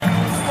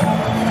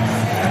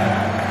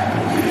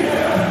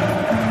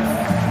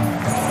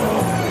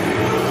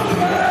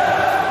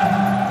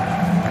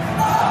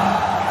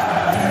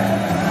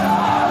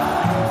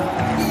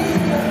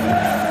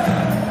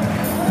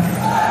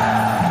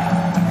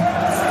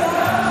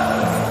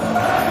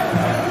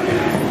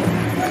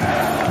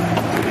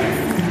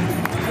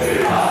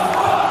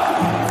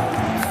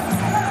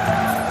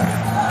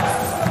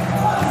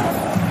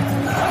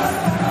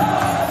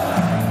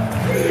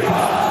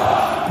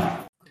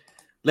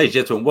Ladies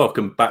and gentlemen,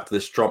 welcome back to the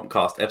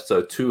STROMPCAST,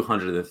 episode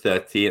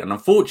 213. And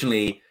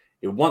unfortunately,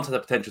 it once had the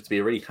potential to be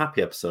a really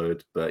happy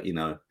episode, but,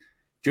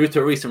 due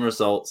to recent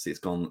results, it's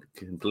gone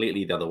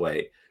completely the other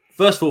way.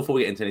 First of all, before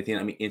we get into anything,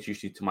 let me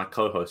introduce you to my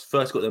co-host.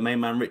 First, got the main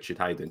man, Richard.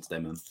 How you doing today,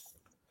 man?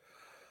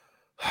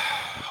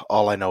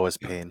 All I know is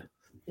pain.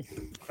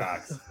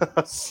 Facts.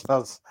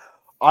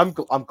 I'm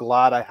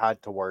glad I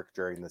had to work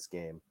during this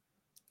game.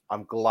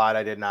 I'm glad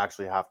I didn't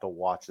actually have to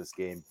watch this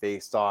game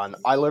based on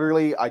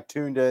I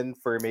tuned in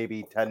for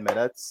maybe 10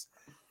 minutes,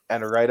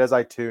 and right as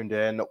I tuned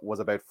in was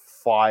about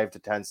 5 to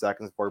 10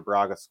 seconds before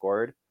Braga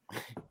scored.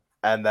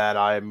 And then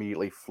I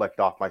immediately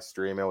flicked off my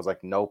stream and was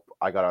like, nope,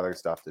 I got other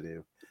stuff to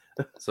do.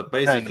 So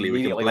basically,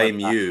 we can blame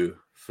you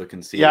for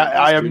conceding. Yeah,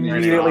 I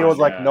immediately was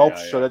like, nope,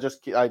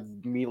 yeah. I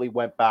immediately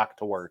went back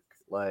to work.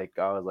 Like,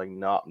 I was like,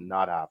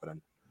 not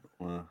happening.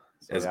 Well,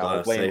 So,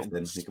 yeah,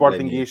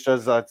 Sporting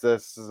Geishas,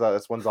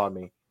 this one's on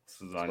me.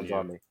 This is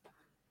on me.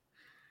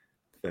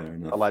 Fair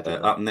enough. Allegedly.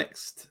 Up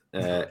next,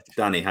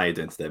 Danny, how you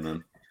doing today,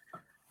 man?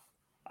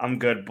 I'm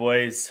good,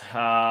 boys.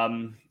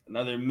 Because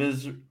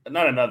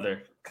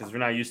we're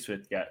not used to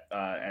it yet.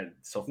 And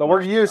so No,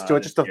 we're used to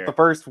it. Just the year.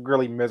 first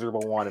really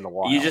miserable one in a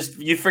while.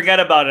 You forget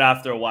about it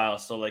after a while.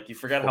 So like you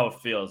forget how it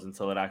feels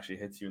until it actually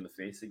hits you in the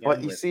face again.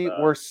 But you see,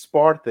 we're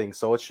Sporting,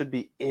 so it should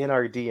be in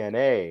our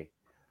DNA.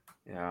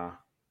 Yeah.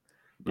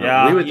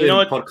 Yeah, we were doing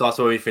a podcast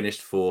where we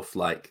finished fourth,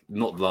 like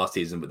not last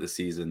season, but the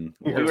season.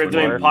 We were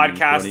doing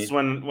podcasts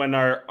when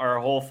our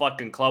whole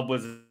fucking club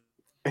was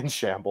in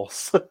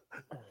shambles,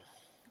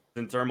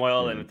 in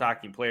turmoil and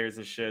attacking players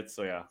and shit.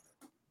 So yeah.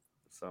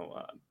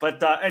 So,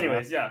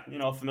 anyways, yeah,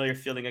 familiar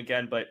feeling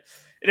again, but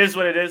it is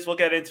what it is. We'll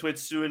get into it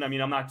soon. I mean,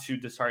 I'm not too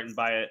disheartened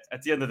by it.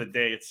 At the end of the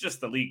day, it's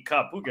just the League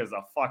Cup. Who gives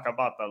a fuck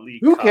about the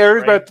League Cup? Who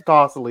cares right? about the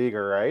Toss Liga,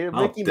 right?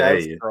 Mickey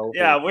Mouse trophy.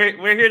 Yeah,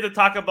 we're here to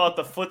talk about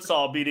the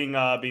futsal beating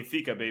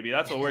Benfica, baby.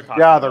 That's what we're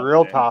talking about. Yeah, the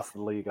real Toss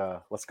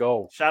Liga. Let's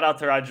go. Shout out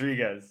to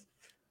Rodriguez.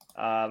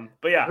 But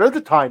yeah. Where's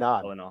the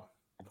Tainan? All in all.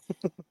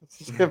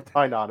 Just give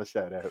Tainan a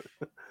shout out.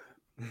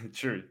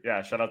 True.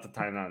 Yeah, shout out to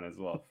Tainan as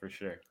well, for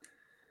sure.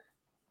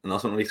 And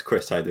last one, at least,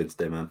 Chris, how you doing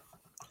today, man?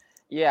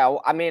 Yeah,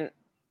 well, I mean,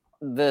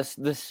 the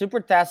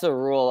Super Tasso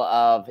rule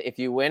of if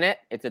you win it,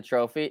 it's a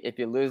trophy. If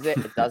you lose it,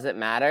 it doesn't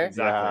matter.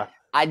 Exactly. Yeah.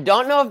 I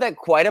don't know if that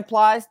quite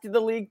applies to the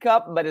League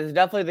Cup, but it's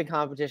definitely the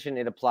competition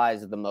it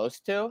applies the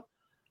most to.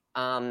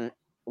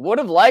 Would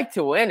have liked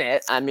to win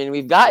it. I mean,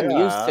 we've gotten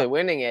used to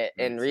winning it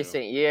in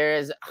recent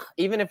years.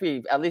 Even if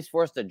we at least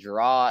forced a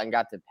draw and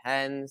got to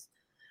pens,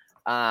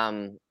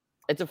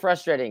 it's a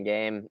frustrating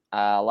game.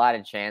 A lot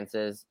of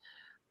chances.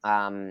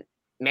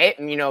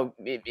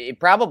 It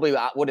probably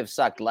would have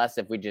sucked less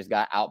if we just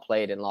got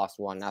outplayed and lost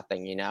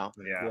 1-0,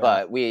 Yeah.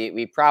 But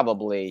we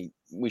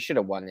should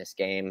have won this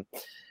game.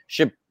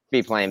 Should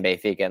be playing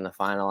Benfica in the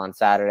final on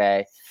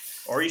Saturday.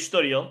 Or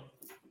Estoril.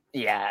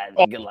 Yeah,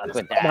 good luck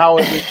with that. How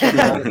is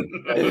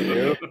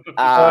it?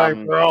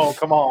 Bro,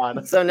 come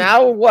on. So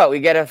now what? We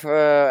get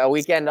a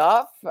weekend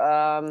off.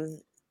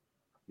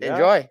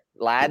 Enjoy,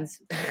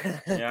 lads.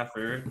 Yeah,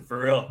 for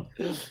real.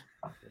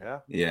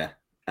 Yeah.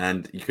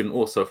 And you can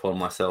also follow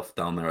myself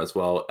down there as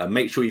well.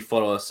 Make sure you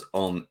follow us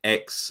on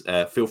X.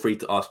 Feel free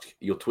to ask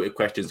your Twitter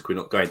questions. We're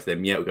not going to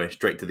them yet. We're going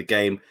straight to the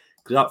game.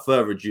 Without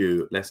further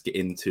ado, let's get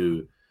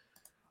into,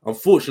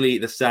 unfortunately,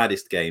 the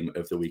saddest game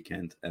of the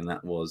weekend. And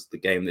that was the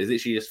game that is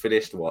literally just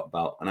finished,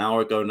 about an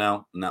hour ago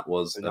now? And that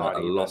was a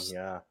loss.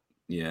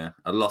 Yeah,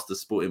 a loss to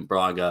Sporting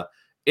Braga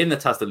in the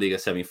Taça Liga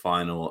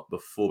semi-final.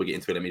 Before we get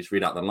into it, let me just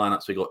read out the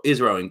lineups. We got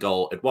Israel in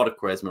goal, Eduardo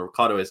Quaresma,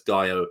 Ricardo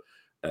Esgaio,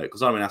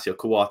 Gonzalo Inacio,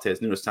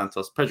 Coates, Nuno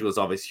Santos, Pedro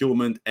Gonçalves,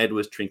 Hulman,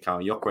 Edwards,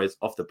 Trincao, Llocres.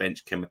 Off the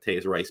bench, Ken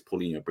Mateus, Reis,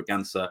 Paulinho,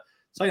 Bragança.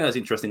 Something that's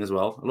interesting as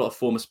well. A lot of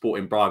former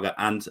Sporting Braga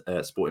and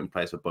Sporting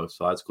players for both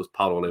sides. Of course,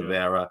 Paulo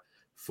Oliveira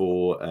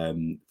for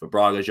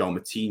Braga, João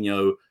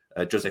Moutinho,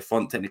 Jose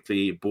Font,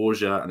 technically,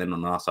 Borja, and then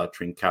on our side,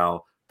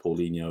 Trincao,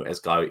 Paulinho,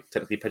 Esgaio.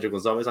 Technically, Pedro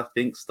Gonçalves, I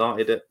think,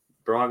 started at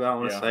Braga, I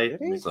want to say.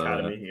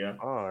 Academy, yeah.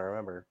 Oh, I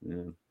remember.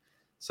 Yeah.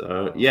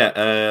 So,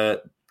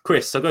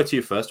 Chris, I'll go to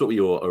you first. What were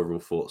your overall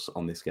thoughts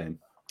on this game?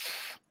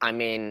 I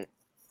mean,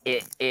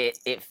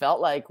 it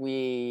felt like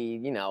we,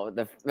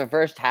 the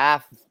first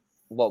half,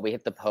 we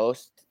hit the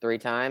post 3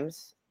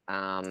 times.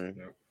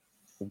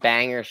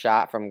 Banger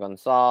shot from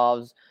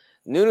Gonçalves.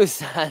 Nuno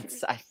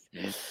Santos.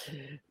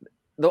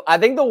 I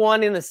think the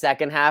one in the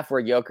second half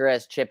where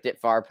Gyökeres chipped it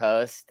far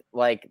post,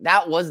 like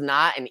that was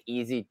not an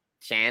easy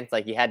chance.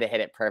 Like he had to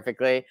hit it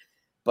perfectly,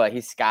 but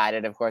he skied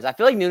it, of course. I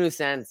feel like Nuno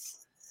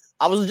Santos.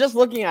 I was just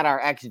looking at our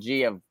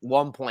XG of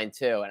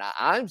 1.2, and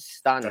I'm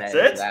stunned that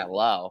it's that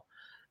low.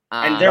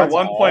 And they're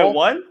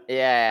 1.1?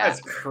 Yeah. That's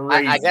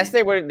crazy. I guess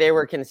they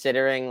were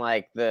considering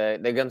like the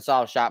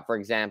Gonçalves shot, for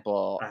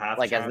example,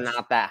 like as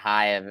not that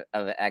high of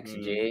an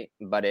XG,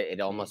 but it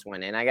almost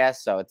went in, I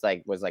guess. So it's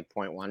like was like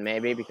 0.1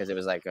 maybe because it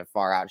was like a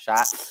far out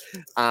shot.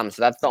 So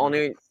that's the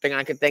only thing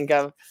I could think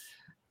of.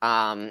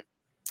 I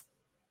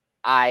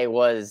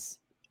wasn't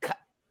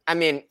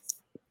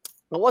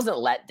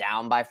let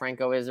down by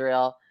Franco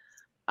Israel.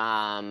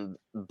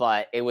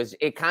 But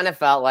it kind of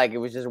felt like it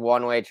was just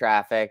one-way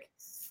traffic.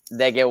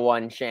 They get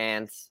one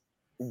chance.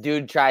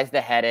 Dude tries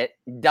to head it,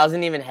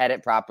 doesn't even head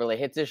it properly,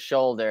 hits his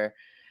shoulder.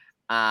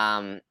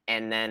 And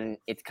then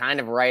it's kind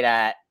of right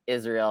at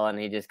Israel, and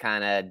he just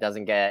kind of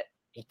doesn't get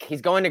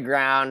he's going to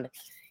ground,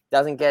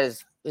 doesn't get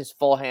his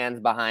full hands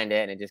behind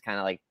it, and it just kind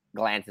of like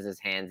glances his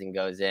hands and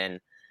goes in.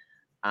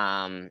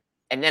 And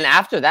then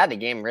after that, the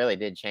game really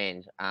did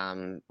change.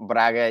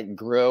 Braga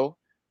grew.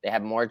 They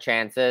had more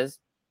chances.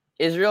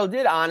 Israel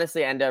did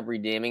honestly end up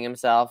redeeming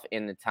himself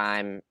in the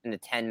 10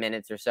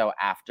 minutes or so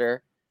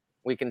after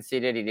we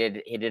conceded.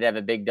 He did have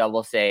a big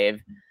double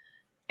save.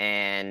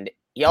 And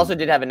he also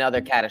did have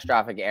another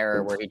catastrophic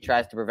error where he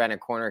tries to prevent a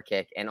corner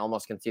kick and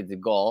almost concedes a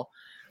goal.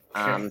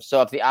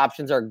 So if the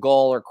options are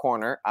goal or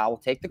corner, I will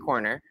take the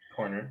corner.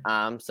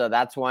 So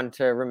that's one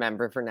to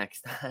remember for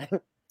next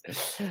time.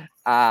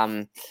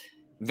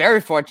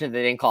 Very fortunate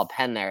they didn't call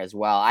pen there as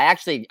well. I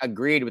actually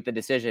agreed with the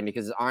decision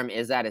because his arm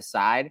is at his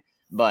side,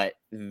 but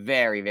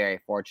very, very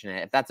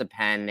fortunate. If that's a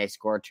pen, they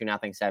score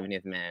 2-0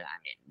 70th minute. I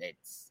mean,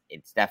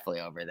 it's definitely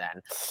over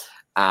then.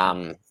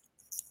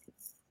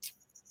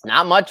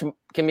 Not much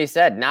can be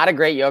said. Not a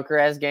great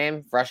Gyökeres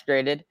game.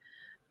 Frustrated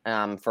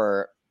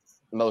for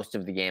most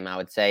of the game, I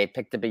would say.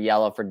 Picked up a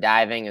yellow for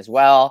diving as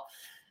well.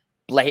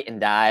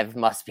 Blatant dive,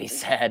 must be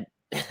said.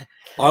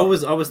 I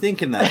was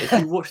thinking that if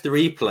you watch the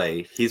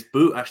replay, his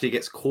boot actually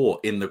gets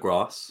caught in the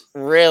grass.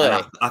 Really?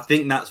 I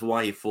think that's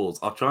why he falls.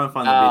 I'll try and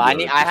find the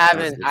video. I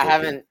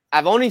haven't.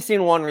 I've only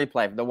seen one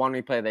replay. The one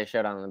replay they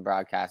showed on the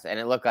broadcast, and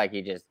it looked like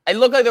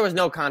there was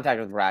no contact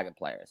with Braga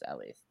players, at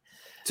least.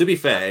 To be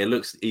fair, it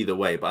looks either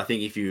way, but I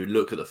think if you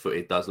look at the foot,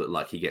 it does look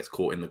like he gets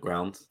caught in the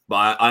ground.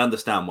 But I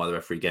understand why the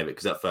referee gave it,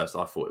 because at first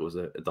I thought it was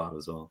a dive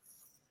as well.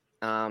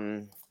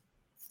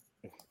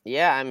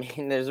 Yeah, I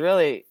mean, there's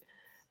really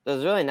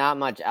not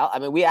much else. I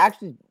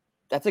mean,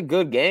 that's a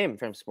good game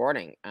from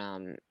Sporting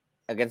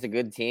against a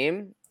good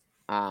team,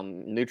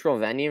 neutral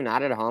venue,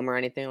 not at home or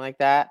anything like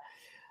that.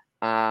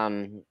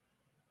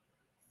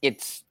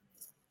 It's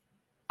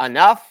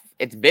enough.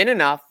 It's been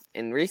enough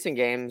in recent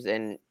games,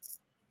 and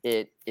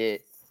it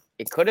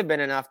could have been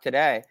enough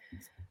today.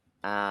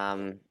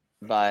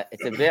 But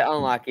it's a bit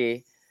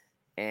unlucky,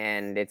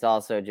 and it's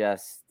also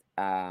just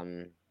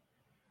kind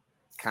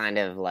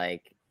of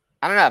like,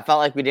 I don't know. It felt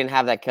like we didn't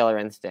have that killer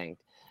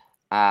instinct.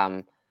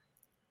 Pot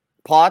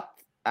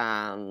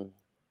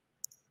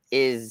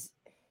his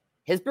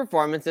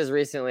performances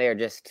recently are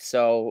just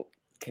so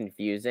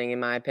confusing, in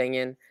my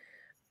opinion.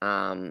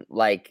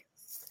 Like,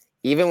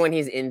 even when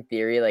he's in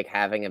theory like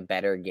having a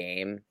better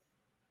game,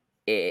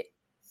 it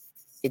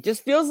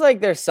just feels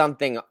like there's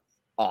something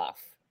off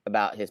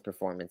about his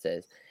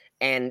performances,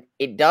 and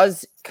it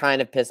does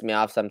kind of piss me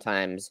off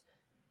sometimes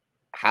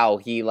how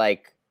he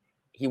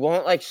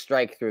won't like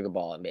strike through the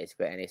ball in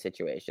basically any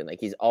situation. Like,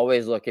 he's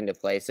always looking to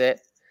place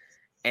it.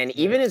 And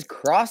even his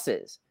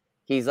crosses,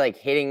 he's like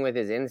hitting with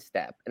his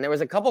instep. And there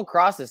was a couple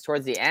crosses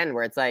towards the end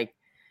where it's like,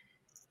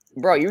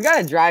 bro, you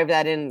got to drive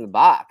that into the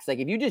box. Like,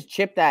 if you just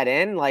chip that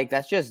in, like,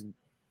 that's just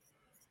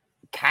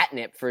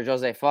catnip for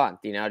Jose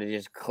Font, to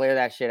just clear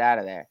that shit out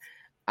of there.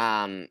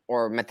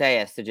 Or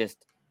Mateus to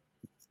just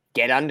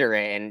get under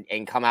it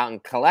and come out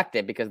and collect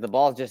it because the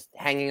ball's just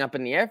hanging up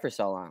in the air for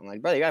so long.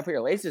 Like, brother, you got to put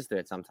your laces through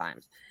it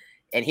sometimes.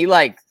 And he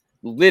like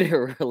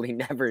literally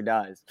never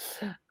does.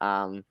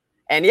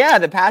 And yeah,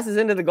 the passes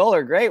into the goal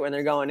are great when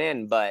they're going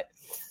in, but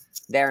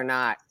they're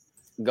not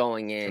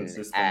going in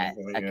at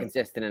a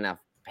consistent enough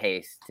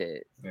pace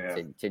to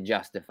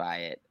justify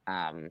it.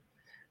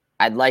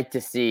 I'd like to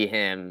see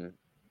him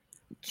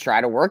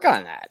try to work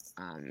on that.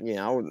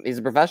 He's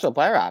a professional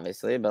player,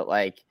 obviously, but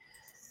like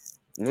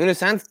Nuno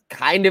Santos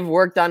kind of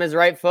worked on his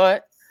right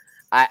foot.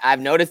 I've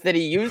noticed that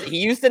he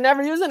used to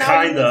never use an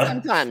outlet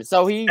sometimes.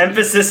 So he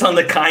emphasis on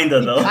the kinda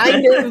though.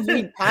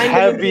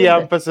 Heavy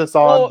emphasis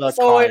on the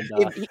kinda.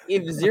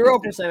 If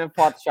 0% of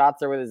Pot's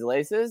shots are with his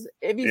laces,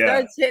 if he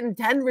starts hitting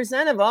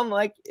 10% of them,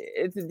 like,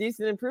 it's a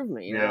decent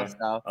improvement,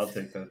 So I'll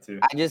take that too.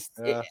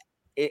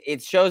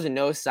 It shows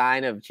no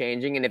sign of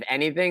changing, and if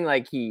anything,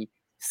 like, he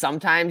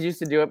sometimes used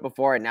to do it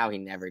before, and now he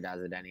never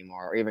does it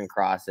anymore, or even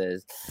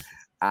crosses.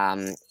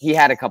 He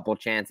had a couple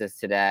chances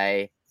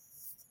today.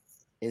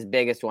 His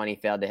biggest one, he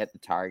failed to hit the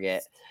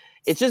target.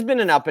 It's just been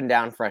an up and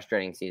down,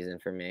 frustrating season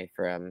for me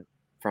from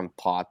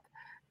Pot,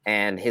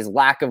 and his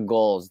lack of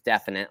goals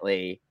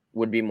definitely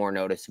would be more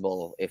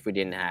noticeable if we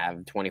didn't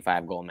have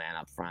 25 goal man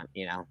up front.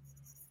 Yeah,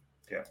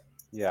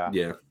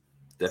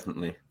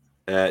 definitely.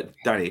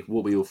 Danny,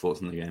 what were your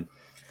thoughts on the game?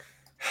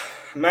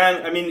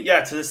 Man, I mean,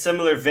 to the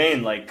similar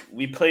vein, like,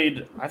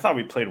 I thought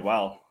we played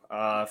well.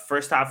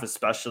 First half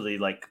especially,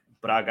 like,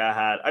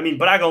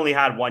 Braga only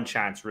had one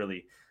chance,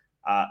 really.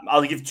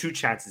 I'll give two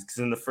chances because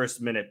in the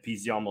first minute,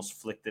 Pizzi almost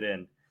flicked it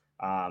in.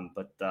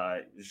 But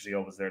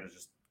Gio was there to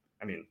just,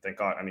 thank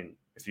God.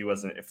 If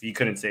he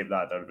couldn't save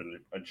that would have been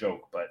a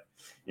joke. But,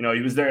 he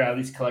was there to at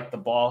least collect the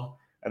ball.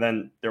 And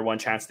then their one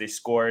chance they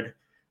scored.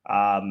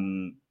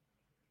 The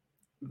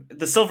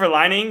silver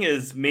lining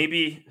is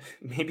maybe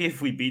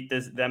if we beat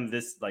them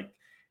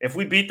if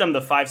we beat them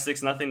the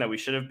 5-6-0 that we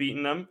should have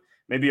beaten them,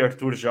 maybe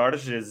Artur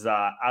Jorge is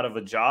out of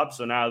a job,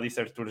 so now at least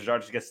Artur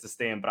Jorge gets to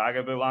stay in Braga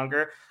a bit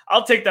longer.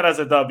 I'll take that as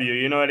a W.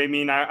 You know what I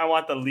mean? I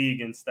want the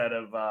league instead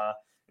of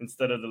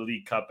the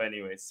League Cup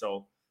anyway.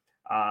 So,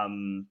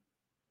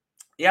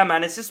 yeah,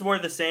 man, it's just more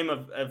the same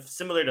of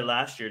similar to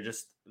last year,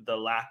 just the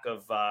lack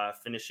of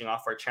finishing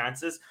off our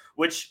chances,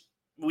 which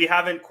we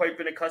haven't quite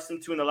been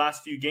accustomed to in the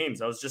last few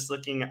games. I was just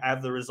looking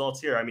at the results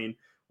here. I mean,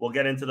 we'll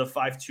get into the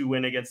 5-2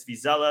 win against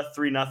Vizela,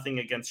 3-0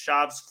 against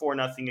Chaves,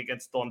 4-0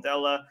 against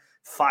Tondela,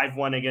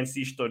 5-1 against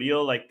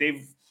Estoril. Like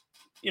they've,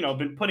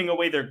 been putting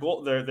away their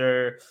goal.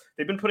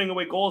 They've been putting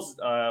away goals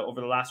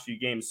over the last few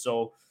games.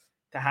 So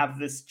to have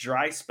this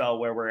dry spell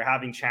where we're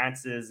having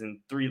chances and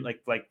three,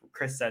 like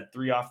Chris said,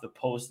 3 off the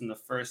post in the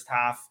first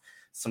half,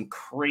 some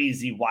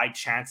crazy wide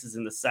chances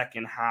in the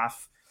second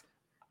half.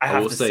 I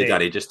will say,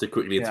 Daddy, just to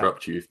quickly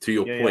interrupt you, to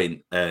your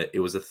point,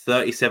 it was a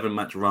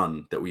 37-match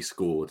run that we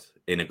scored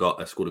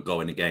scored a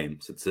goal in a game.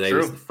 So today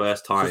was the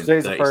first time.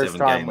 Today's the first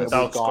time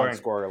without scoring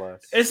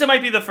scoreless. This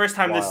might be the first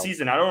time this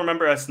season. I don't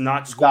remember us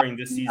not scoring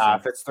this season.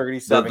 If it's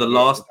 37,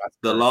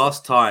 the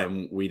last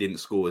time we didn't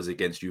score was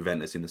against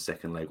Juventus in the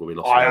second leg where we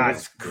lost.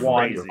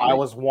 I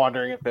was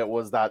wondering if it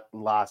was that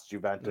last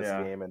Juventus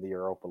game in the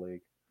Europa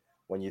League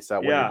when you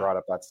brought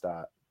up that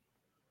stat.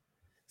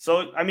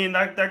 So, I mean,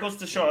 that goes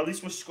to show at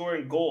least we're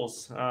scoring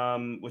goals,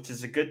 which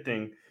is a good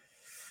thing.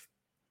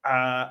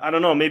 I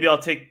don't know. Maybe I'll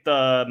take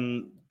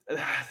the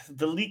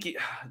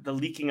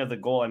leaking of the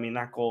goal. I mean,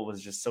 that goal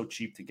was just so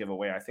cheap to give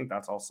away. I think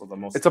that's also the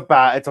most. It's a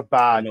bad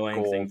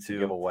annoying goal thing to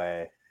give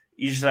away.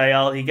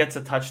 Israel, he gets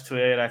a touch to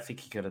it. I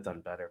think he could have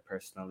done better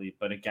personally.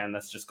 But again,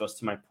 that just goes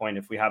to my point.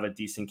 If we have a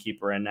decent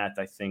keeper in net,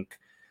 I think.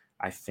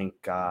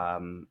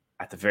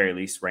 At the very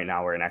least, right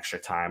now we're in extra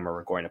time or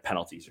we're going to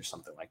penalties or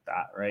something like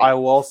that, right? I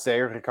will say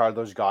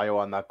Ricardo Gallo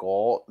on that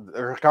goal.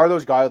 Ricardo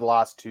Gallo the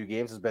last 2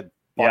 games has been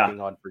fucking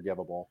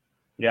unforgivable.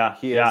 Yeah,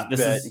 he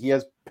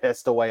has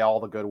pissed away all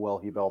the goodwill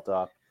he built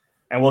up.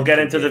 And we'll get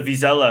into the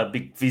Vizela.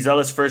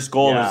 Vizela's first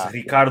goal is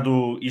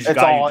Ricardo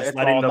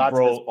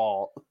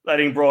Isgallo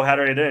letting bro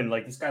header it in.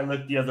 Like this guy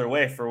looked the other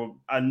way for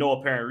no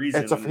apparent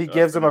reason. He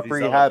gives him a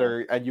free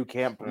header, and you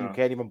can't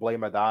even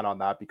blame Adan on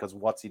that because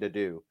what's he to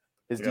do?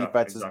 His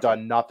defense has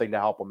done nothing to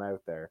help him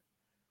out there.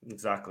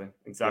 Exactly.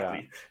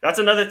 Yeah. That's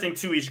another thing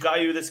too.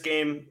 Isgallo this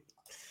game,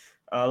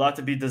 a lot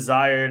to be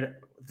desired.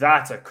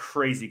 That's a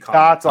crazy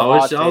comment. I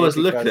was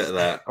looking at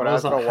that. But it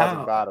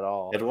wasn't bad at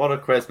all. Eduardo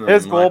Crespo.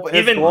 His goal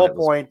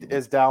point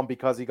is down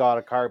because he got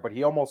a card, but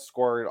he almost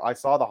scored. I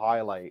saw the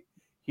highlight.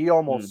 He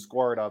almost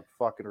scored a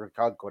fucking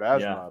Ricardo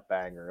Quaresma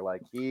banger.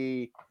 Like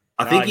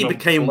I think he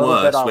became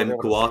worse when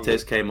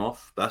Coates came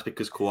off. That's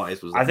because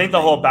Coates was. I think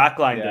the whole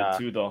backline did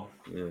too, though.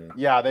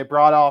 Yeah, they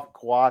brought off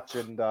Coates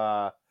and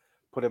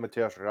put in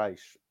Matthias Reich.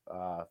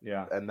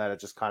 And then it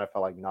just kind of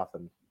felt like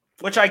nothing.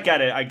 Which I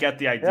get it. I get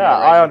the idea. Yeah,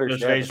 right? I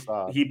understand.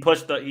 He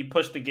pushed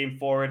the game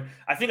forward.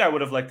 I think I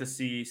would have liked to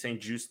see St.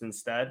 Just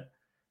instead.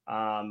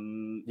 But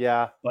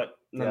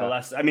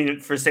nonetheless, I mean,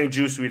 for St.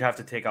 Just, we'd have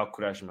to take out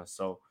Quaresma.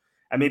 So,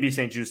 and maybe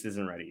St. Just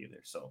isn't ready either.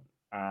 So,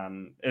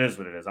 it is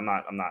what it is. I'm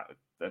not.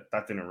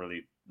 That didn't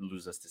really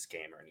lose us this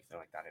game or anything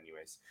like that.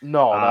 Anyways,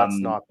 no, that's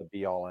not the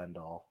be all end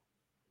all.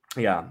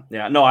 Yeah.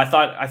 No, I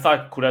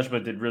thought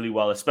Quaresma did really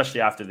well,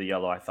 especially after the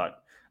yellow. I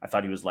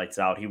thought he was lights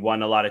out. He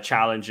won a lot of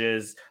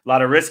challenges, a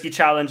lot of risky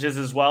challenges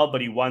as well,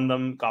 but he won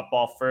them. Got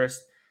ball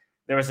first.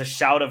 There was a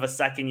shout of a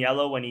second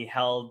yellow when he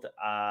held,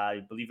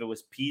 I believe it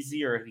was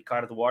Pizzi or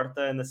Ricardo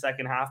Huerta in the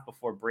second half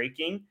before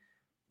breaking,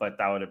 but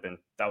that would have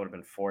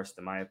been forced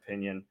in my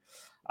opinion.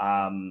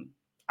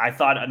 I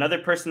thought another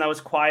person that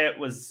was quiet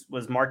was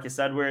Marcus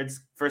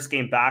Edwards. First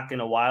game back in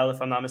a while,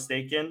 if I'm not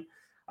mistaken.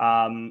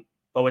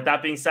 But with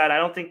that being said, I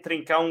don't think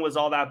Trincão was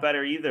all that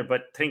better either.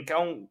 But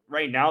Trincão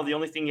right now, the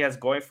only thing he has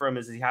going for him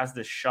is he has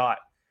this shot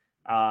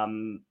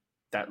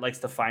that likes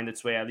to find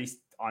its way at least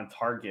on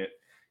target.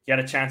 He had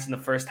a chance in the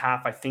first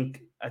half. I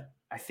think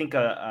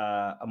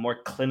a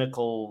more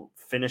clinical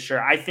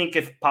finisher. I think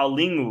if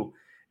Paulinho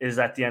is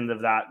at the end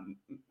of that,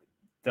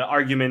 the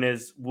argument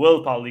is,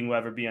 will Paulinho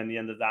ever be on the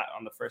end of that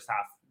on the first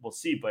half? We'll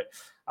see. But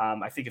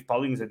I think if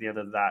Paulinho's at the end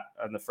of that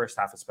in the first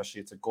half, especially,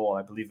 it's a goal.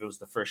 I believe it was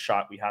the first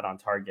shot we had on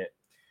target.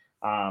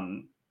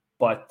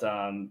 But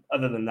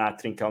other than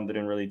that, Trincão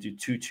didn't really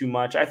do too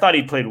much. I thought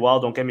he played well,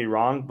 don't get me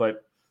wrong,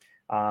 but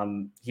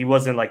he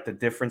wasn't like the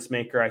difference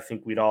maker I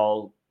think we'd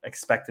all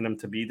expected him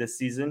to be this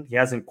season. He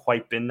hasn't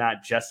quite been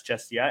that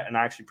just yet, and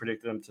I actually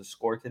predicted him to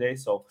score today,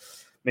 so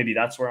maybe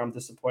that's where I'm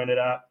disappointed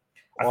at.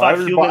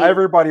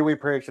 Everybody we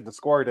predicted to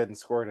score didn't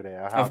score today.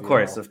 Of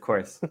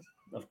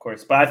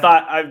course. But I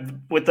thought,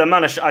 with the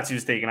amount of shots he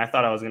was taking, I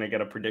thought I was going to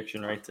get a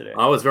prediction right today.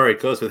 I was very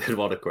close with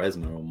Eduardo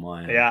Quaresma on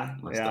my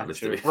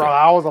sure. Bro,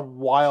 that was a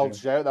wild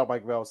shout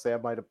that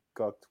Sam might have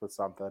cooked with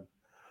something.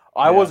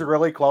 I was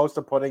really close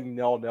to putting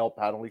 0-0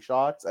 penalty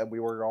shots, and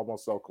we were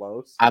almost so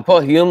close. I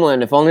put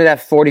Humelin. If only that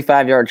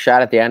 45-yard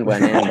shot at the end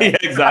went in. Yeah,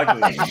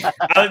 exactly.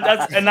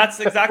 That's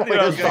exactly what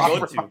I was going to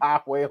go to.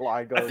 Halfway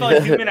line. I felt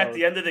like Humelin at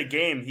the end of the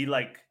game, he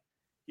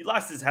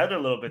lost his head a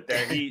little bit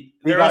there.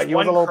 There was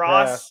one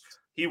cross.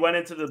 He went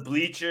into the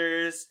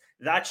bleachers.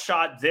 that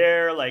shot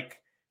there, like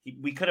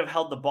we could have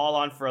held the ball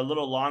on for a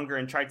little longer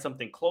and tried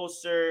something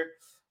closer.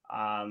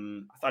 I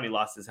thought he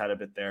lost his head a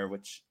bit there,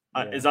 which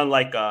is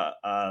unlike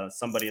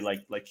somebody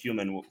like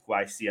Human, who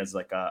I see as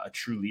like a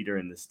true leader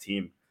in this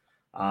team.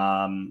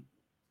 I'm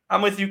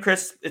with you,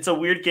 Chris. It's a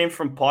weird game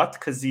from Pot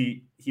because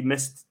he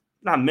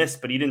not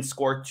missed, but he didn't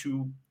score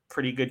two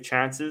pretty good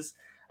chances,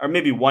 or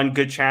maybe one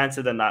good chance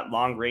and then that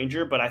long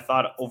ranger. But I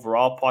thought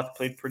overall Pot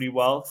played pretty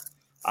well.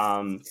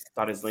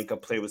 Thought his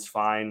link-up play was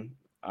fine.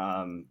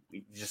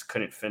 He just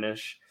couldn't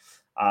finish.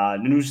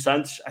 Nuno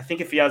Santos, I think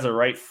if he has a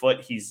right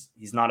foot, he's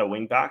not a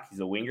wing back.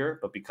 He's a winger,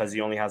 but because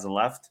he only has a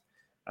left,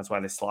 that's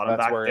why they slot him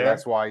back there.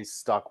 That's why he's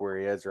stuck where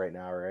he is right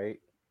now, right?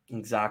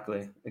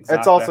 Exactly.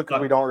 It's also because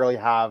we don't really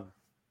have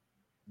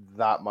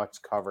that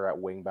much cover at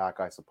wing back,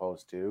 I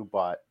suppose, too.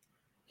 But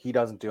he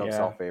doesn't do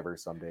himself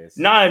favors some days.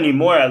 Not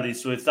anymore, at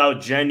least.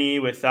 Without Jenny,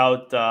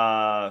 without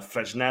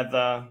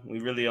Fresneda, we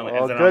really only.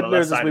 Well, good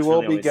news is we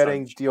will be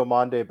getting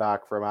Diomande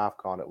back from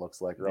AFCON, it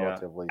looks like,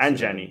 relatively. And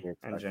Jenny.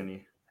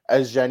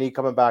 Is Jenny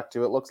coming back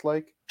too, it looks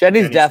like?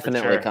 Jenny's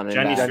definitely coming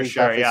back. Jenny's for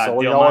sure, yeah. So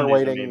we're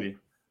waiting.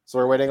 So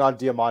we're waiting on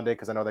Diomande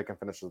because I know they can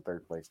finish the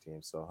third place team.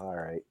 So, all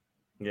right.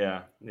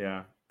 Yeah.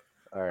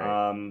 All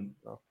right.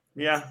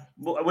 Yeah,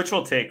 which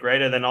we'll take,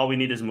 right? And then all we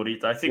need is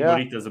Morita. I think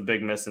Morita is a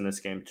big miss in this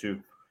game too.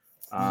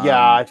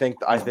 I think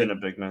been a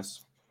big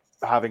miss.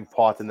 Having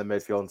Pot in the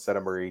midfield instead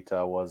of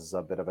Morita was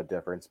a bit of a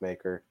difference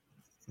maker.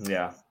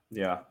 Yeah.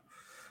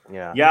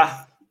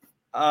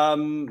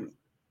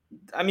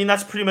 I mean,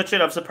 that's pretty much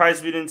it. I'm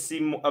surprised we didn't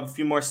see a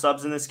few more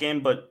subs in this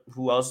game, but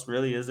who else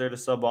really is there to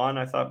sub on?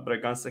 I thought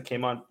Bragança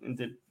came on and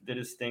did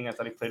his thing. I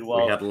thought he played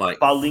well. We had like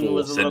Paulinho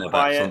four centre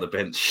backs on the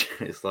bench.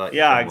 It's like,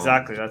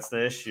 exactly. That's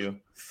the issue.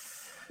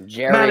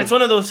 Jerry. Man, it's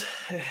one of those.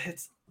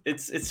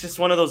 It's just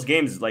one of those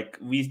games. Like,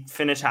 we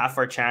finish half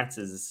our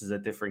chances. This is a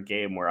different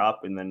game. We're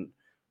up, and then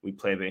we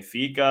play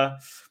Benfica.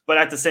 But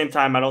at the same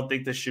time, I don't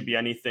think this should be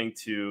anything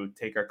to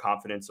take our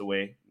confidence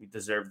away. We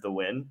deserve the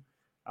win.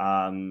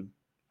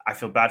 I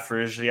feel bad for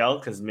Israel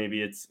because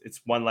maybe it's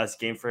one less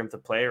game for him to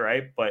play,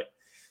 right? But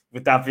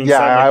with that being said,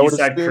 like I would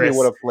assume he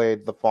would have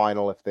played the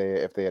final if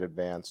they had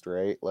advanced,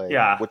 right?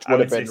 Like, which would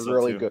have been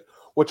really good.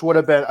 Which would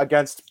have been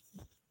against.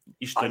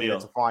 It's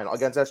a final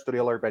against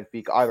Estoril or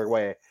Benfica. Either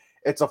way,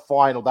 it's a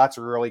final. That's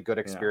a really good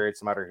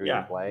experience, no matter who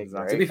you're playing.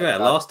 Exactly. Right? To be fair,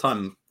 last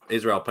time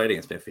Israel played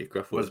against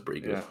Benfica was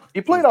pretty good.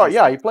 He played all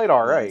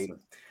right.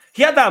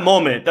 He had that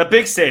moment, that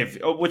big save,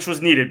 which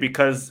was needed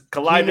because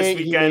Kalai this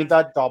weekend. He made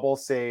that double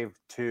save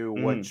too,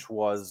 which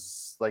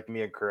was like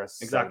me and Chris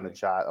said in the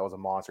chat. That was a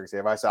monster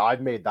save. I said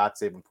I've made that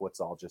save in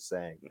futsal, just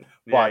saying.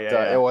 But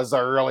it was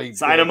a really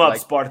sign him up,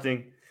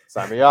 Sporting.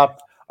 Sign me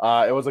up.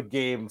 It was a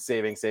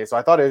game-saving save. So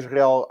I thought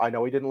Israel. I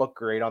know he didn't look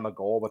great on the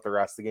goal, but the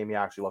rest of the game he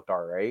actually looked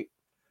all right.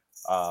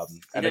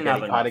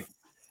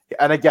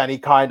 And again, he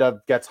kind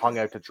of gets hung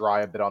out to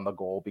dry a bit on the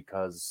goal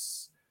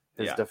because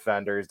his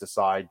defenders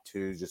decide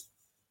to just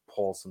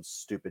pull some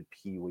stupid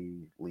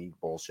Pee-wee league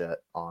bullshit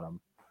on him.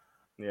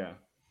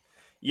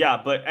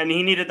 Yeah, but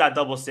he needed that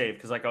double save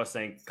because, like I was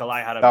saying,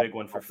 Kalai had a big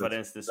one for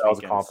Fluminense this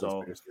weekend.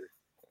 So,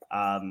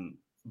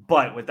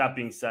 but with that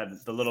being said,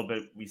 the little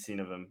bit we've seen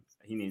of him,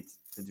 he needs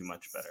to do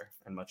much better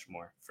and much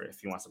more if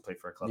he wants to play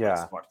for a club like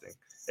Sporting.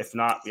 If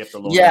not, we have to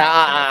lower.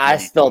 I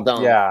still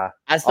don't.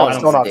 I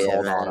still don't see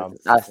it, man.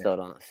 I still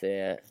don't see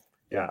it.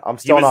 I'm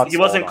still not. He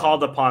wasn't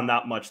called upon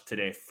that much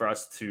today for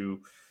us to.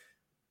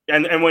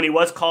 And when he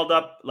was called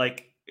up,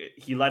 like,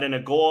 he let in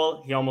a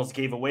goal, he almost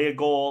gave away a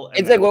goal.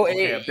 It's like,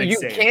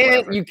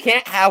 you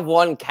can't have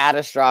one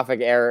catastrophic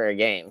error a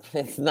game.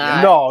 It's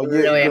not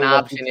really an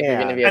option if you're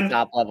going to be a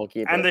top level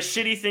keeper. And the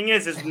shitty thing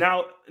is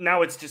now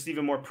it's just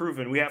even more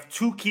proven. We have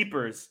two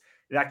keepers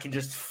that can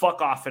just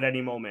fuck off at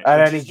any moment.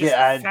 And just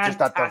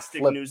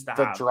fantastic news to have.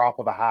 The drop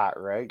of a hat,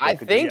 right? I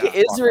think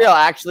Israel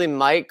actually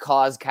might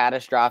cause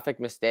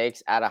catastrophic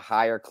mistakes at a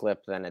higher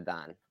clip than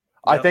Adan.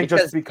 I think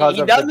just because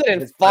he does it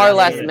in far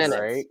less minutes,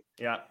 right?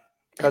 Yeah,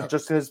 because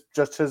just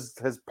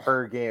his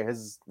per game,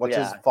 his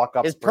fuck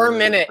up, his per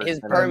minute,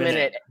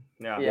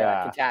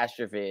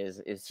 catastrophe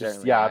is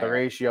certainly the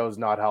ratio is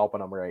not helping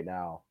him right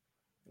now.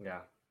 Yeah.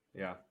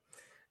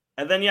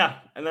 And then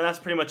that's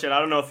pretty much it. I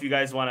don't know if you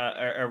guys want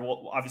to, or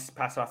we'll obviously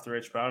pass off to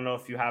Rich, but I don't know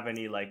if you have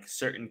any like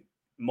certain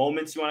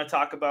moments you want to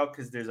talk about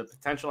because there's a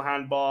potential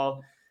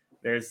handball.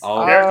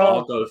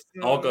 I'll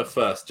go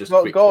first. Just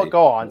quickly.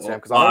 Go on, Sam,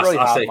 because I don't really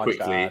have say much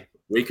quickly.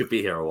 We could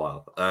be here a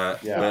while.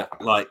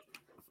 But, like,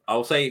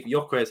 I'll say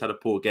Gyökeres had a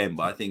poor game,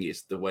 but I think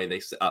it's the way they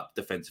set up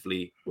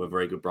defensively were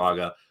very good.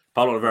 Braga,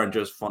 Paulo Oliveira and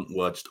Joe's front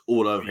were just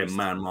all over him,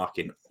 man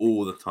marking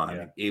all the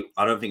time.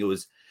 I don't think it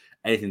was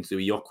anything to do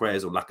with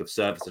Gyökeres or lack of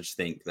service. I just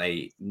think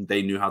they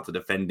knew how to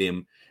defend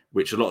him,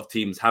 which a lot of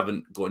teams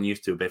haven't gotten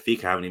used to.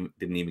 Benfica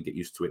didn't even get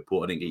used to it.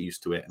 Porto didn't get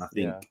used to it, and I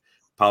think.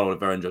 Paulo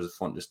Oliveira and Joseph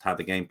Font just had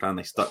the game plan.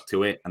 They stuck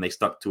to it, and they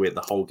stuck to it the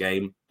whole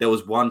game. There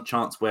was one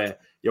chance where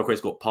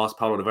Gyökeres got past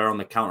Paulo Oliveira on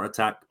the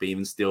counter-attack, but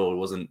even still, it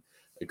wasn't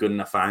a good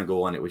enough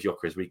angle, and it was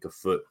Gyökeres' weaker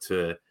foot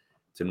to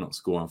not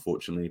score,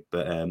 unfortunately.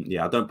 But,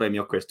 I don't blame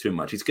Gyökeres too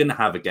much. He's going to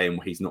have a game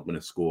where he's not going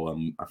to score.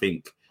 I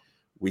think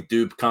we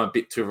do become a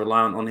bit too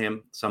reliant on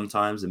him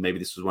sometimes. And maybe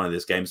this was one of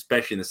those games,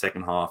 especially in the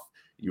second half.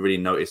 You really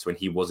noticed when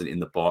he wasn't in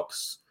the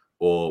box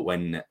or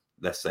when,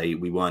 let's say,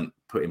 we weren't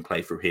put in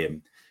play through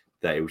him,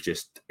 that it was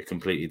just a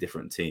completely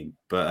different team.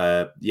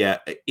 But yeah,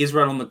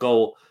 Israel on the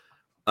goal.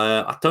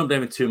 I don't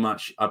blame him too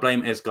much. I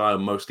blame Esgaio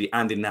mostly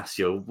and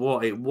Ignacio.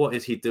 What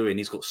is he doing?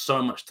 He's got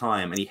so much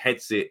time and he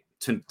heads it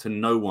to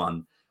no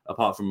one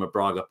apart from a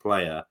Braga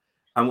player.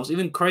 And what's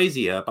even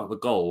crazier about the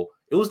goal,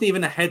 it wasn't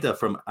even a header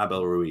from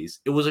Abel Ruiz.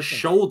 It was a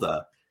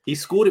shoulder. He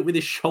scored it with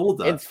his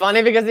shoulder. It's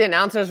funny because the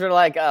announcers were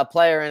like, a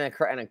player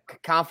in a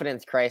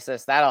confidence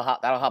crisis. That'll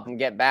help him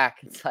get back.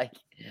 It's like,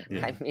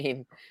 I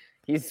mean,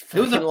 he's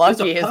fucking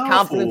lucky his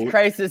confidence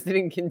crisis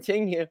didn't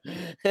continue.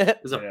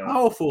 There's a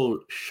powerful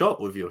shot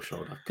with your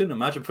shoulder. I couldn't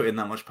imagine putting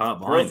that much power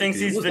behind. Bro thinks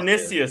he's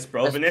Vinicius,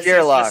 bro.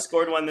 Vinicius just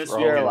scored one this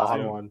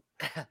weekend.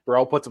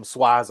 Bro, put some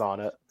swaz on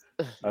it,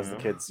 as the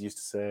kids used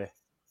to say.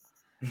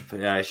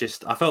 But yeah, it's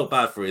just, I felt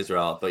bad for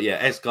Israel. But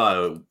yeah,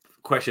 Esgaio,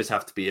 questions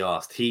have to be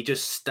asked. He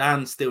just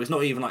stands still. It's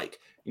not even like,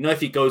 you know,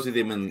 if he goes with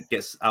him and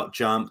gets out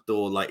jumped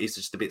or like it's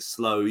just a bit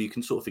slow, you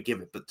can sort of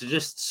forgive it. But to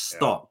just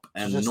stop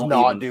and just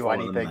not even do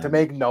anything, to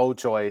make no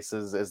choice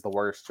is the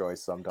worst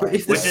choice sometimes. But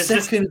it's the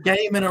second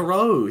game in a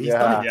row. He's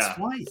done it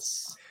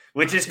twice.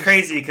 Which is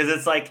crazy because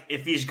it's like,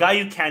 if he's guy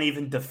you can't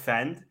even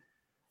defend,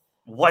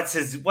 what's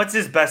his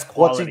best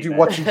quality?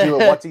 What's he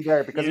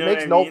there? Because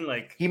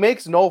he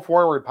makes no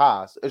forward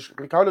pass.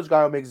 Carlos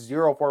Gallo makes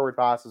 0 forward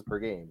passes per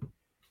game.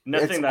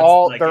 Nothing.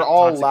 They're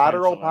all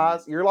lateral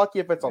pass. You're lucky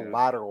if it's a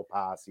lateral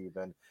pass.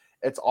 Even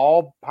it's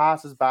all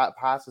passes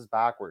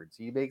backwards.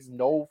 He makes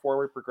no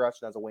forward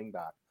progression as a wing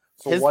back.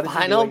 So his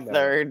final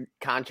third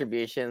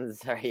contributions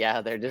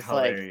are they're just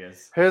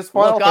hilarious. Like his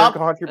final third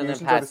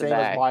contributions are the same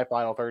as my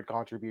final third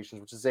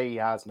contributions, which is say he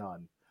has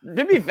none.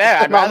 To be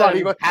fair, I'd rather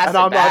even pass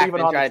it back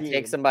than try to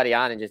take somebody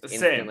on and just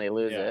instantly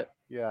lose it.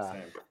 Yeah.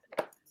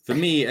 For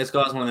me,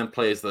 Esgaio's one of them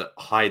players that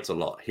hides a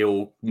lot.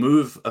 He'll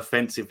move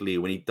offensively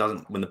when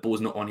the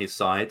ball's not on his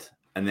side,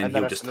 and then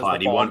he'll just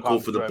hide. He won't call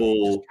for the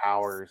ball.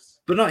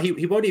 But no,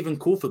 he won't even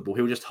call for the ball.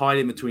 He'll just hide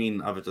in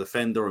between either the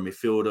defender or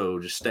midfielder, or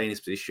just stay in his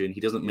position. He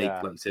doesn't make,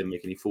 like you said,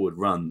 make any forward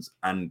runs.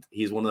 And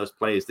he's one of those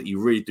players that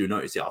you really do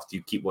notice it after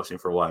you keep watching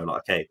for a while.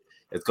 Like, okay,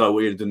 Esgaio, what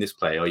are you doing this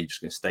play? Or are you just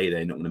going to stay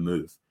there, not going to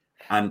move?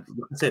 And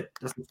like I said,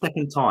 that's the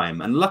second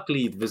time. And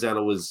luckily,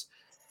 Vizela was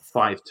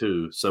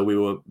 5-2, so we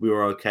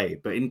were okay.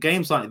 But in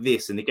games like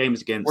this, and the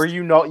games against where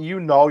you're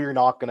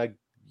not gonna,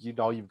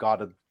 you've got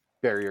to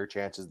bury your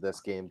chances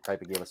this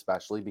type of game,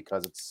 especially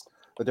because it's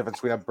the difference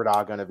between a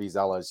Braga and a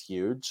Vizela is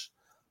huge.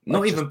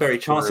 Not even bury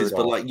chances,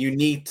 but like you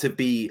need to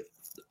be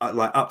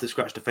like up to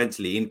scratch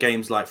defensively in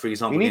games like, for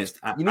example, against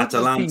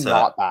Atalanta. To be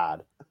not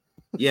bad.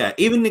 Yeah,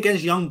 even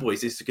against young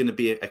boys, this is going to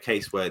be a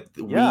case where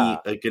we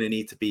are going to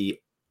need to be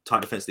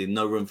tight defensively,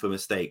 no room for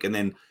mistake. And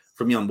then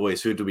from young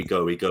boys, who do we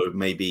go? We go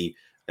maybe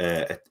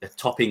a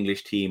top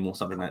English team or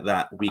something like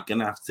that. We're going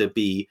to have to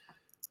be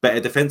better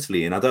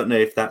defensively. And I don't know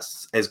if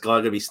that's Esgaio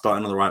going to be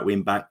starting on the right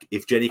wing back.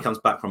 If Jenny comes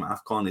back from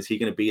AFCON, is he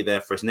going to be there?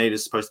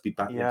 Fresneda's supposed to be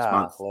back next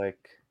month.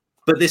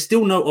 But there's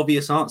still no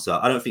obvious answer.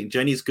 I don't think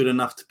Jenny's good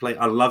enough to play.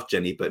 I love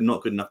Jenny, but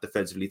not good enough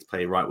defensively to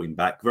play right wing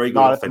back. Very good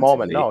not at the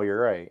moment. No,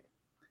 you're right.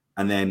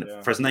 And then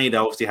Fresneda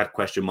obviously had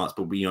question marks,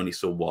 but we only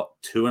saw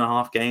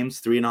 3.5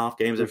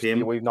 games of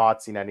him. We've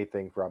not seen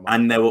anything from him.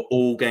 And there were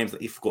all games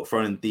that he got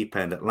thrown in the deep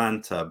end.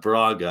 Atlanta,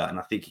 Braga, and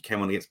I think he came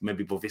on against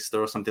maybe Boavista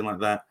or something like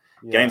that.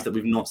 Yeah. Games that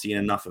we've not seen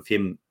enough of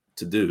him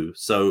to do.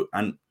 So,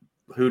 and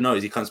who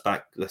knows? He comes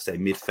back, let's say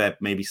mid-Feb,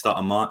 maybe start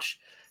of March.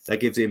 That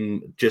gives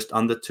him just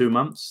under 2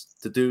 months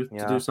to do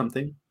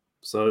something.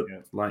 So,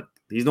 like,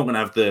 he's not going to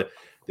have the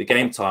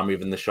game time or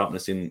even the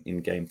sharpness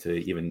in game to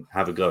even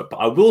have a go. But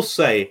I will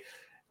say,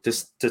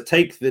 just to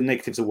take the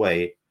negatives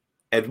away,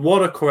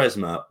 Eduardo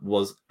Quaresma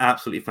was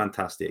absolutely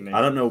fantastic. Amazing.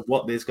 I don't know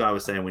what this guy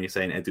was saying when you're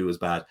saying Edu was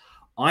bad.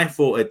 I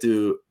thought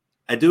Edu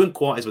and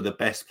Coates were the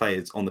best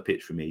players on the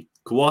pitch for me.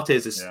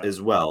 Coates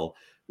as well,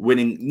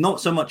 winning not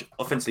so much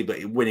offensively,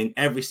 but winning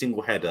every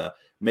single header,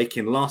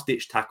 making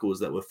last-ditch tackles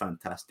that were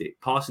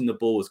fantastic. Passing the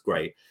ball was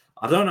great.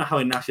 I don't know how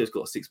Ignacio's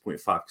got 6.5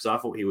 because I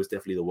thought he was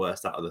definitely the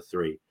worst out of the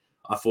three.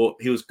 I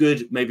thought he was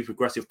good, maybe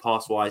progressive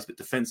pass-wise, but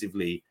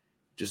defensively,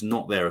 just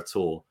not there at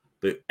all.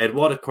 But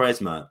Eduardo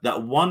Quaresma,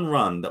 that one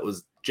run that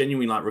was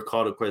genuinely like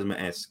Ricardo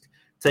Quaresma-esque,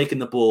 taking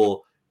the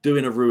ball,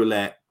 doing a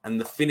roulette, and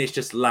the finish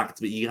just lacked,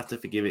 but you have to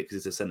forgive it because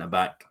it's a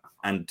centre-back.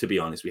 And to be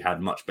honest, we had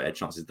much better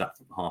chances that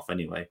half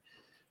anyway.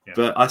 Yeah.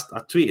 But I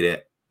tweeted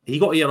it. He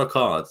got a yellow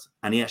card,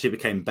 and he actually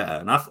became better.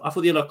 And I thought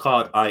the yellow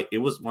card, it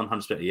was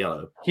 100%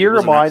 yellow. He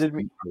reminded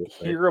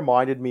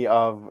me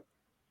of,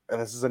 and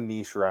this is a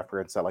niche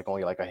reference that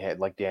only a hit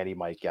like Danny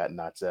might get, and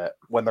that's it.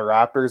 When the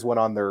Raptors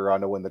went on their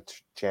run to win the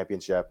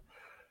championship,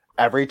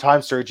 every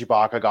time Serge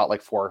Ibaka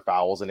got 4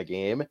 fouls in a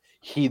game,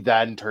 he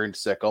then turned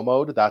sicko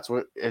mode. That's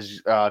what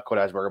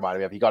Quaresma reminded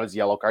me of. He got his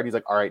yellow card. He's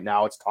like, all right,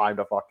 now it's time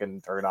to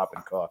fucking turn up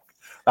and cook.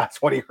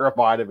 That's what he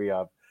reminded me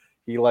of.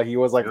 He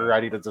was like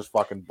ready to just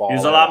fucking ball. He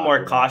was a lot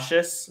more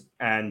cautious,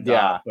 and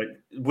but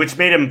which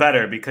made him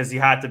better because he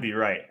had to be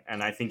right,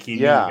 and I think he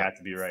knew he had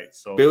to be right.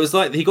 So but it was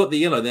like he got the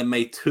yellow, then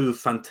made 2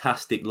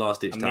 fantastic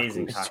last-ditch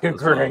tackles. 2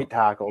 great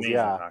tackles,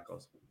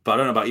 tackles. But I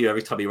don't know about you.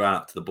 Every time he ran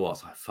up to the ball, I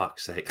was like,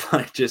 "Fuck's sake!"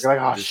 Like, just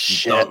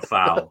shit. Don't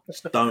foul.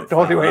 Just don't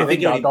do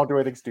anything. Don't do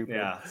anything stupid.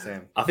 Yeah,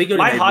 same. I think he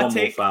only made one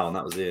more foul, and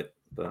that was it.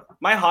 But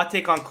my hot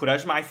take on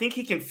Quaresma, I think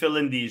he can fill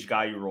in the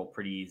Ishgayu role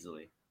pretty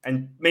easily,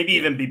 and maybe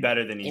even be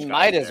better than Ishgayu. He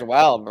might as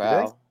well,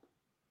 bro.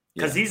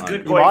 Because he's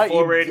good going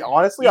forward.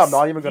 Honestly, I'm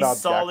not even going to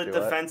object solid to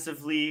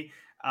defensively.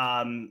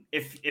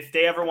 If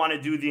they ever want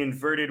to do the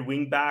inverted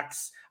wing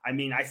backs, I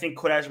mean, I think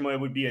Quaresma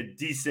would be a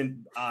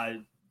decent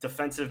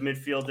defensive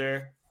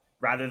midfielder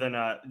rather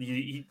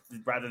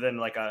than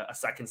like a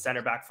second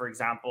center back, for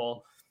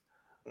example.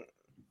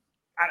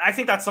 I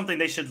think that's something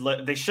they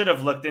should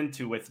have looked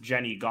into with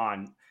Jenny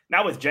gone.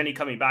 Now with Jenny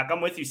coming back,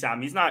 I'm with you,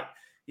 Sam. He's not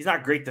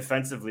great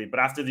defensively, but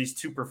after these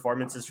 2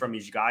 performances from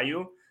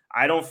Ishgayu,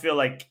 I don't feel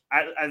like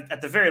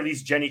at the very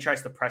least Jenny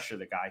tries to pressure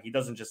the guy. He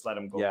doesn't just let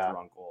him go through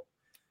on goal.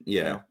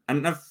 Yeah,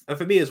 you know? And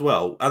for me as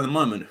well, at the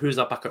moment, who's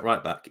our back at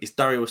right back? It's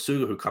Dario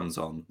Asuga who comes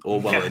on. Or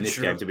in this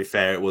game, to be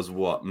fair, it was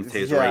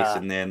Matthias Reis,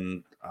 and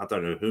then I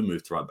don't know who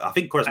moved to right back. I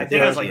think Quaresma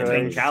it was like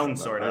Trincão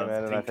sort of.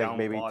 And I think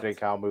maybe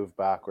Trincão moved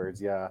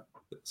backwards. Yeah.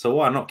 So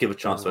why not give a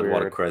chance to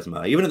Eduardo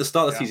Quaresma? Even at the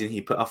start of the season, he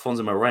put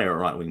Alfonso Moreira at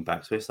right wing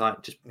back. So it's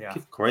like, just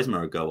give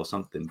Quaresma a go or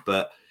something.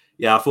 But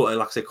yeah, I thought,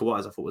 like I said, Kawhi,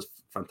 I thought was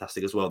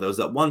fantastic as well. There was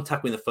that one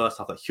tackle in the first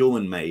half that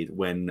Hillman made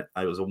when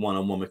it was a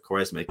one-on-one with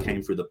Quaresma. He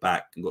came through the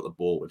back and got the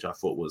ball, which I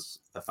thought was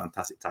a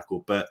fantastic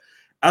tackle. But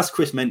as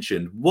Chris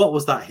mentioned, what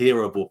was that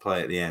hero ball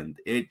play at the end?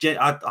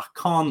 I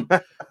can't.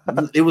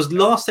 It was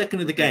last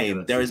second of the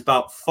game. There is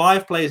about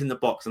 5 players in the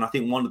box, and I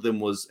think one of them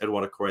was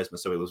Eduardo Quaresma.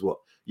 So it was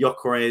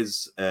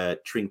Gyökeres,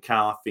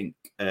 Trincão, I think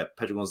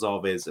Pedro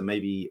Gonçalves, and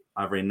maybe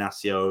either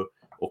Ignacio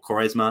or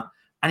Quaresma.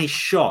 And he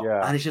shot,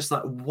 and it's just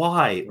like,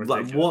 why?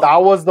 Like, what?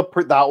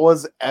 That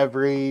was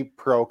every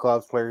pro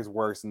clubs player's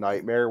worst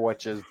nightmare,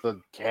 which is the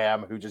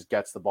cam who just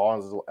gets the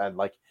ball and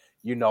like,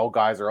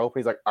 guys are open.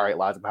 He's like, all right,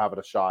 lads, I'm having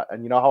a shot.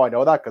 And you know how I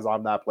know that? Because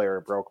I'm that player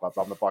in pro clubs.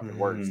 I'm the fucking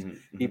worst.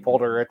 He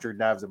pulled a Richard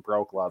Neves in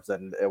pro clubs,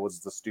 and it was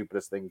the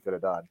stupidest thing he could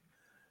have done.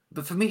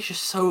 But for me, it's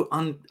just so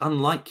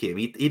unlike him.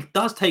 He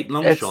does take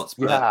long shots,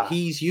 but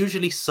he's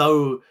usually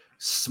so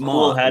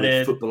smart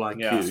with football IQ.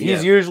 Yeah.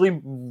 He's usually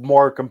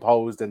more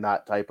composed in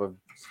that type of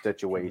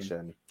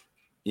situation.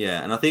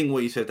 Yeah, and I think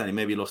what you said, Danny,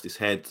 maybe he lost his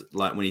head,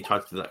 like when he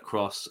tried to do that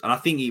cross. And I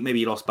think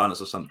he lost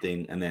balance or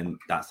something, and then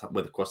that's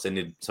where the cross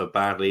ended so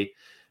badly.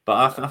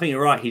 But I think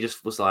you're right. He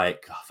just was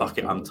like, oh, fuck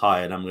it, I'm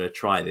tired. I'm going to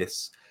try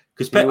this.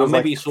 Because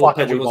maybe you saw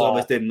Pedro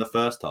Gonçalves did in the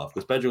first half.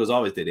 Because Pedro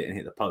Gonçalves did it and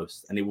hit the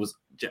post. And it was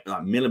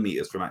like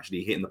millimeters from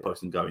actually hitting the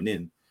post and going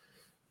in.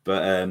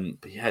 But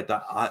yeah,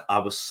 I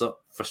was so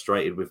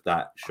frustrated with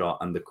that shot.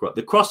 And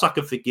the cross I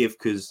could forgive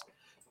because,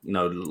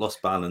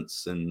 lost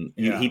balance. And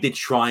he did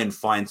try and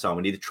find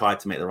someone. He did try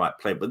to make the right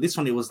play. But this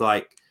one, it was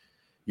like,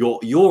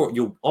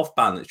 you're off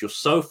balance. You're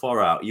so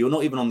far out. You're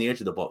not even on the edge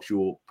of the box.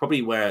 You're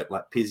probably where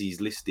like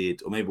Pizzi's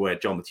listed, or maybe where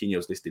John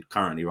Martino's listed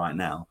currently right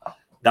now.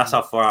 That's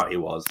how far out he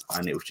was,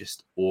 and it was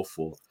just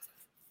awful.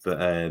 But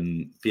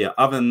yeah,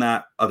 other than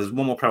that, there's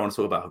one more player I want to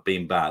talk about for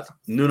being bad.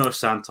 Nuno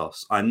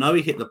Santos. I know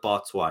he hit the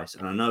bar twice,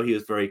 and I know he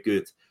was very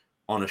good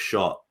on a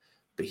shot,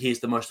 but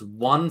he's the most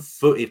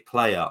one-footed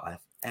player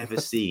I've ever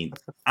seen.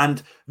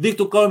 And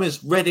Victor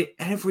Gomez read it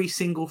every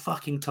single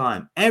fucking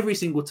time. Every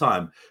single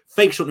time.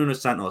 Fake shot Nuno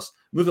Santos,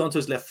 move it onto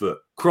his left foot,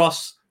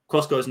 cross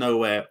goes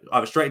nowhere,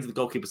 either straight into the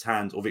goalkeeper's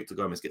hands or Victor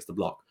Gomez gets the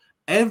block.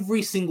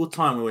 Every single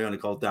time when we only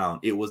go down,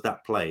 it was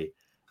that play.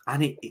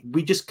 And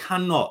we just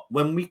cannot,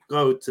 when we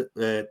go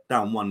to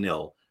down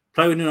 1-0,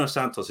 play with Nuno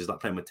Santos is like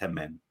playing with 10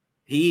 men.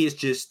 He is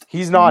just...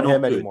 He's not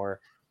him anymore.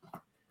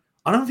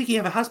 I don't think he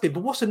ever has been.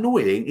 But what's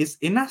annoying is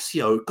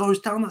Ignacio goes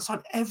down that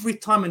side every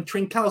time and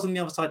Trincão's on the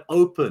other side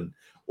open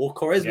or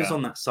Quaresma's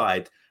on that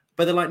side.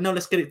 But they're like, no,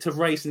 let's get it to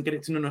Reis and get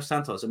it to Nuno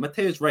Santos. And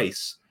Mateus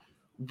Reis,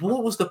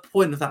 what was the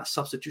point of that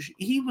substitution?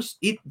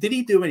 Did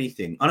he do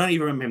anything? I don't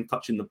even remember him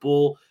touching the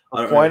ball.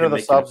 The point of the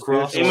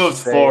substitution. He moved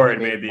forward,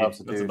 maybe.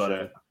 That's about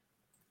it.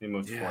 He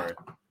moved forward.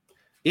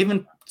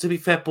 Even to be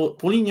fair,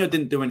 Paulinho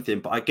didn't do anything,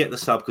 but I get the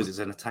sub because it's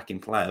an attacking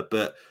player.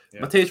 But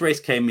Mateus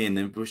Reis came in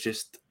and was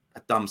just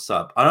a dumb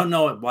sub. I don't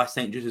know why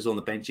St. Just is on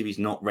the bench if he's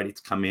not ready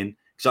to come in,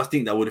 because I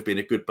think that would have been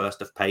a good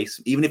burst of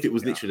pace, even if it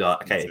was literally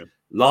like, okay,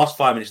 last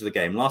 5 minutes of the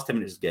game, last 10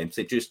 minutes of the game.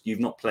 St. Just, you've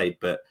not played,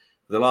 but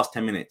for the last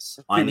 10 minutes,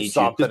 I need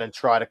something and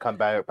try to come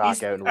back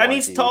out. And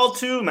he's tall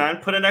too, man.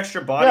 Put an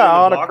extra body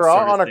on a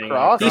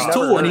cross. He's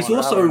tall and he's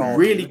also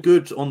really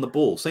good on the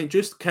ball. St.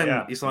 Just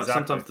can. It's like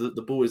sometimes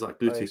the ball is like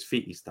glued to his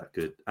feet. He's that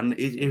good, and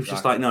it was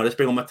just like, no, let's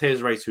bring on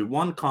Mateus Reis, who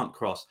 1 can't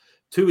cross,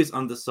 2 is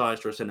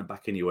undersized for a centre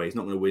back anyway. He's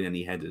not going to win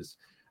any headers.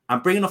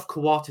 And bringing off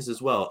Coates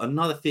as well.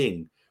 Another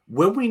thing,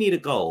 when we need a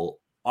goal,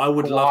 I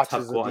would love to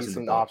have Coates in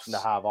the box. Option to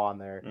have on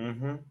there.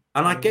 Mm-hmm.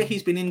 And I get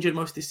he's been injured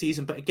most of the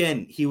season, but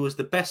again, he was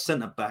the best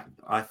centre back.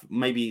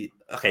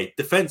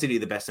 Defensively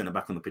the best centre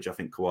back on the pitch. I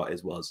think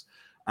Coates was.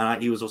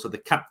 and he was also the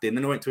captain.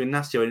 Then I went to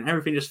Ignacio, and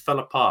everything just fell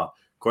apart.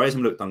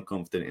 Quaresma looked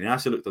unconfident.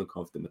 Ignacio looked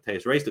unconfident.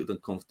 Mateus Reis looked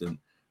unconfident.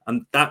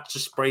 And that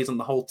just sprays on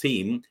the whole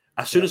team.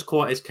 As soon as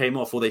Coates came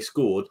off or they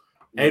scored,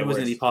 Edwards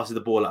nearly passes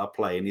the ball out of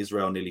play, and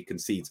Israel nearly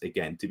concedes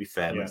again. To be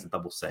fair, it's a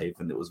double save,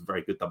 and it was a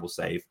very good double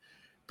save.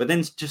 But then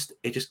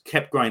it just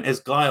kept growing. As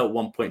Guy at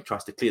one point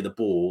tries to clear the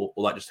ball,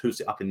 or like just hoops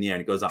it up in the air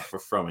and it goes up for a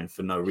throw-in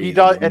for no reason. He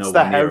does. It's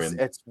the house.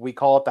 We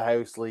call it the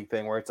house league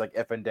thing, where it's like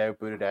if in doubt,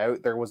 boot it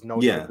out. There was no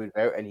need to boot it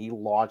out, and he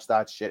launched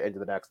that shit into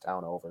the next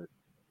town over.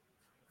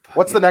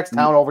 What's the next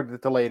town over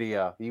to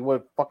Ladia? He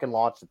would have fucking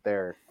launched it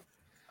there.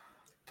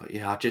 But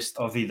yeah, I just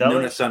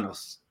Nuno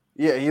Santos.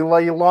 Yeah, he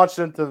launched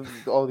into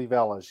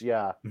Olivelas.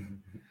 Yeah.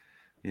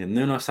 Yeah,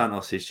 Nuno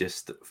Santos is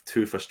just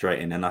too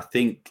frustrating, and I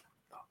think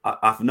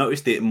I've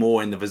noticed it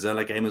more in the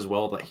Vizela game as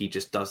well, that he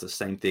just does the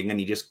same thing and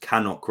he just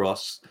cannot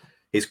cross.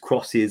 His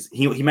crosses,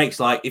 he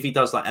makes if he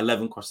does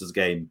 11 crosses a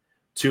game,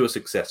 2 are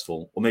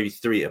successful, or maybe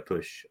 3 at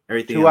push.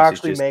 Everything 2 else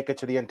actually make it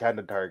to the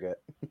intended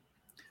target.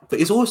 But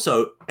it's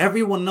also,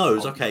 everyone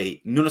knows,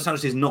 Nuno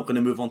Santos is not going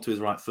to move on to his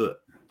right foot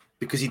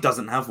because he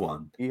doesn't have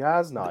one. He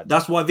has not.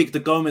 That's why Victor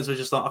Gomez was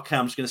just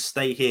I'm just going to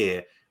stay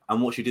here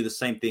and watch you do the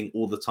same thing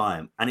all the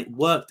time. And it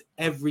worked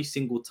every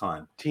single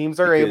time. Teams,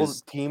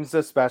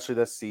 especially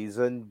this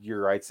season,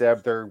 you're right,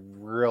 Seb, they're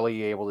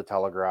really able to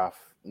telegraph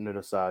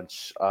Nuno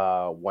Santos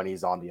when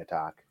he's on the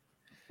attack.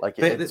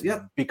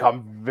 It's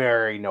become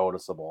very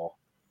noticeable.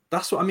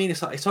 That's what I mean.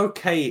 It's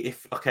okay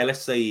if,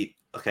 let's say,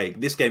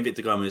 this game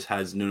Victor Gomez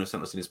has Nuno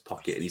Santos in his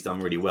pocket and he's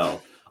done really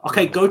well.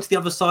 Okay, go to the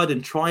other side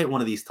and try it one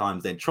of these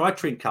times then. Try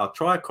Trincao,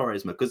 try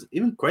Quaresma, because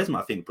even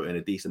Quaresma, I think, put in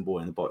a decent ball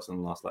in the box in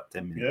the last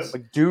 10 minutes.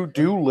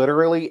 Do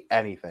literally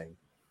anything.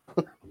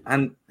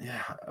 And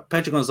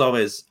Pedro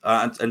Gonzalez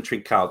and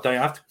Trincao, I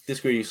have to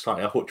disagree with you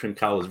slightly. I thought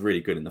Trincao was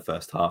really good in the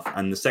first half,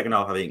 and the second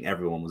half, I think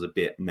everyone was a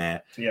bit meh.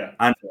 Yeah.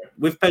 And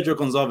with Pedro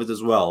Gonzalez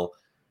as well,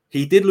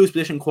 he did lose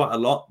position quite a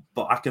lot,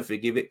 but I can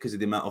forgive it because of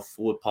the amount of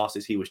forward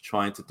passes he was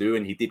trying to do,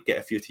 and he did get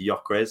a few to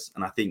Gyökeres.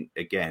 And I think,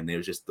 again, it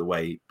was just the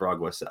way Braga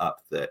was set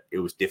up that it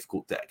was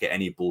difficult to get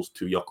any balls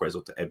to Gyökeres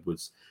or to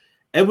Edwards.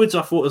 Edwards,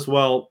 I thought as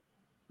well,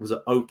 was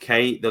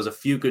okay. There was a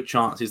few good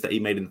chances that he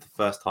made in the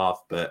first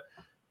half, but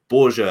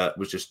Borja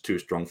was just too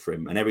strong for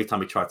him. And every time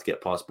he tried to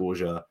get past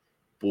Borja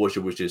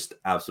was just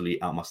absolutely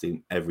outmuscling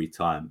him every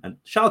time. And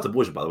shout out to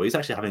Borja, by the way. He's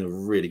actually having a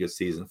really good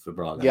season for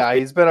Braga. Yeah,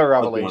 he's been a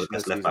revelation.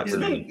 He's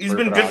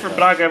been good for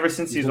Braga ever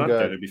since he's went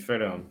there, to be fair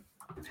to him.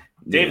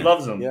 Dave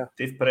loves him. Yeah.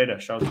 Dave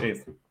Pereira. Shout out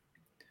Dave.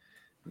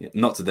 Yeah,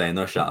 not today.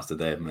 No shout outs to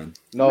Dave, man.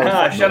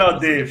 Shout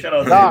out Dave. Shout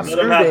out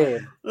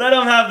Dave. Let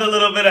him have the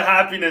little bit of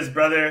happiness,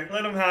 brother.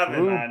 Let him have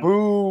it, man.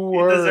 Boo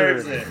he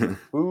deserves it.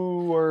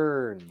 Boo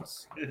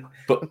earns.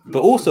 But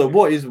also,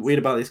 what is weird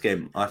about this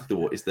game, I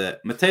thought, is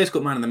that Mateus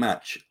got man of the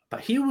match,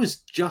 but he was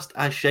just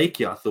as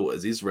shaky, I thought,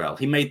 as Israel.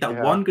 He made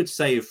that one good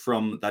save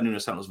from that Nuno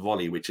Santos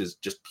volley, which is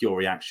just pure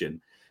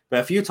reaction. But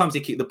a few times he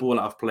kicked the ball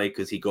out of play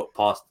because he got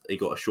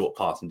a short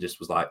pass and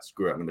just was like,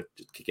 screw it, I'm going to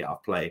just kick it out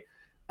of play.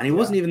 And he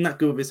wasn't even that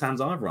good with his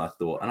hands either, I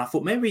thought. And I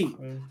thought maybe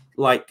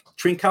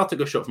Trincao took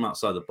a shot from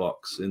outside the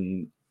box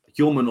and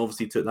Hjulman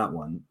obviously took that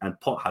one and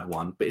Pot had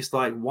one. But it's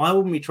like, why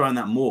wouldn't we try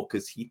that more?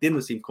 Because he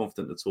didn't seem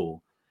confident at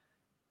all.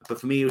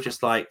 But for me, it was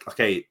just like,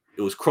 it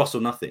was cross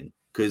or nothing.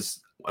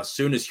 Because as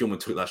soon as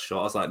Hjulman took that shot,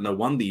 I was like, no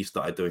wonder you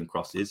started doing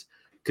crosses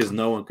because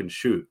no one can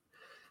shoot.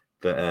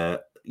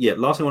 But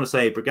last thing I want to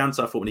say, Braganza,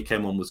 I thought when he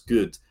came on was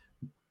good.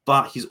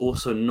 But he's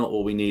also not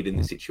what we need in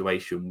this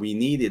situation. We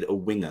needed a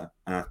winger.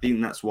 And I think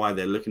that's why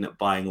they're looking at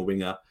buying a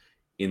winger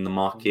in the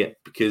market.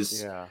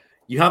 Because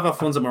you have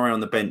Alfonso Moreira on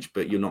the bench,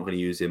 but you're not going to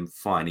use him.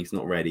 Fine, he's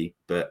not ready.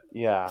 But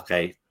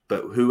okay.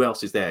 But who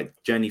else is there?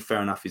 Jenny,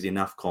 fair enough, is in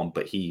AFCON,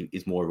 but he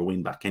is more of a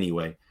wing-back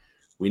anyway.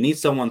 We need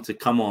someone to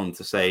come on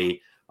to say,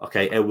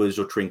 okay, Edwards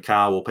or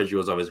Trincao or Pedro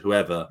Gonzalez,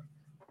 whoever,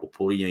 or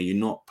Paulinho, you're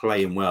not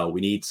playing well.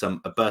 We need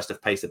a burst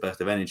of pace, a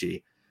burst of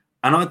energy.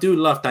 And I do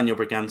love Daniel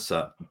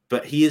Braganza,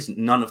 but he is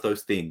none of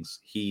those things.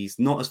 He's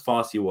not as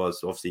fast as he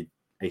was. Obviously,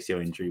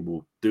 ACL injury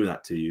will do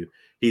that to you.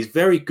 He's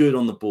very good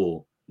on the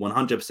ball,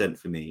 100%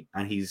 for me.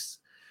 And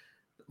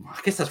I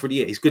guess that's really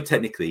it. He's good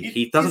technically.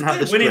 He doesn't have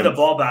the strength. Winning the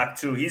ball back,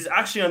 too. He's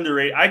actually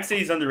underrated. I'd say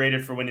he's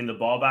underrated for winning the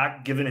ball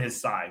back, given his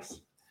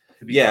size.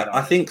 Yeah,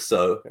 I think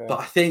so. Yeah.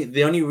 But I think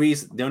the only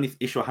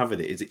issue I have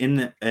with it is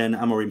in an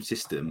Amorim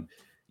system,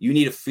 you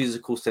need a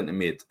physical centre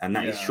mid, and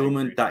that is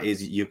Schulman, that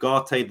is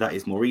Ugarte, that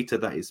is Morita,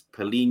 that is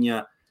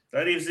Paulinho,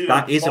 that is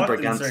a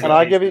Braganza.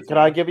 Can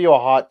I give you a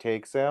hot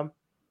take, Sam?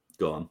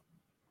 Go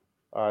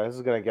on. This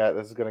is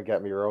gonna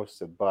get me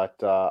roasted, but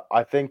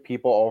I think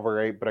people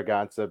overrate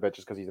Braganza a bit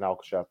just because he's an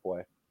Alcochef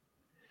boy.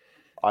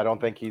 I don't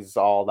think he's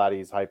all that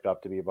he's hyped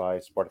up to be by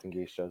Sporting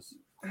Gistas.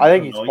 I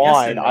think he's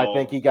fine. No. I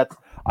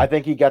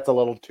think he gets a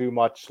little too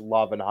much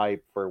love and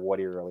hype for what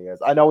he really is.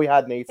 I know he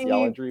had an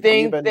ACL injury. I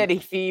think that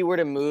if he were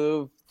to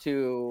move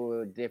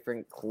to a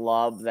different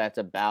club that's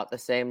about the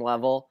same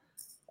level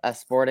as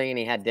Sporting and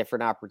he had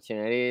different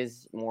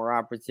opportunities, more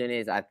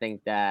opportunities, I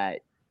think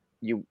that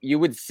you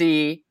would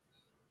see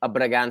a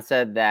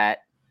Braganza that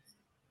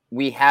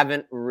we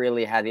haven't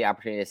really had the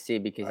opportunity to see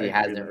because I he agree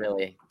hasn't there.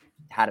 really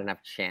had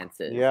enough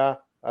chances. Yeah,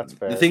 that's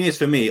fair. The thing is,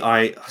 for me,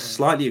 I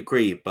slightly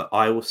agree, but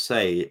I will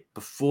say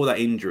before that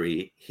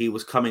injury, he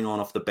was coming on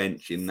off the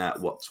bench in that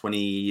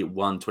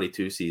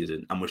 21-22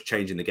 season and was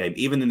changing the game.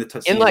 Even in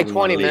the In like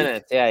 20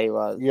 minutes, yeah, he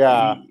was.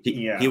 Yeah.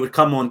 He would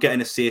come on, get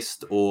an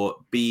assist or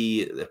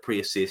be a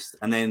pre-assist,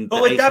 and then But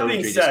the with that ACL being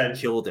injury said-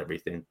 just killed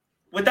everything.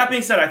 With that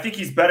being said, I think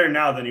he's better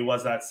now than he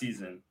was that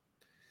season.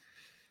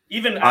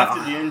 Even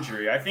after the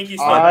injury, I think he's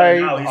still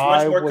better now. He's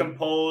much more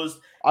composed.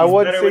 I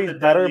wouldn't better say with he's the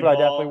better, deadly but I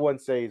ball. definitely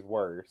wouldn't say he's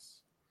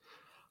worse.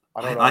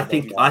 I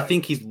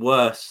think he's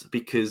worse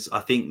because I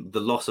think the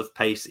loss of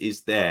pace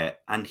is there,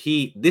 and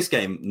this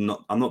game.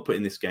 I'm not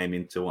putting this game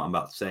into what I'm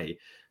about to say,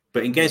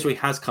 but in games where he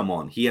has come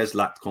on, he has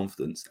lacked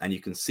confidence, and you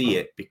can see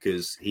it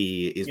because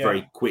he is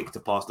very quick to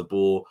pass the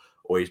ball,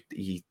 or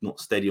he's not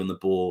steady on the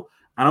ball.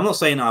 And I'm not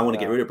saying I want to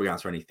get rid of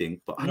Braganza or anything,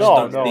 but I just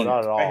don't think.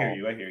 Not at all. I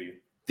hear you.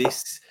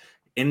 This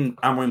in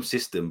Amorim's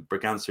system,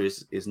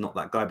 Braganza is not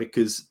that guy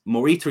because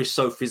Morita is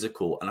so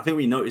physical, and I think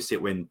we noticed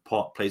it when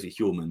Pot plays with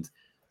Hjulmand.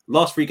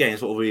 Last 3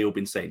 games, what have we all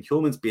been saying?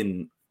 Hjulmand's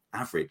been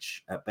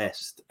average at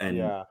best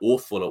and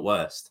awful at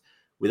worst.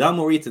 Without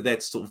Morita there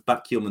to sort of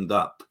back Hjulmand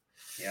up,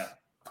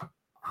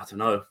 I don't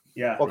know.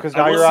 Yeah, well, because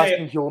now you're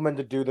asking Hjulmand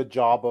to do the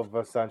job of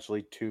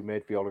essentially 2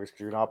 midfielders because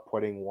you're not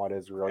putting what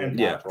is really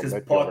because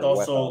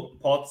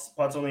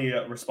Pot's only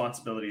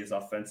responsibility is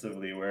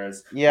offensively,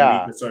 whereas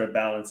Morita sort of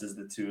balances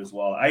the two as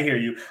well. I hear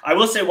you. I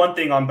will say one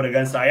thing on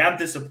Braganza. I am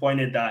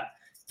disappointed that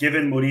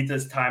given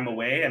Morita's time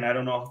away, and I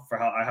don't know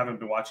I haven't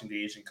been watching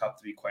the Asian Cup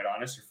to be quite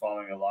honest or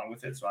following along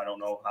with it, so I don't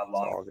know how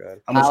much longer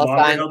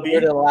it'll be.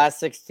 The last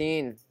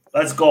 16.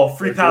 Let's go,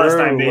 free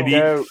Palestine, baby.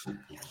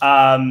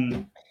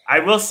 I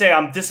will say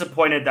I'm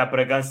disappointed that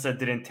Braganza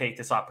didn't take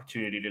this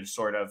opportunity to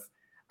sort of,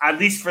 at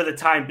least for the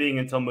time being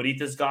until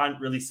Morita's gone,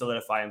 really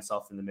solidify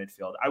himself in the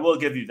midfield. I will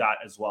give you that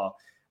as well.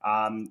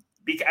 And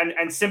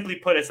simply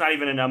put, it's not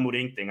even an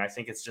Amorim thing. I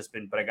think it's just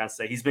been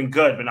Braganza. He's been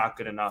good, but not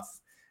good enough.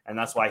 And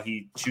that's why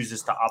he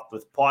chooses to opt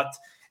with Pot.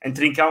 And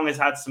Trincão has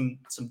had some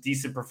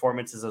decent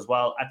performances as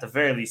well, at the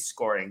very least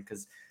scoring.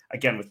 Because,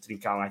 again, with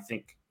Trincão, I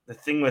think the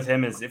thing with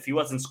him is if he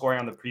wasn't scoring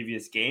on the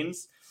previous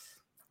games,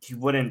 he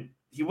wouldn't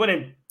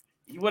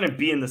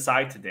be in the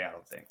side today, I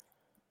don't think.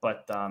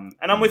 But and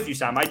I'm with you,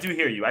 Sam. I do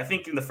hear you. I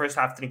think in the first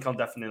half, Trincão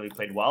definitely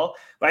played well,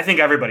 but I think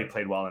everybody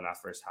played well in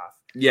that first half.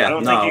 Yeah, I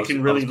don't think you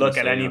can really look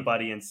at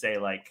anybody and say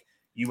like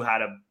you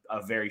had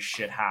a very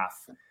shit half.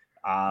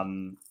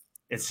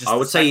 It's just I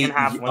would say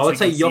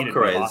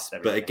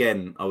Gyökeres, but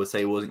again, I would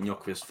say it wasn't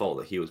Gyökeres' fault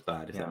that he was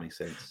bad. If that makes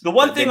sense. The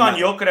one thing on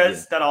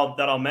Gyökeres that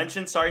I'll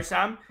mention, sorry,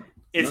 Sam,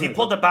 is he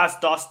pulled a Bas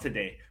Dost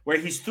today, where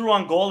he's through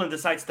on goal and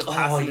decides to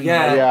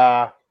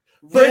pass.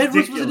 But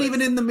Edwards wasn't even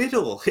in the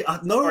middle.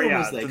 No one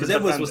was there because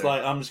Edwards was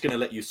like, "I'm just going to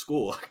let you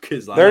score."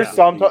 Because there's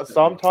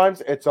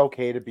sometimes it's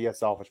okay to be a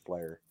selfish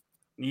player.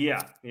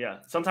 Yeah.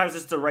 Sometimes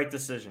it's the right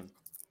decision.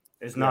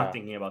 Is not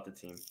thinking about the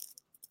team.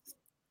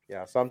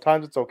 Yeah,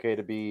 sometimes it's okay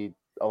to be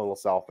a little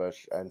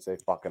selfish and say,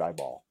 "Fuck it, I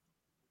ball."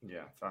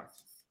 Yeah,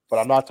 facts. But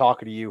I'm not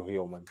talking to you,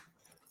 Hjulmand.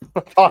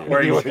 I'm talking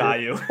to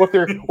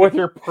you with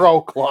your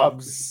pro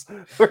clubs.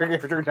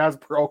 Your dad's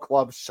pro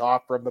club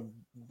shot from the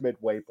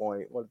midway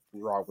point. What's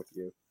wrong with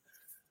you?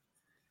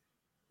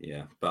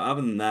 Yeah, but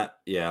other than that,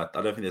 I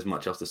don't think there's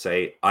much else to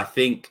say. I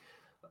think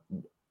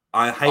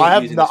I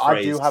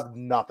do have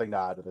nothing to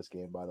add to this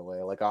game, by the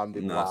way. Like I'm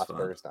the last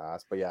person to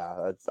ask, but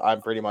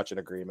I'm pretty much in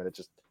agreement. It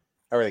just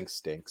everything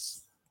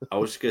stinks. I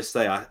was just gonna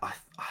say I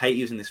hate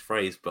using this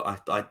phrase,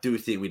 but I do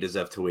think we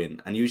deserve to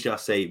win. And usually I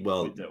say,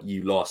 well,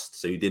 you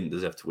lost, so you didn't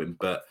deserve to win.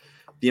 But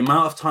the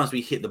amount of times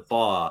we hit the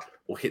bar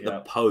or hit the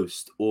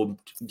post, or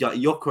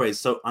Gyökeres is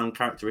so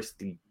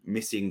uncharacteristically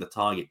missing the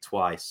target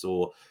twice,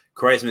 or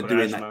Quaresma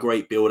doing that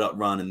great build-up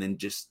run and then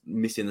just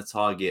missing the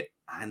target,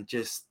 and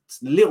just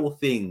little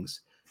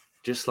things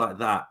just like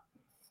that.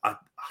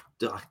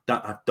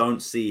 I don't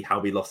see how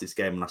we lost this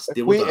game, and I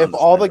still if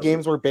all the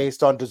games were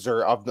based on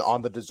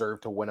the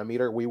deserve to win a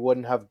meter, we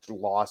wouldn't have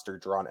lost or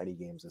drawn any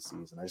games this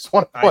season. I just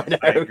want to point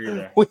out I agree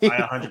there. I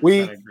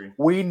 100% agree.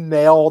 We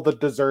nail the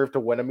deserve to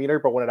win a meter,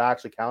 but when it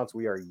actually counts,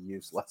 we are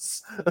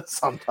useless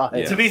sometimes.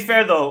 Yeah. To be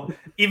fair though,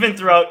 even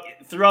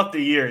throughout the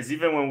years,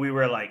 even when we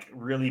were like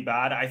really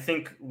bad, I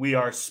think we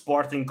are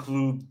Sporting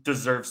Club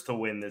deserves to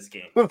win this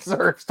game.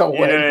 Deserves to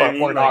win, but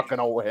we're not going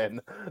to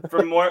win.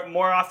 For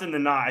more often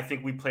than not, I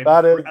think we played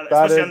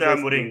especially under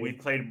Amorim, we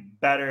played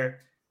better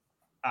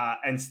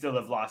and still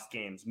have lost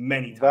games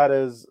many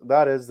times.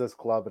 That is this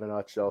club in a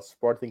nutshell.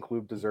 Sporting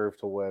Club deserve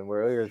to win.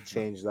 We're going to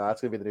change that.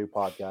 That's going to be the new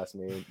podcast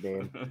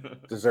name.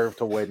 Deserve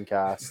to win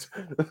cast.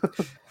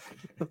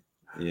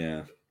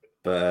 Yeah,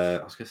 but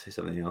I was going to say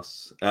something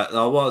else. What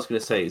I was going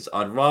to say is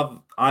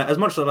as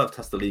much as I love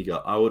Testa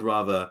Liga, I would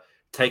rather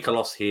take a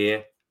loss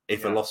here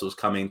if a loss was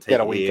coming, take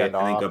it here, and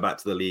then go back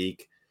to the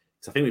league.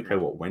 So I think we play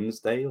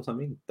Wednesday or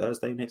something,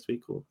 Thursday next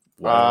week, or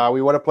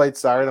we would have played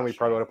Saturday, then we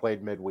probably would have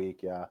played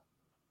midweek. Yeah.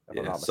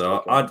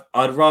 So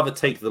I'd rather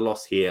take the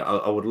loss here.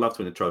 I would love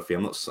to win a trophy.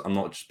 I'm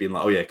not just being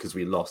like, oh yeah, because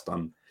we lost.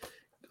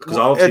 because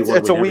I obviously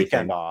it's a win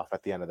weekend off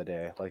at the end of the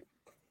day. Like,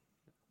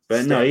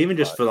 but no, even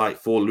just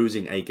for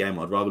losing a game,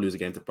 I'd rather lose a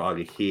game to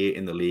Braga here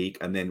in the league,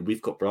 and then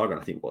we've got Braga.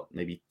 I think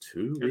maybe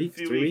 2 weeks,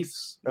 3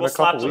 weeks. We'll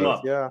slap them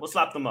up. Yeah, we'll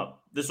slap them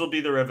up. This will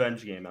be the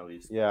revenge game at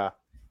least. Yeah,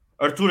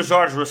 Artur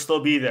Jorge will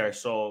still be there,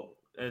 so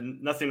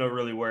and nothing to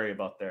really worry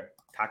about there,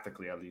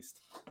 tactically at least.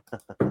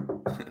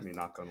 I mean,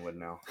 knock on wood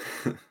now.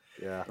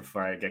 Yeah.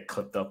 Before I get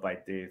clipped up by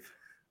Dave.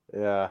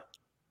 Yeah.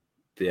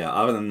 Yeah,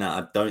 other than that,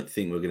 I don't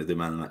think we're going to do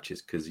man of the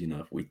matches because,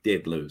 we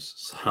did lose.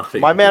 So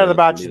my man of the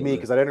match is me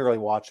because I didn't really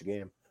watch the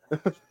game.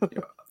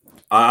 Yeah.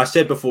 I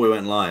said before we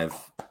went live,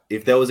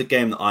 if there was a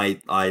game that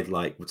I'd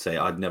would say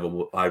I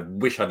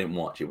wish I didn't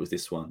watch, it was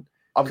this one.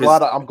 I'm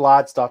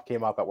glad stuff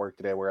came up at work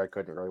today where I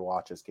couldn't really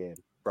watch this game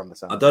from the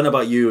sound. I don't know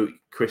about you,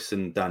 Chris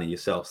and Danny,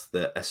 yourselves,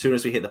 that as soon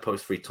as we hit the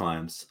post 3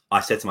 times, I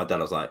said to my dad,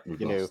 I was like, we've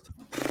lost.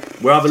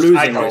 We're either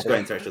losing or it's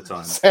going to extra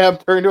time. Sam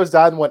turned to his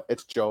dad and went,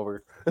 it's Jover.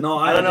 No,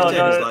 I don't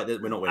know.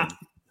 We're not winning.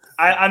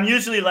 I'm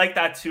usually like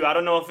that too. I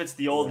don't know if it's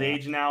the old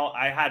age now.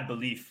 I had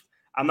belief.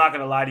 I'm not going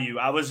to lie to you.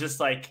 I was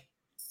just like,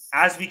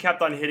 as we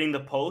kept on hitting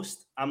the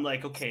post, I'm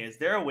like, okay, is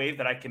there a way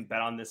that I can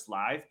bet on this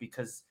live?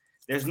 Because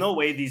there's no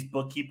way these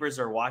bookkeepers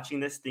are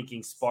watching this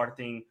thinking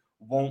Sporting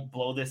won't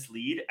blow this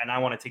lead, and I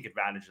want to take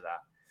advantage of that.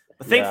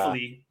 But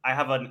thankfully, I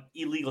have an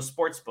illegal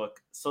sports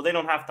book, so they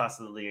don't have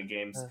to the Liga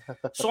games.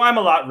 So I'm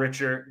a lot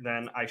richer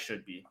than I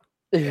should be.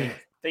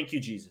 Thank you,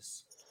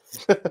 Jesus.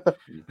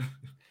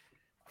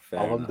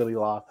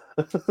 Alhamdulillah.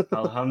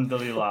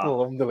 Alhamdulillah.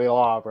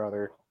 Alhamdulillah,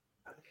 brother.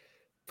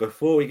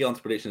 Before we get on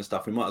to prediction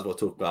stuff, we might as well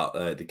talk about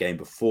the game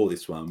before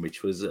this one,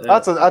 which was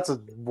that's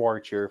a more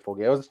cheerful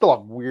game. It was still a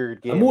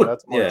weird game.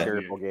 That's a more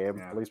cheerful game.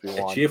 Yeah. At least we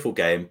won. A cheerful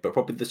game, but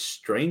probably the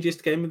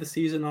strangest game of the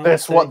season.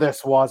 This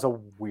was a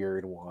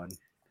weird one.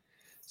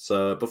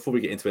 So before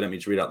we get into it, let me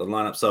just read out the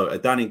lineup. So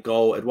Dan in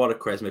goal, Eduardo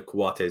Quaresma,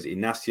 Coates,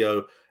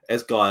 Ignacio,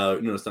 Esgaio,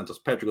 Nuno Santos,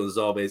 Pedro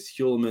Gonçalves,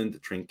 Hjulmand,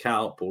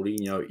 Trincao,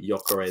 Paulinho,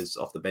 Gyökeres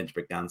off the bench,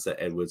 Bragança,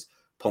 Edwards,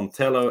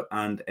 Pontello,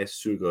 and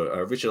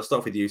Esugo. Richard, I'll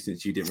start with you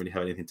since you didn't really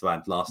have anything to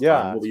add last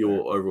time. What were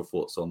your overall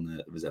thoughts on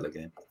the Vizela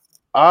game?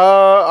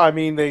 I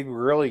mean, they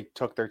really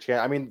took their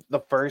chance. I mean,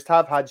 the first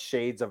half had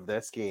shades of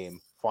this game,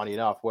 funny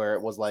enough, where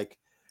it was like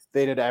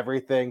they did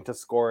everything to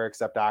score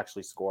except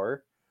actually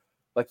score.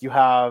 Like you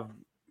have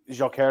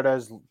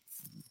Gyökeres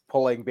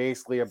pulling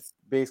basically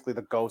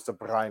the ghost of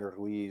Brian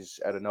Ruiz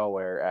out of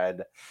nowhere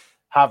and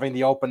having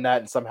the open net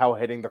and somehow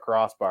hitting the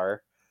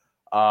crossbar.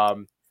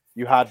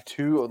 You had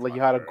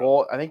a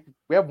goal. I think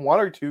we have 1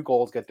 or 2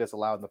 goals get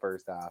disallowed in the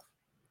first half.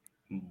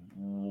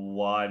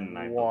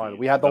 One.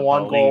 We had the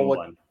one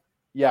goal.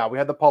 Yeah, we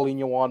had the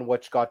Paulinho one,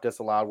 which got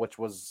disallowed, which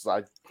was,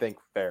 I think,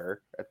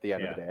 fair at the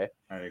end of the day.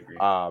 I agree.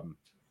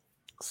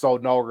 So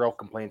no real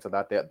complaints of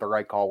that. The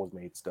right call was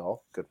made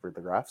still. Good for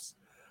the refs.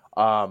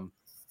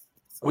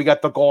 We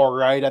got the goal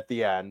right at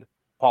the end,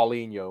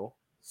 Paulinho.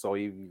 So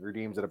he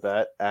redeems it a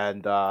bit.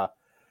 And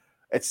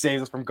it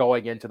saves us from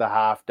going into the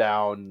half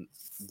down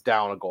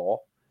a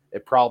goal.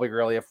 It probably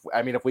really,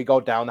 if we go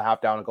down the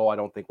half down a goal, I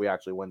don't think we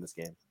actually win this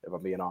game, if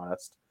I'm being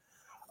honest.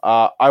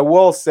 I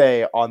will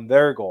say on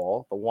their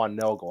goal, the 1-0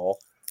 goal,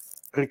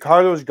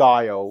 Ricardo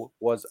Esgaio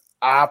was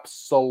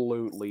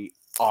absolutely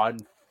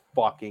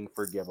unfucking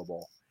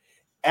forgivable.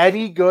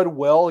 Any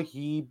goodwill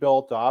he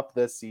built up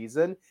this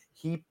season,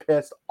 he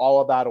pissed all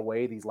of that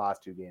away these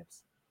last 2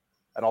 games.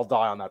 And I'll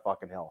die on that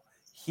fucking hill.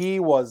 He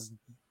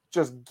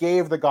just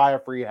gave the guy a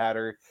free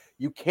header.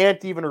 You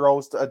can't even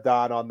roast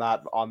Adan on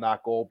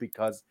that goal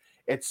because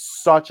it's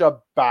such a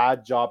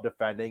bad job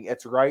defending.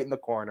 It's right in the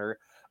corner.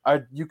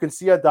 You can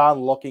see Adan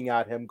looking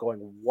at him going,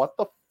 what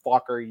the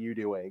fuck are you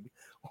doing?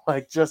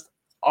 Like, just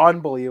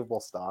unbelievable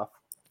stuff.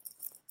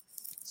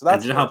 So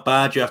that's, and you know how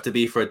bad you have to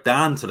be for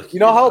Adan to look. You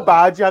know how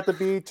bad you have to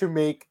be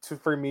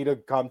for me to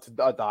come to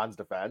Adan's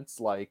defense?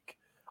 Like,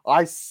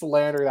 I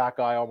slander that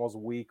guy almost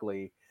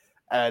weekly.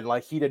 And,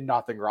 like, he did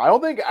nothing wrong. I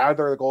don't think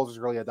either of the goals is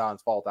really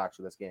Adan's fault,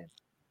 actually, this game.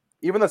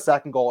 Even the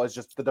second goal is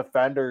just the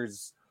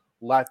defenders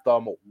let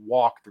them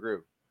walk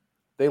through.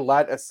 They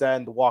let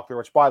Ascend walk through,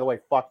 which, by the way,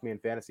 fucked me in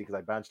fantasy because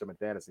I benched him in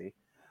fantasy.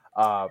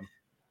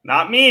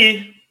 Not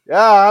me.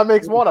 Yeah, that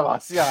makes one of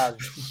us. Yeah,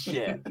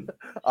 shit.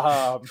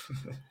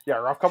 Yeah,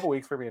 rough couple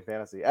weeks for me in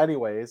fantasy.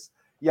 Anyways,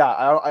 yeah,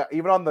 I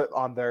even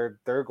on their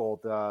goal,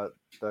 the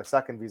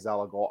second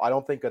Vizela goal, I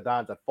don't think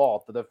Adan's at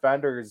fault. The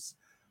defenders,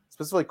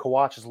 specifically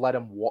Kawach, just let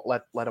him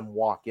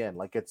walk in.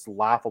 Like, it's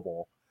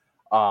laughable.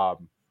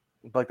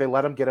 Like, they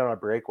let him get on a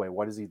breakaway.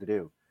 What is he to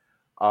do?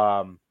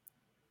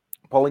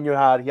 Paulinho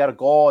had a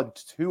goal and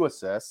 2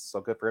 assists, so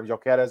good for him.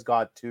 Gyökeres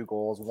got 2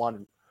 goals,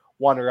 one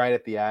right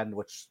at the end,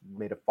 which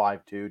made it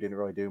 5-2. Didn't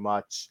really do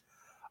much.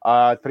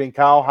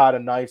 Trincao had a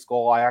nice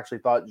goal. I actually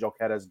thought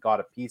Gyökeres got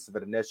a piece of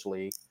it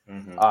initially,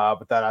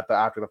 but then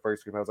after the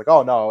first game, I was like,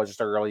 oh no, it was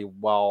just a really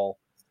well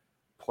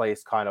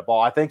placed kind of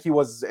ball. I think he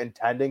was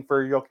intending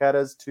for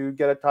Gyökeres to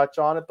get a touch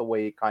on it, the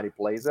way he kind of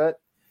plays it,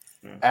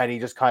 and he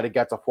just kind of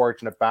gets a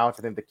fortunate bounce.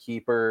 I think the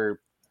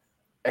keeper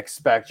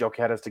expects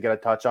Gyökeres to get a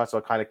touch on, so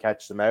it kind of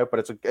catches him out.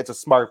 But it's a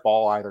smart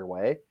ball either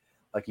way.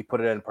 Like, he put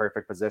it in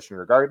perfect position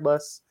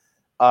regardless.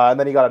 And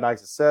then he got a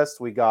nice assist.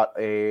 We got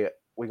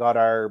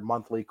our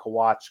monthly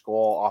Kawach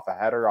goal off a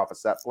header, off a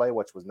set play,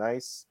 which was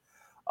nice.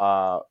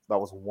 That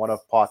was one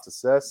of Potts'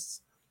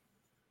 assists.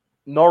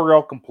 No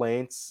real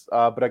complaints,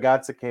 but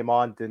Agatsa came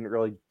on, didn't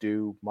really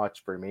do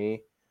much for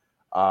me.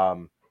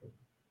 Ajgayo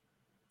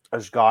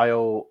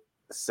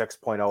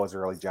 6.0 is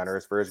really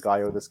generous for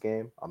Ajgayo this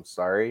game. I'm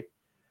sorry.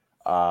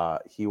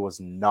 He was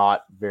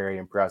not very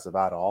impressive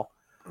at all.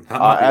 That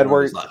might be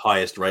Edwards, one of his,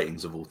 highest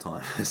ratings of all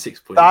time.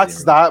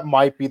 6.0. That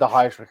might be the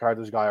highest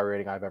Ricardo Ajgayo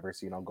rating I've ever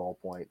seen on Goal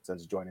Point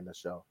since joining the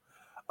show.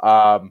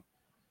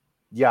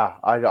 Yeah,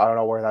 I don't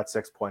know where that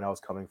 6.0 is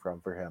coming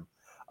from for him.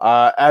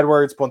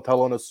 Edwards,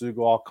 Pontello, and Osugo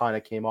all kind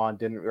of came on,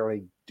 didn't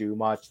really do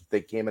much.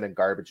 They came in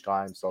garbage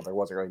time, so there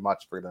wasn't really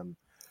much for them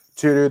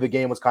to do. The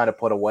game was kind of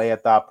put away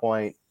at that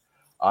point.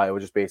 It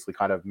would just basically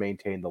kind of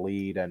maintain the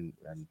lead and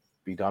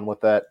be done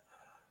with it.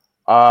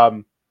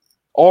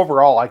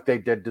 Overall, like, they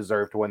did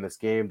deserve to win this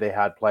game. They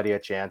had plenty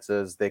of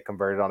chances. They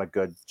converted on a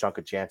good chunk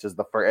of chances.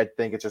 I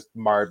think it's just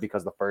marred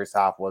because the first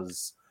half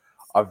was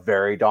a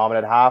very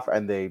dominant half,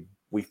 and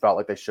we felt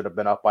like they should have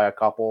been up by a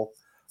couple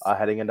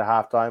heading into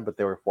halftime, but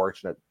they were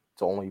fortunate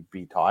to only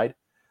be tied.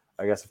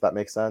 I guess, if that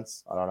makes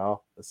sense. I don't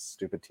know. This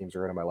stupid teams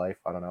are in my life.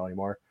 I don't know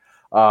anymore.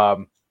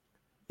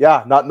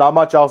 Yeah, not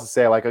much else to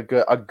say. Like a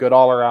good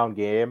all around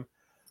game.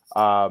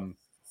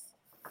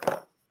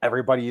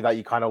 Everybody that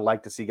you kind of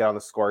like to see get on the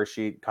score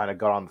sheet kind of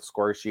got on the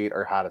score sheet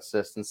or had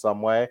assists in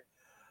some way.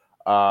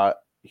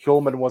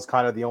 Hulman was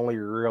kind of the only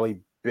really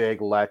big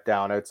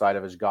letdown outside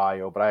of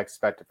Ajgayo, but I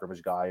expected from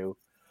Ajgayo.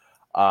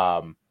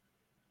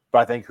 But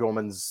I think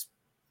Hulman's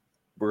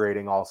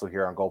rating also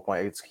here on Goal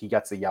Point, he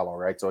gets a yellow,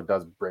 right? So it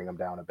does bring him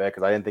down a bit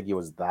because I didn't think he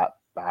was that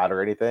bad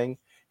or anything.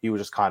 He was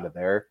just kind of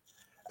there.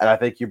 And I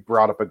think you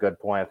brought up a good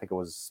point. I think it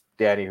was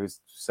Danny who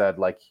said,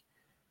 like,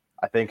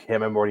 I think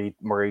him and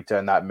Morita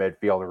in that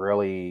midfield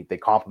really, they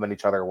complement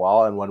each other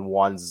well. And when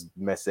one's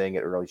missing,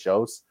 it really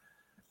shows.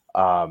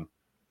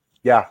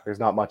 Yeah, there's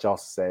not much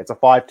else to say. It's a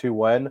 5-2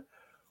 win.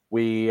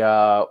 We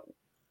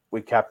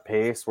kept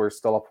pace. We're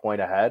still a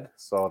point ahead.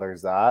 So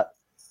there's that.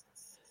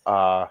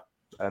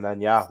 And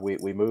then, yeah,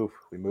 we move.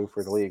 We move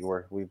for the league.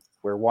 We're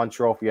one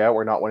trophy out.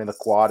 We're not winning the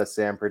quad as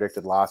Sam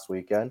predicted last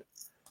weekend.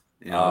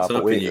 Yeah, I was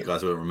hoping you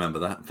guys will remember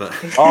that. But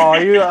so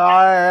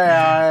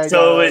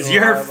it was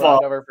your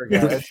fault. I never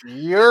forget. It's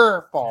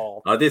your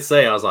fault. I did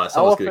say, I was like,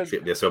 someone's going to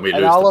clip this when we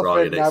lose to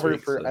Braga next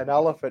week. An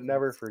elephant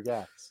never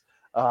forgets.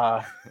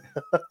 Yeah,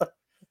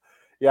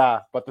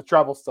 but the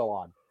trouble's still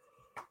on.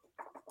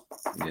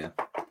 Yeah.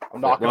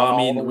 I'm knocking on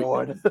all the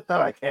wood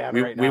that I can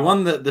right now. We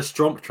won the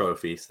Stromp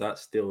trophy, so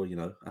that's still, you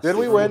know. Did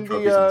we win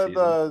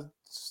the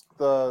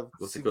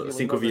what's it called?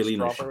 Cinco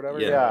Violinos or whatever?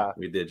 Yeah,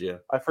 we did, yeah.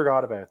 I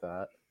forgot about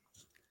that.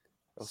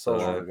 So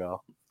long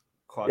ago.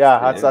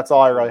 Yeah, that's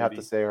all I really have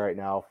to say right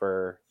now.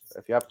 For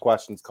if you have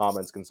questions,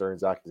 comments,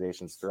 concerns,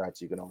 accusations,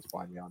 threats, you can always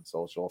find me on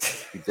social.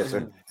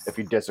 If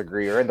you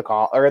disagree, or in the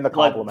compliment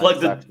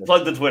section.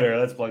 Plug the Twitter.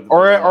 Let's plug the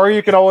Twitter. Or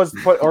you can always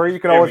put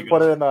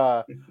put it in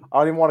the. I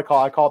don't even want to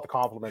call it the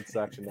compliment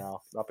section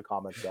now, not the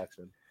comment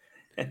section.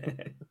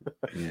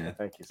 Yeah.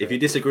 Thank you. If you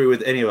disagree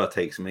with any of our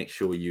takes, make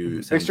sure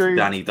you send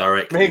Danny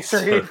directly. Make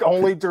sure you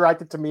only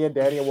direct it to me and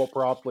Danny, and we'll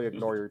promptly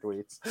ignore your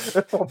tweets.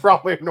 We'll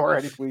probably ignore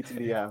any tweets and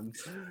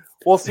DMs.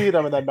 We'll see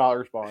them and then not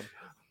respond.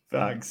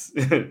 Thanks.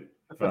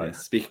 Yeah,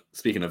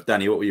 speaking of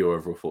Danny, what were your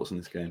overall thoughts on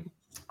this game?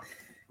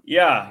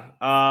 Yeah,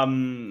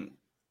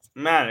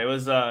 man, it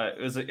was,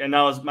 and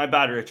that was my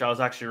bad, Rich. I was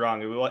actually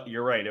wrong.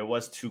 You're right. It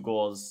was 2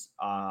 goals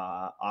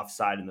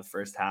offside in the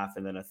first half,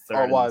 and then a third.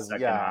 Oh, it was, in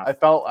the second half.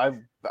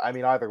 I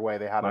mean, either way,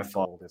 they had a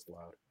goal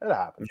disallowed. It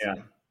happens.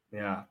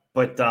 Yeah.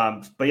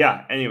 But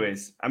yeah.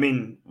 Anyways, I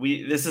mean,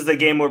 this is the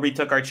game where we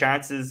took our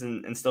chances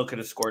and still could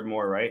have scored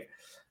more, right?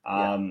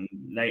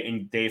 Night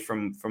and day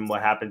from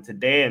what happened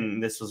today,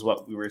 and this was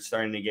what we were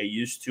starting to get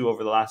used to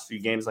over the last few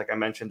games, like I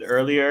mentioned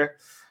earlier.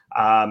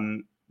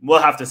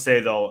 We'll have to say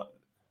though,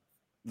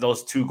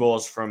 those 2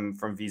 goals from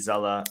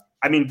Vizela,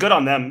 I mean, good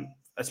on them,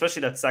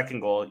 especially that second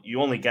goal.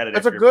 You only get it.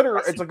 It's a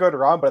good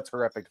run, but it's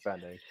horrific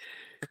defending.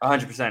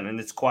 100%, and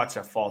it's Quat's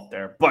at fault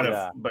there.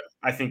 But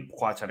I think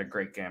Quat's had a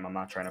great game. I'm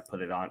not trying to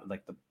put it on the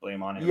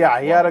blame on him.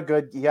 Yeah, he had a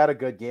good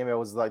game. It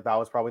was like that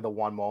was probably the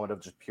one moment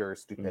of just pure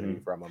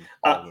stupidity from him.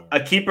 A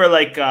keeper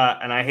like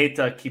and I hate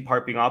to keep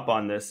harping up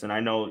on this, and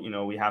I know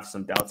we have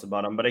some doubts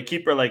about him, but a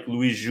keeper like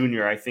Luis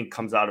Jr. I think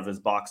comes out of his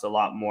box a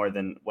lot more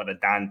than what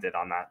Adan did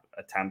on that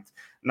attempt.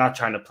 I'm not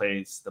trying to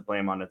place the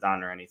blame on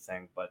Adan or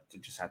anything, but you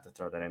just had to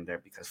throw that in there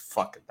because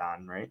fuck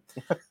Adan, right?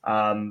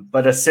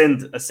 But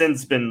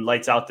Asin's been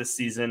lights out this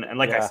season, and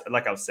like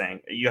I was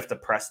saying, you have to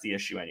press the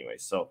issue anyway.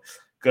 So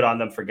good on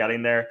them for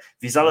getting there.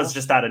 Vizela's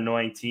just that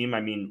annoying team.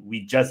 I mean,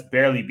 we just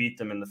barely beat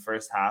them in the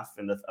first half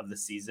of the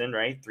season,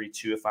 right?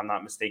 3-2, if I'm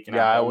not mistaken.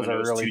 Yeah, it was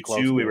really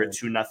 2-2. We were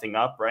 2-0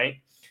 up, right?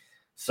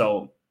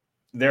 So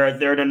they're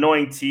an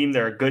annoying team.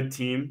 They're a good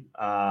team.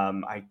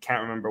 I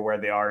can't remember where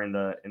they are in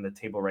the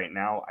table right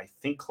now. I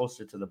think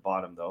closer to the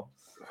bottom though.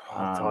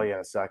 I'll tell you in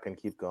a second.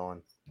 Keep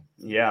going.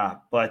 Yeah,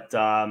 but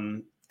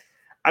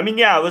I mean,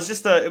 yeah, it was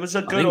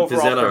a good overall.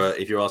 Vizela,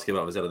 if you're asking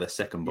about Vizela, they're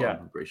second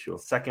bottom. I'm pretty sure.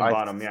 Second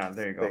bottom. Yeah,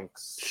 there you go.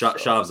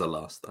 Shavs are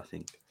last, I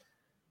think.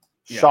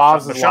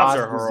 Shavs is last.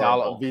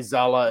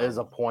 Vizela is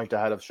a point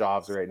ahead of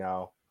Shavs right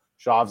now.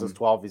 Shavs is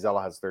 12.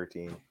 Vizela has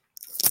 13.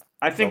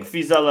 I think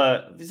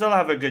Vizela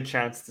have a good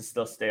chance to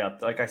still stay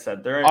up. Like I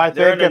said, they're I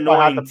think an if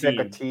I had to team.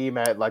 pick a team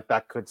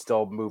that could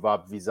still move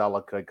up,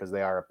 Vizela could because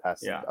they are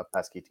a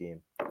pesky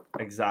team.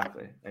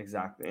 Exactly.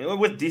 And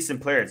with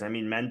decent players. I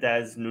mean,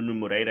 Mendez, Nuno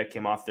Moreira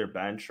came off their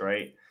bench,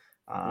 right?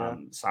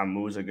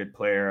 Samu's a good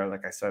player.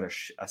 Like I said,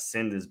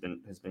 Asind has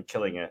been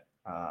killing it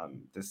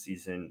this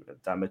season.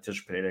 That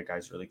Matheus Pereira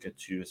guy's really good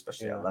too,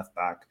 especially at left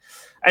back.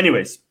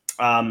 Anyways,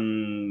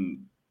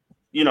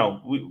 it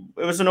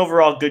was an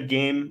overall good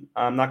game.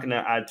 I'm not going to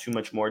add too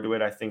much more to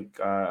it. I think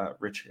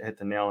Rich hit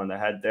the nail on the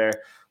head there.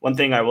 One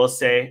thing I will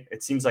say,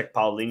 it seems like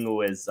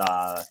Paulinho is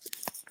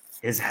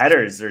his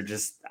headers are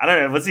just, I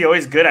don't know, was he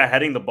always good at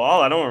heading the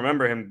ball? I don't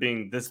remember him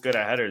being this good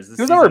at headers. He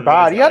was never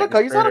bad. He's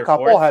had a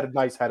couple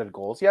nice headed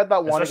goals. He had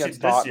that one against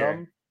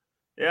Tottenham.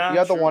 Yeah, he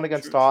had the one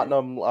against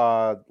Tottenham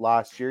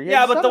last year.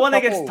 But the one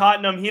against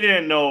Tottenham, he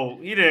didn't know.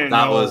 Do you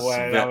know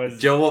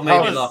what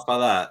made me laugh by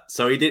that?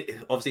 So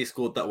he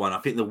scored that one. I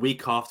think the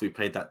week after we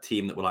played that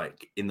team that were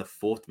like in the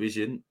 4th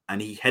division,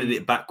 and he headed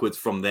it backwards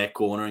from their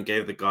corner and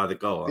gave the guy the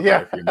goal. I don't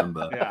know if you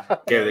remember.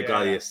 Gave the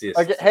guy the assist.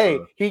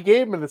 He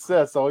gave him an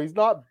assist, so he's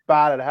not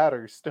bad at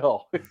headers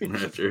still.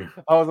 True.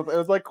 It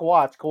was like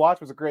Kawach.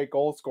 Kawach was a great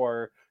goal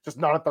scorer, just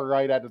not at the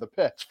right end of the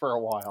pitch for a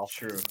while.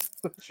 True.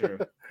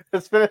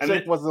 His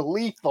finishing was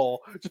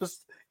lethal.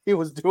 Just he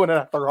was doing it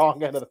at the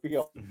wrong end of the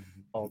field.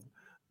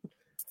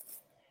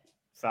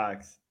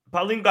 Facts.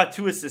 Paulinho got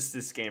 2 assists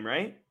this game,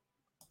 right?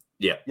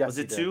 Yeah. Yes, was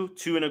it 2?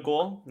 2 and a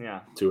goal?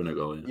 Yeah. 2 and a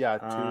goal. Yeah,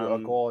 a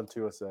goal and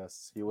 2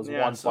 assists. He was He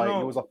was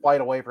a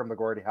fight away from the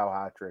Gordie Howe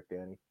hat trick,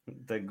 Danny.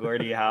 The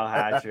Gordie Howe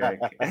hat trick.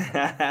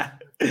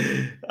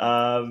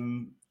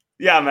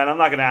 Yeah, man, I'm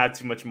not going to add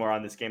too much more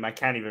on this game. I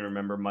can't even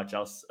remember much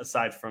else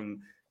aside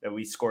from that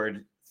we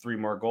scored 3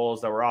 more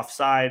goals that were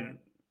offside.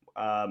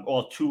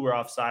 2 were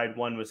offside.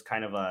 One was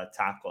kind of a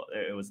tackle.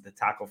 It was the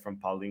tackle from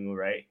Paulinho,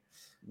 right?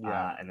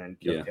 Yeah. And then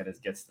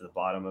gets to the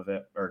bottom of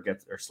it or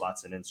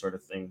slots it in sort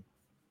of thing.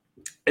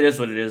 It is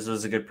what it is. It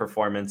was a good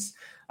performance.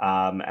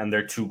 And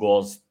their 2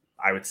 goals,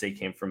 I would say,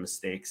 came from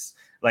mistakes.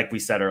 Like we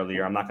said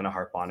earlier, I'm not going to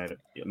harp on it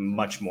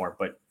much more,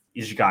 but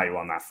Ishigayu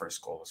on that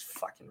first goal was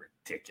fucking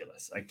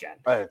ridiculous. Again,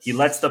 he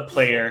lets the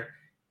player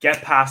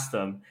get past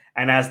him,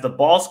 and as the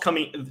ball's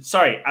going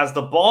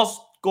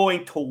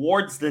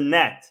towards the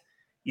net,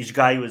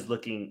 Ishigayu is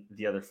looking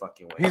the other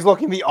fucking way. He's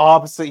looking the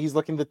opposite. He's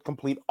looking the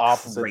complete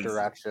opposite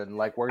direction.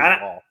 Like, where's the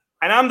ball?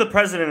 And I'm the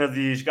president of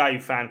the Ishigayu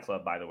fan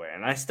club, by the way,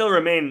 and I'll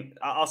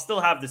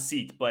still have the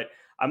seat, but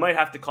I might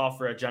have to call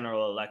for a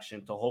general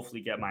election to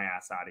hopefully get my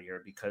ass out of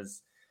here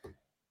because,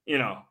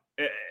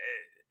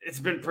 it's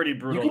been pretty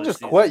brutal. You can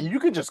just quit. You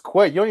can just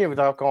quit. You don't even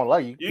have to go on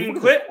live. You can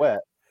quit.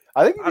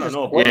 I think you can just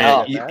quit.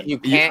 You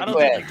can't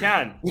quit. You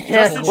can.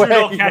 Justin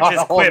Trudeau can't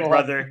just quit,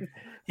 brother.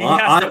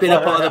 I've been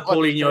a part of the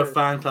Paulinho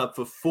fan club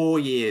for 4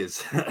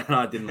 years, and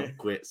I did not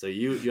quit. So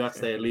you have to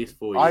stay at least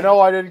 4 years. I know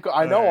I didn't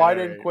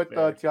quit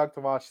the Tiago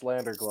Tomas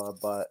slander club,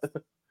 but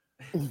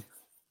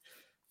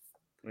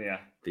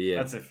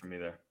that's it for me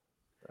there.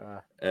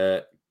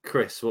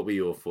 Chris, what were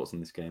your thoughts on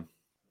this game?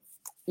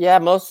 Yeah,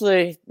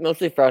 mostly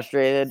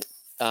frustrated.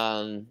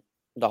 The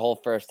whole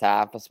first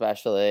half,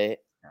 especially.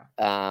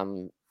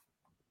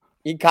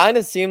 It kind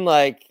of seemed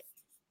like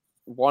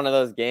one of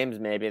those games,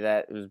 maybe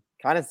that was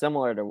kind of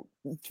similar to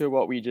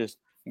what we just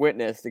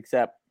witnessed,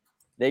 except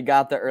they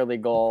got the early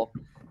goal.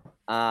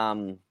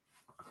 I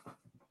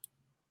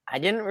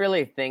didn't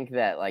really think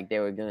that they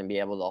were going to be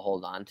able to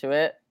hold on to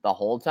it the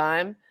whole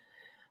time,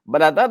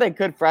 but I thought they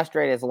could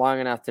frustrate us long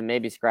enough to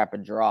maybe scrap a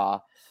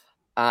draw.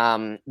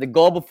 The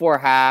goal before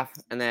half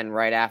and then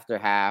right after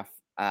half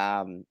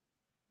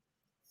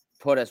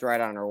put us right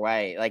on our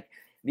way.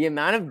 The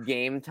amount of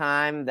game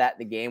time that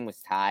the game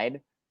was tied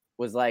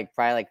was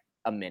probably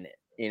a minute,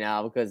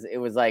 because it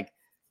was a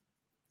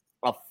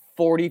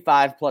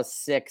 45 plus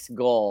 6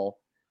 goal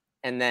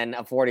and then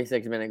a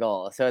 46-minute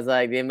goal. So it's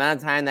the amount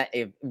of time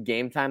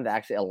game time that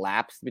actually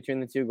elapsed between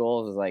the 2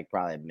 goals was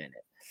probably a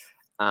minute.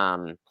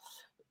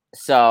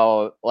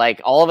 So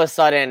all of a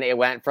sudden it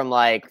went from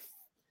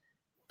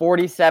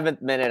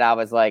 47th minute, I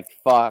was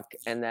fuck.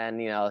 And then,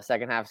 the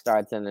second half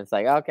starts and it's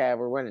okay,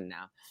 we're winning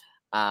now.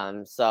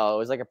 So it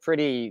was a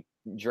pretty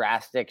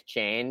drastic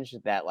change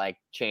that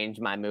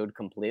changed my mood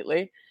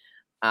completely.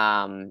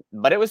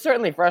 But it was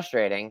certainly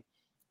frustrating.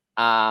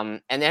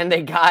 And then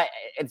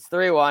it's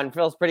 3-1,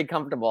 feels pretty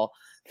comfortable.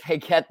 They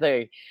get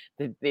the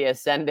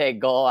Ascende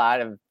goal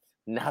out of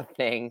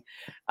nothing.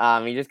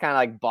 He just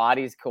kind of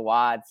bodies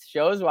Kawats,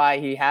 shows why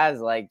he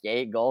has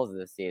 8 goals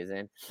this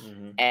season,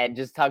 and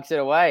just tucks it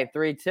away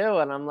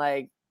 3-2. And I'm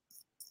I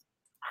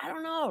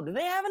don't know, do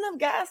they have enough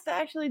gas to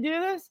actually do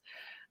this?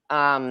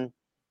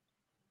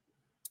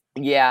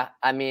 Yeah,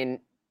 I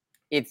mean,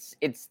 it's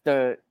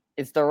the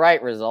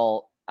right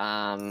result.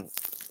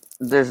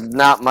 There's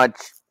not much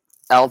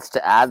else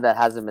to add that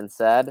hasn't been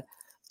said.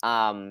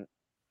 Trincão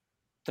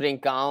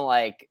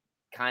like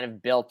kind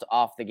of built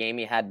off the game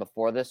he had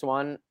before this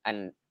one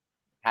and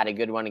had a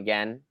good one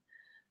again.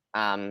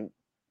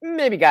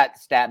 Maybe got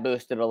stat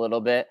boosted a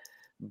little bit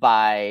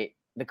by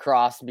the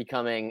cross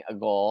becoming a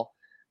goal.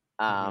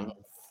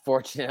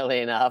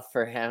 Fortunately enough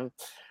for him.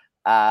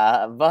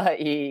 But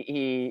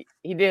he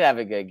did have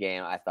a good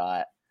game, I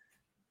thought.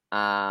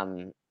 I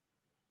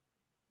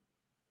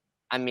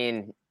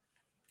mean,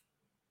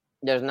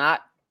 there's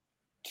not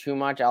too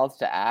much else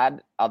to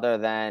add other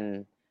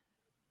than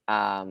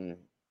I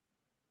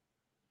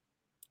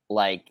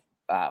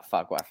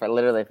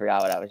literally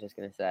forgot what I was just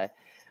gonna say.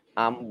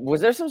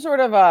 Was there some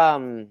sort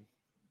of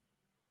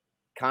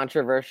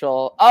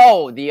controversial?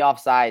 Oh, the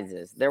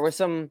offsides. There was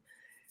some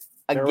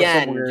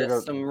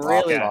just some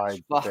really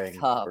fucked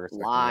up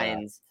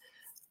lines.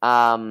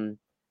 Yeah.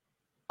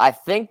 I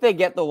think they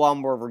get the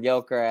one where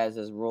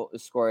Gyökeres's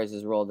scores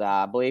is ruled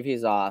out. I believe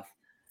he's off.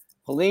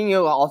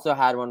 Paulinho also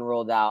had one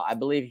ruled out. I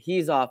believe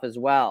he's off as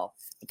well.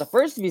 But the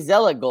first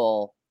Vizela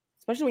goal,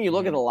 especially when you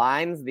look at the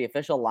lines, the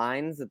official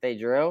lines that they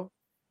drew,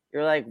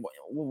 you're like,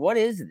 what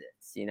is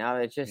this? You know,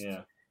 it's just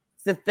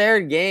it's the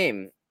third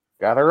game.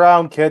 Gather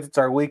around, kids. It's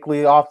our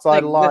weekly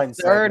offside line. The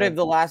third of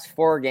the last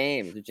 4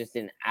 games, which is just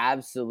an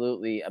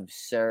absolutely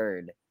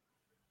absurd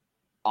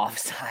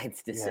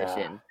offsides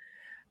decision.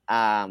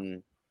 Yeah.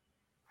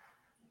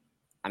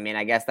 I mean,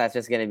 I guess that's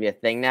just going to be a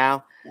thing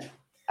now.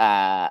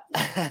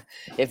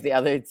 If the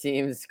other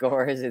team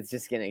scores, it's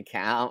just going to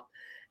count.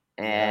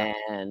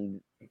 And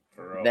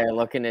they're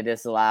looking to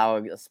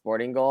disallow a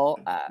Sporting goal.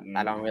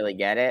 I don't really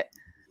get it.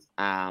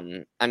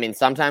 I mean,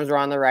 sometimes we're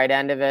on the right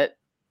end of it.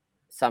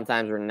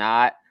 Sometimes we're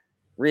not.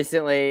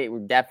 Recently,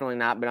 we've definitely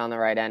not been on the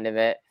right end of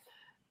it.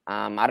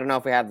 I don't know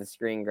if we have the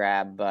screen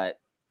grab, but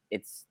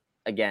it's,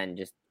 again,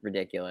 just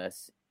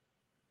ridiculous.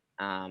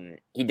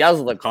 He does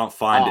look Can't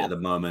find it at the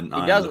moment.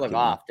 He does look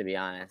off, to be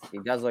honest. He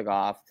does look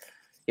off.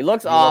 He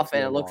looks off,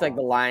 and it looks like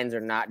the lines are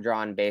not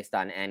drawn based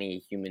on any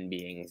human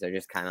beings. They're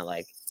just kind of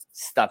like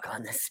stuck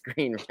on the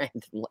screen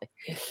randomly.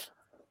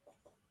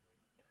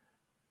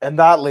 And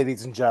that,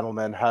 ladies and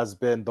gentlemen, has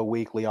been the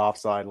weekly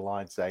offside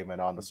line segment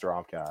on the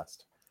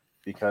STROMPCAST.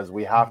 Because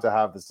we have to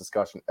have this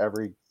discussion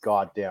every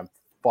goddamn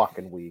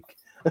fucking week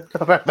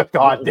about the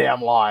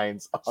goddamn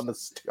lines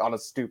on a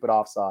stupid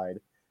offside.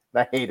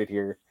 And I hate it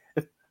here.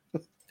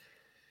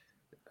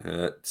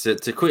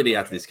 To quickly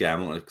add to this game,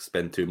 I'm not going to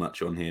spend too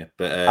much on here.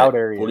 But how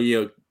dare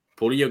you?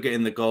 Paulinho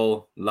getting the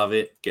goal, love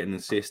it. Getting an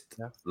assist,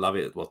 love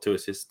it. Well, 2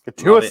 assists.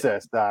 2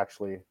 assists,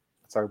 actually.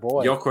 It's our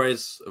boy.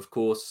 Gyökeres, of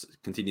course,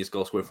 continues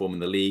goal scoring form in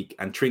the league.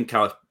 And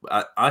Trincão,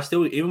 I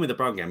still, even with the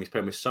Braga game, he's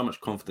playing with so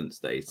much confidence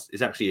that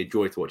it's actually a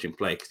joy to watch him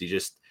play because he's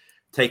just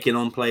taking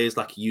on players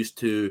like he used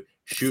to,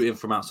 shooting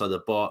from outside the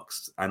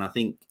box. And I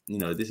think,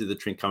 this is the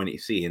Trincão that you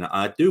see. And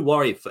I do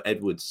worry for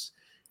Edwards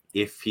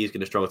if he's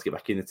going to struggle to get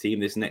back in the team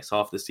this next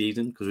half of the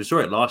season, because we saw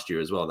it last year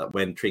as well, that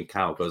when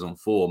Trincão goes on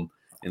form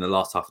in the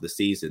last half of the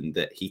season,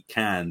 that he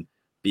can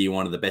be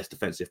one of the best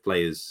defensive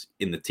players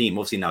in the team.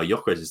 Obviously now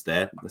Gyökeres is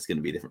there. That's going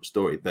to be a different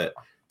story, but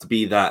to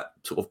be that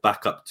sort of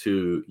backup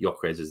to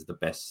Gyökeres as the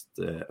best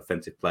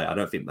offensive player, I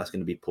don't think that's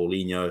going to be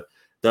Paulinho. I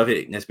don't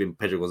think it's been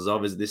Pedro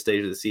Gonçalves at this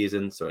stage of the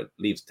season, so it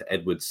leaves to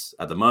Edwards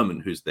at the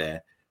moment, who's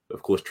there. But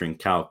of course,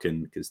 Trincão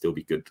can still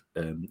be good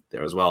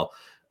there as well.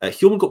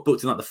 Hillman got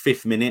booked in like the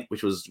 5th minute,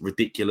 which was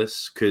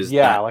ridiculous because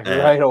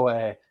right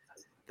away.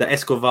 The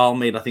Escoval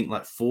made, I think,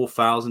 like 4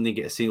 fouls and didn't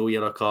get a single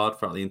yellow card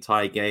throughout the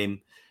entire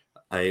game.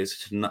 It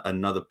was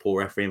another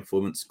poor referee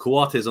performance.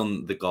 Coates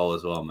on the goal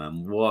as well,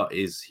 man. What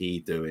is he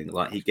doing?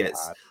 Like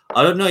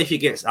I don't know if he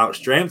gets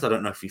outstrength. I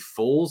don't know if he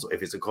falls or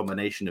if it's a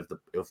combination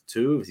of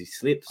two, if he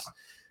slips.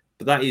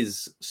 But that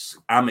is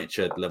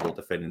amateur level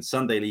defending,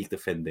 Sunday League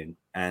defending,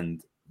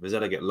 and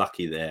Vizela get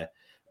lucky there.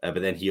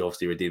 But then he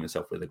obviously redeemed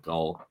himself with a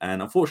goal.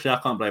 And unfortunately,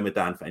 I can't blame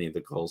Adan for any of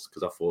the goals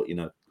because I thought,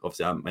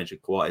 obviously I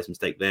mentioned Coates'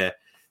 mistake there.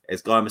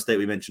 His guy mistake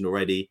we mentioned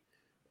already.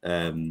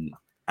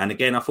 And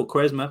again, I thought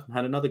Quaresma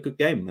had another good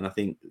game. And I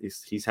think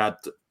he's had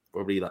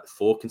probably like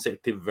 4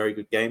 consecutive very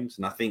good games.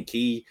 And I think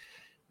he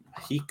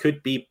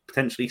could be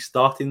potentially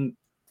starting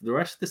the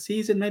rest of the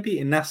season, maybe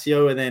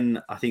Ignacio, and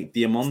then I think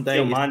Diomande.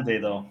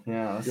 Diomande, though.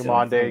 Yeah.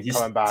 Diomande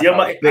coming back.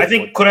 I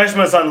think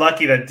Quaresma's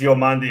unlucky that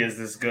Diomande is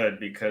this good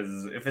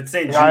because if it's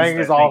St. Jude's, I think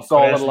he's also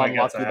a little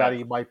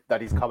unlucky that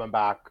he's coming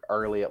back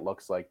early, it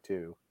looks like,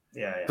 too.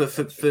 Yeah. But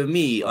for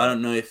me, I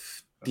don't know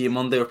if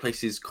Diomande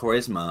replaces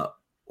Quaresma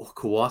or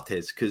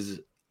Coates because,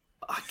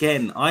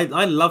 again,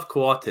 I love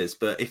Coates,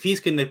 but if he's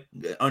going to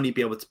only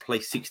be able to play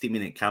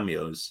 60-minute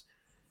cameos,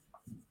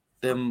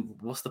 then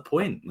what's the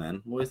point,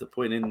 man? What is the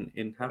point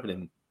in having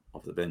him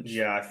off the bench?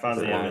 Yeah, I found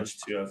the image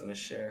too. I was going to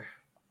share.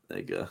 There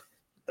you go.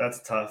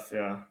 That's tough,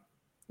 yeah.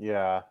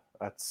 Yeah,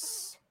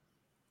 that's...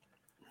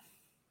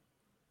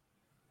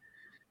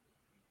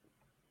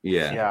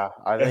 Yeah.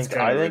 I think that's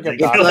kind of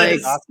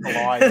the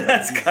line.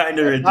 That's kind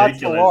of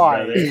ridiculous,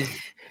 brother.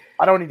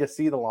 I don't need to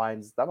see the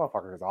lines. That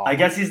motherfucker is off. I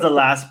guess he's the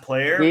last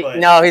player. But...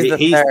 No, he's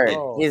the third.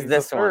 He's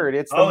this third.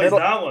 one. It's the middle. He's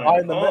that one.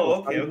 In the middle.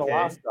 Okay. The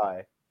last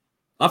guy.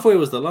 I thought it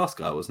was the last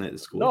guy, wasn't it? The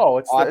score. No,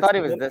 it's. I thought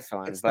it was this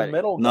one. It's but the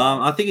middle. No,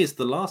 guy. I think it's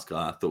the last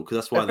guy. I thought because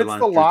that's why If the it's line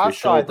the drew to his last guy,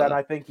 shoulder. then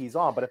I think he's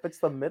on. But if it's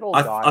the middle guy,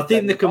 I think the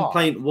then he's off.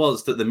 complaint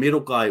was that the middle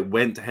guy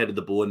went ahead of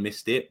the ball and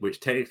missed it, which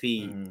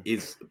technically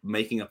is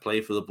making a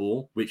play for the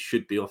ball, which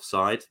should be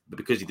offside. But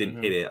because he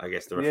didn't hit it, I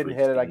guess the He referee didn't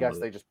hit it. I ignored guess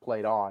they just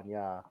played on.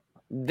 Yeah.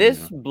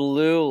 This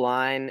blue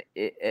line,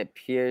 it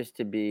appears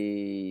to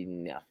be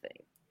nothing.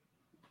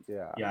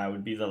 Yeah. Yeah, it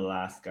would be the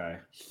last guy.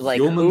 Like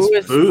Hjulman's who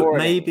is boot, sporting?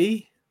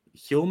 maybe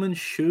Hjulman's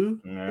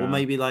shoe, Yeah. or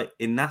maybe like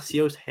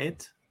Inacio's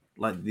head,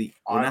 like the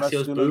I'm Inacio's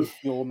assuming boot.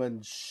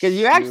 Hjulman's Because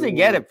you actually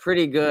get a shoe.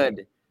 pretty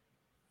good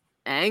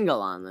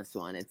angle on this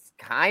one. It's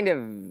kind of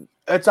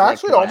It's like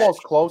actually what?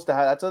 almost close to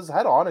head. That's as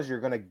head on as you're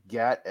gonna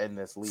get in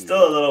this league. Still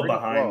a It's little pretty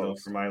behind close.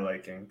 though, for my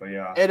liking. But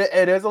yeah,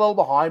 It is a little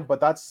behind, but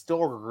that's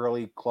still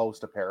really close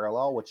to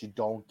parallel, which you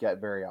don't get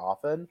very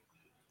often.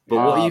 But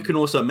what you can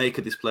also make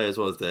of this play as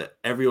well is that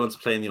everyone's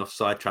playing the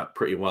offside trap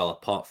pretty well,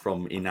 apart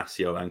from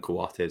Inacio and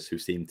Coates, who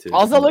seem to.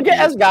 Also look at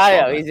use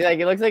Esgaio. the He's like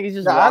it looks like he's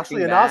just Yeah,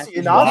 walking actually, back.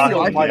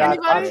 Inacio might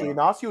Anybody? actually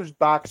Inacio's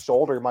back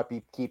shoulder might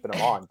be keeping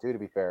him on too. To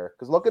be fair,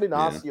 because look at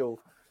Inacio,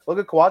 look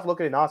at Coates, look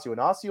at Inacio.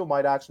 Inacio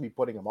might actually be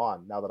putting him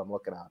on now that I'm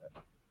looking at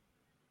it.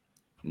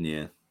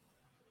 Yeah,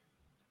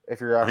 If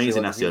you're I actually,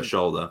 think it's like, Inacio's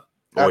shoulder.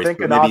 I Or think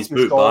maybe his Inacio's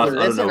boot, but I shoulder-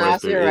 don't This know where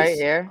his boot Inacio right is.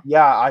 here.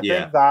 yeah, I Yeah.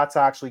 think that's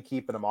actually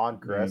keeping him on,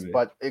 Chris. Maybe.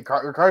 But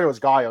Ricardo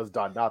Esgaio's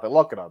done nothing.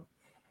 Look at him.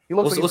 He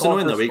looks Also, like he's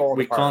annoying going for though, a stroll in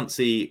we the park. can't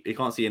see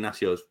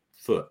Inacio's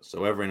foot,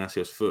 so whether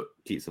Inacio's foot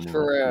keeps him on, which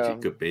True.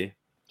 it could be.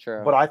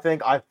 True. But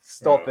I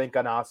still Yeah. think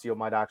Inacio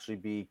might actually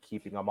be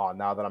keeping him on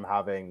now that I'm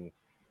having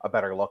a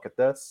better look at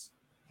this.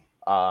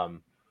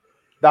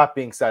 That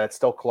being said, it's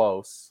still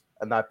close.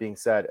 And that being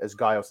said,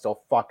 Esgaio's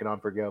still fucking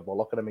unforgivable.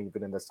 Look at him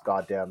even in this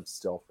goddamn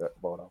still fit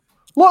photo.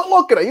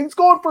 Look at it. He's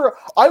going for.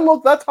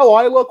 That's how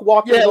I look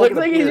walking. yeah, it looks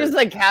over like the he's pier. just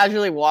like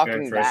casually going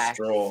walking for a back.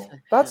 stroll.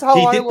 That's how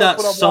He I did look that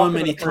when I'm so walking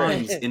many the pier.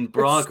 times in It's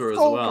Braga as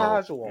so well.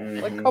 casual.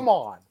 Like, Mhm. come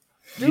on.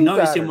 You Do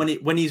notice better.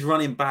 him when he's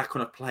running back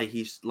on a play,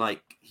 he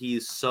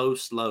is so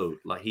slow.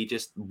 Like he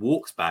just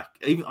walks back.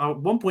 Even at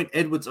one point,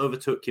 Edwards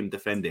overtook him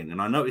defending, and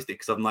I noticed it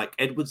because I'm like,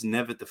 Edwards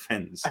never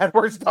defends.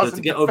 Edwards So doesn't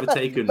to get defend,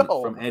 overtaken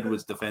no. from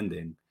Edwards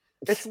defending,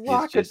 It's just-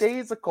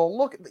 lackadaisical.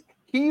 Look,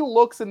 he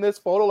looks in this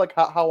photo like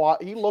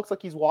he looks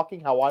like he's walking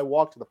how I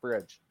walk to the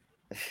fridge.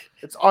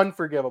 It's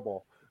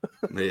unforgivable.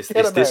 it's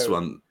Get him this out.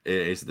 one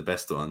is the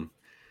best one.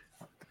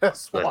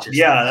 This But one. just-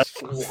 Yeah,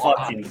 that's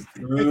fucking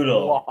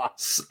brutal.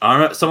 I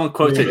remember someone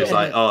quoted it was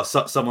like, "Oh,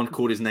 someone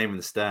called his name in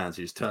the stands."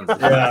 He just turns. To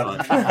Yeah,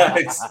 like,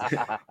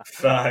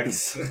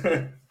 facts.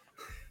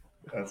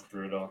 That's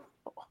brutal.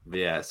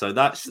 yeah. So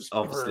that's Just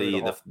obviously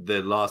brutal.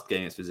 the last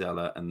game is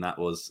Vizela, and that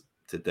was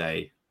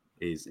today.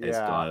 Is Yeah.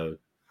 Esgaio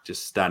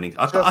just standing?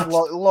 Look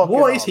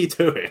What at is he him.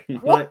 doing?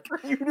 What are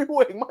you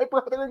doing, my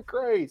brother in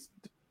Christ?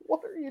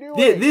 What are you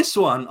doing? This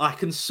one I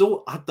can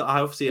sort. I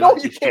obviously no,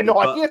 actually you can't. No,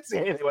 but I can't say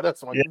anything with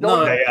this one. Yeah, Don't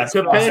no, even- yeah,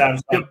 compared-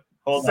 Sam,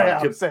 hold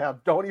on.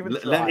 Sam, don't even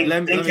Let try. me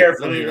Think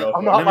carefully, let me- real I'm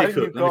quick. not let me letting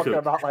you cook, let me cook. cook.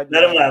 I'm not letting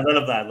Let you him land. Let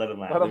him land. Let him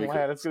land. Let Let him me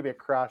land. It's gonna be a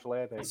crash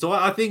landing. So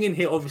I think in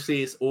here,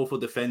 obviously, it's awful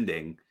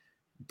defending,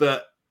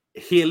 but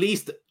he at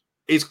least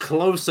is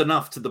close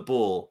enough to the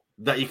ball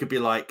that you could be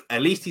like,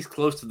 at least he's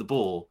close to the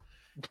ball.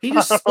 He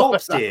just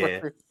stops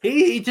here.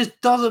 He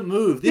just doesn't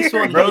move. This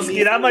one,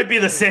 Broski, that might be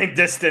the same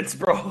distance,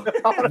 bro.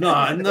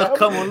 no,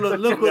 come on,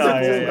 look what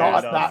No, the yeah, ball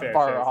not is. that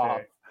far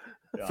off.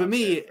 For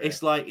me,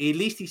 it's like at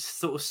least he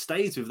sort of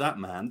stays with that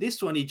man.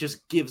 This one, he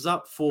just gives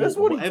up for This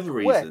one, whatever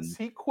he quits. reason.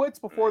 He quits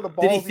before the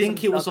ball. Did he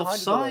think it was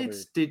offside?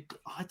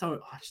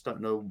 I just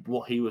don't know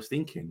what he was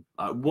thinking.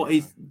 What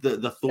is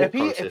the thought If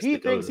process? he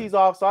that goes thinks in? he's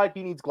offside,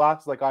 he needs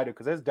glasses like I do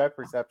because his depth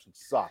perception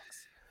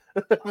sucks.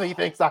 He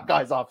thinks that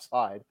guy's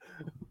offside.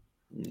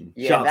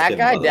 Yeah, Shout out to that Kevin,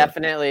 guy by the way.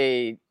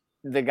 definitely.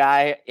 The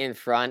guy in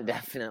front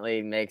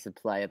definitely makes a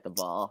play at the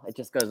ball. It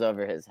just goes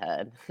over his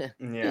head.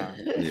 Yeah,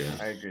 Yeah.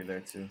 I agree there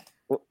too.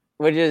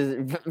 Which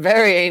is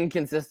very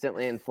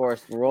inconsistently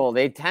enforced rule.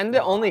 They tend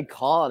to only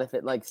call it if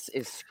it like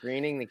is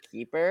screening the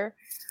keeper.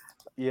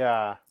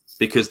 Yeah.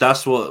 Because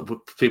that's what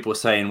people were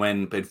saying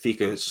when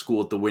Benfica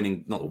scored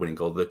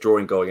the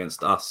drawing goal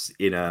against us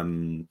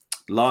in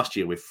last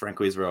year with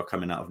Franco Israel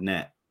coming out of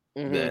net.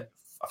 Mhm. That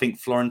I think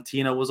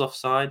Florentino was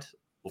offside,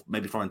 or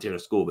maybe Florentino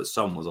scored, but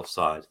someone was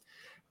offside,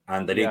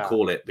 and they didn't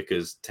call it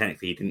because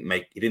technically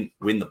he didn't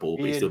win the ball,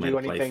 but he still didn't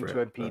made do a play anything for to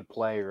it. impede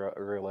play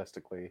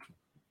realistically.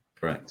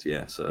 Correct.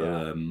 Yeah.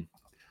 So,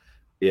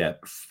 Yeah.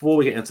 before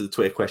we get into the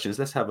Twitter questions,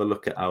 let's have a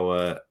look at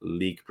our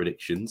league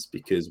predictions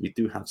because we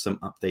do have some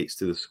updates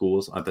to the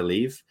scores, I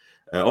believe.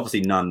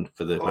 Obviously, none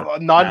for the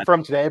None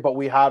from today, but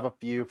we have a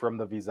few from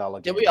the Vizela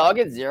game. Did we all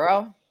get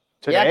 0?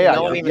 today? Yeah,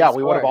 no one even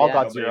we would have all scored,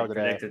 got Nobody 0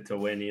 today. predicted to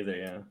win either.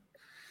 Yeah.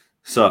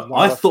 So Not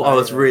I a thought I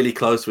was favorite. really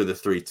close with a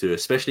 3-2,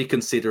 especially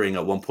considering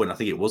at one point I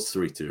think it was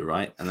 3-2,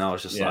 right? And I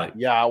was just Yeah. like,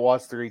 Yeah, it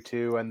was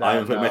 3-2, and then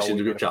I even mentioned in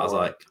the we group chat, I was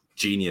scored. like,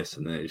 genius,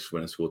 and then he just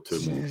went and scored 2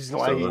 more. Jeez, So,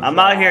 like- I'm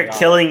out here Yeah.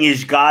 killing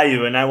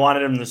Ishgayu, and I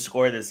wanted him to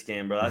score this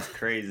game, bro. That's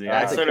crazy.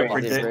 I That's a sort of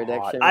crazy predict.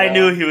 prediction, I bro.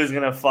 knew he was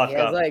gonna fuck He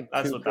has up. like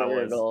That's 2 what that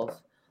career was. goals.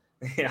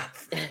 Yeah.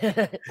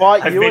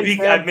 But I've maybe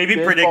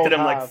did predicted both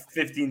him like have-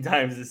 15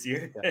 times this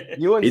year. Yeah.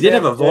 You and He did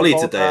Sam have a volley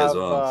both today as have,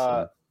 well.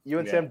 So. You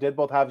and Sam did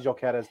both have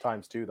Joketta's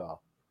times 2, though.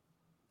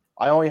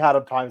 I only had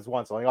him times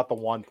 1, so I only got the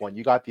 1 point.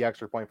 You got the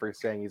extra point for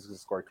saying he's going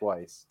to score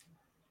twice.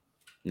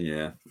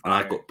 Yeah, and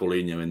I got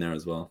Paulinho in there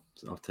as well,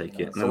 so I'll take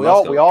it. So we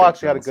all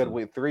actually had a good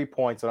week, 3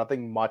 points, so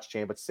nothing much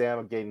changed. But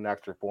Sam gained an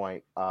extra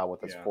point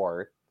with his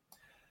 4.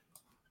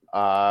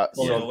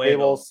 So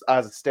tables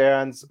as it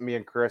stands, me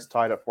and Chris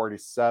tied at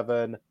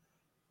 47.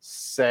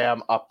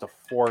 Sam up to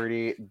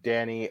 40.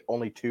 Danny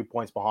only 2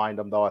 points behind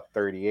him though at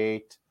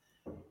 38.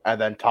 And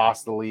then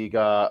toss the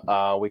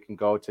Liga. We can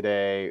go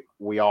today.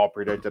 We all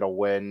predicted a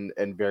win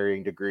in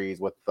varying degrees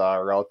with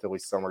relatively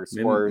similar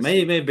scores.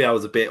 Maybe I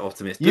was a bit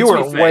optimistic. You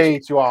were way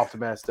too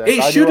optimistic.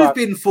 It should have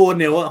been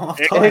 4-0 at half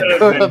time. It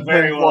could have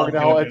been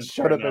 4-0. It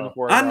should have been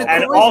 4-0.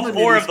 And all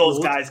 4 of those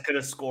guys could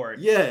have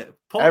scored. Yeah.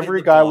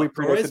 Every guy we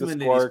predicted to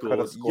score could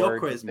have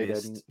scored. Gyökeres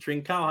missed.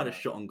 Trincao had a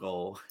shot on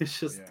goal. It's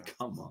just,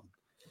 come on.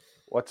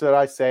 What did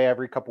I say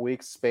every couple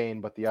weeks? Spain,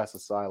 but the S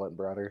is silent,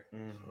 brother.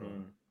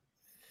 Mm-hmm.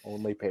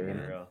 Only pain.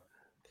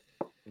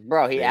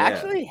 Bro, he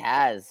actually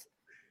has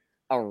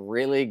a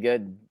really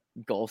good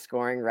goal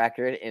scoring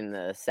record in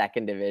the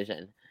 2nd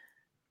division.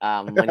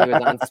 When he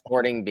was on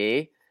Sporting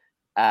B,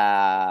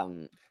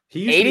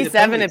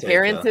 87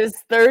 appearances,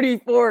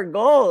 34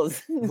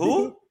 goals.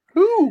 Who?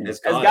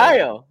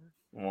 Esgaio.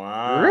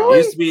 Wow.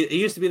 Really? He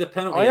used to be the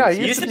penalty. Oh, yeah,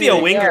 he used to be a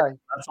winger.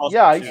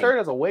 Yeah, he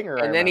started as a winger.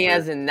 And then he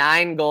has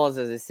 9 goals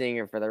as a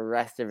singer for the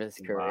rest of his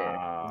career.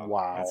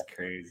 Wow. That's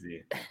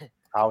crazy.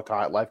 How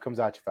time life comes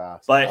at you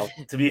fast. But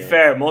to be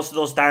fair, most of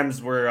those times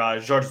were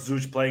George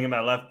Zuch playing him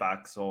at left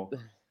back. So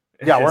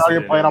yeah, we're not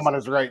even playing him on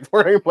his right.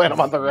 We're not even playing him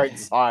on the right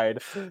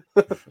side.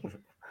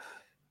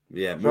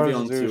 Yeah, moving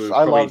on to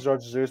I love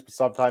George Zeus, but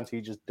sometimes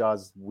he just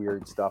does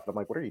weird stuff. And I'm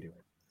like, what are you doing?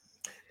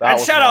 And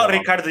shout out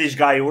Ricardo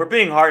Dijgaio. We're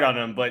being hard on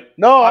him, but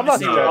no, I'm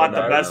not. Not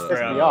the best for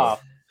him.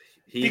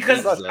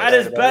 Because at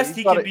his best,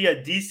 he can be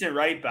a decent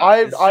right back.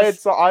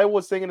 I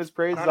was singing his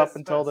praises up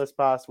until this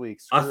past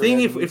week. I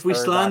think if we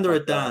slander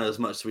Dan as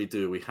much as we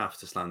do, we have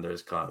to slander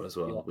his car as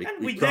well. Yeah.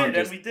 We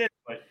did.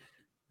 But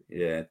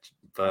yeah,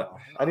 but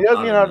and he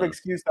doesn't even have an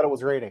excuse that it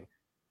was raining.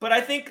 But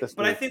I think with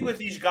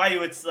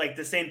Dijgaio, it's like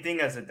the same thing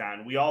as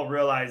Dan. We all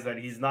realize that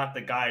he's not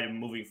the guy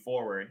moving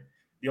forward.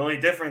 The only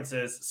difference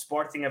is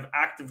Sporting have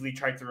actively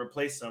tried to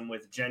replace him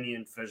with Jenny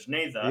and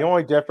Fejneza. The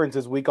only difference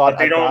is we got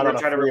on a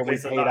free and we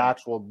paid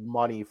actual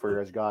money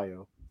for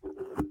Esgaio.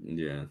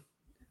 Yeah.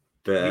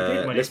 But we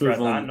paid money for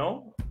that,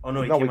 no? Oh,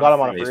 no, we got him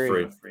on a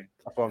free.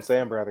 That's what I'm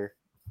saying, brother.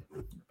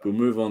 We'll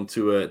move on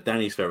to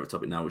Danny's favorite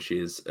topic now, which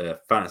is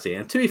fantasy.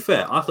 And to be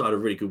fair, I thought I had a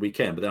really good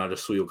weekend, but then I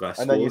just saw your guys.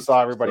 And then you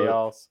saw everybody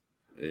else.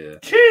 Yeah.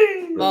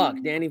 Fuck,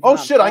 Danny. Oh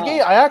shit!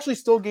 I actually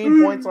still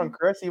gained points on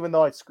Chris, even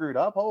though I screwed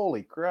up.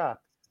 Holy crap!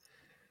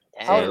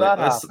 How did that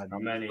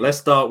happen? Let's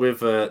start with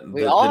the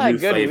new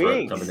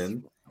favorite coming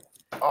in.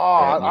 Oh,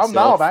 I'm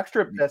now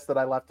extra pissed that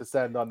I left to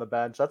send on the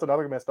bench. That's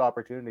another missed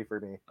opportunity for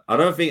me. I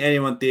don't think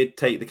anyone did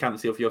take the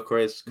captaincy of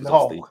Gyökeres.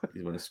 No,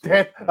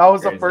 that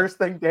was the first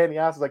thing Danny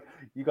asked. Like,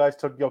 you guys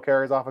took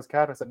Gyökeres off his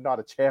captain. I said, not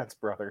a chance,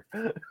 brother.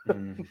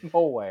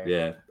 No way.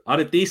 Yeah, I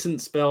had a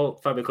decent spell.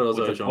 Fabio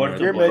Cardozo,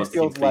 your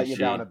midfields let you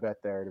down a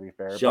bit there, to be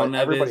fair. But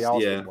everybody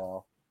else as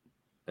well.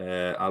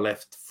 I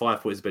left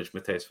 5 points bench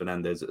Mateus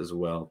Fernandez as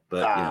well,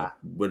 but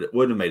wouldn't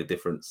have made a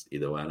difference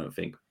either way, I don't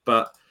think.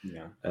 But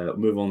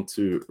move on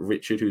to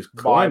Richard, who's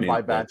climbing.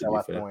 My bench, I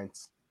left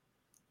points.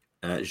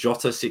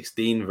 Jota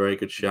 16, very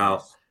good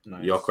shout.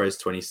 Nice. Gyökeres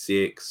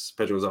 26,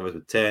 Pedro Gonzalez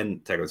with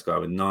 10, Tego Sky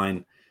with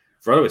 9,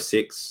 Verona with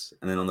 6,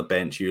 and then on the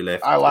bench you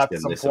left. I left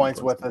some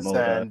points with us,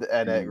 and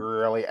it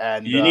really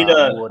ended.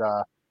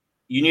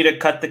 You need to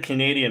cut the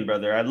Canadian,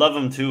 brother. I love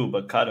him too,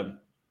 but cut him.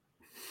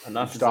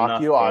 Enough is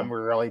enough, bro. I'm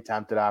really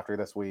tempted after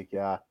this week.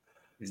 Yeah,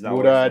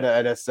 Muda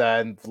and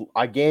Ascend.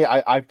 I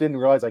didn't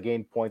realize I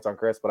gained points on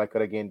Chris, but I could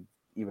have gained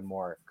even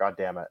more. God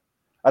damn it!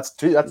 That's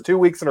 2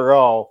 weeks in a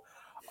row.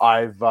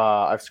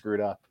 I've screwed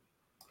up.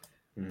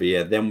 But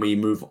yeah, then we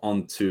move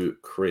on to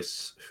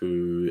Chris,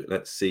 who,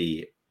 let's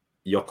see,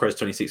 Gyökeres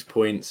 26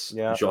 points,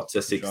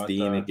 Jota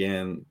 16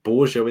 again,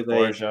 Borja with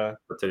Borja.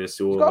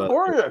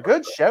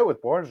 Good shout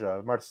with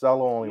Borja.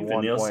 Marcelo only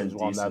 1 point.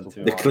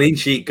 The clean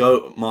sheet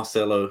goat,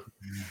 Marcelo.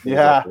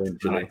 Yeah.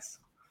 Nice.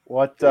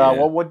 What do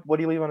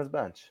you leave on his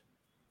bench?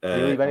 Do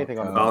you leave anything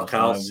on the bench?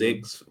 Falcao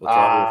 6.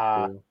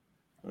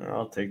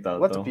 I'll take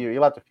that. You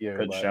left a few.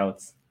 Good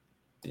shouts.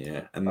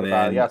 Yeah, and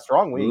then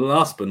strong week.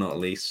 Last but not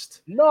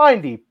least,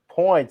 90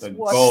 points.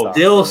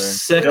 Still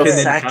second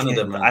in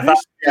Canada, man. I thought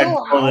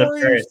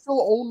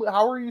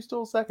how are you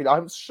still second?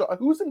 I'm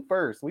who's in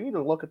first? We need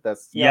to look at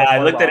this. Yeah,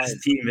 I looked at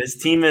his team. His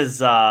team is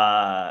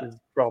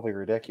probably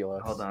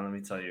ridiculous. Hold on, let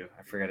me tell you.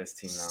 I forget his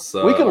team now.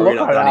 So we can look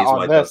at that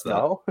on this,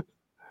 no?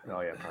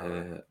 Oh yeah,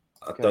 probably.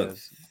 I don't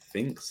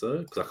think so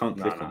because I can't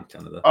click on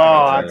Canada.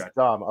 Oh, that's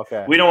dumb.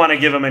 Okay, we don't want to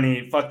give him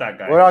any. Fuck that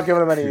guy. We're not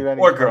giving him any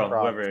or girl,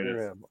 whoever it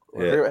is.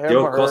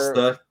 Gal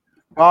Costa.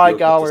 Hi,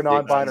 Gal. We're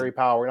non-binary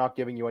power. We're not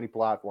giving you any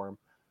platform.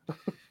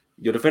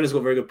 Your defenders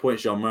got very good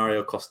points. Jean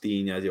Mario,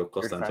 Costinha,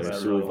 Costa Antonio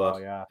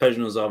Silva,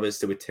 Pedro Gonzalez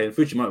still with 10.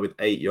 Fujimoto with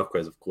 8.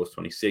 Gyökeres, of course,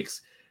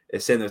 26.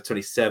 Essenda with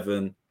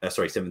 27.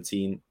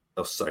 17.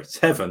 Oh, sorry,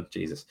 7.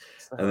 Jesus.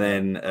 And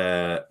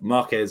then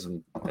Marquez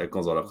and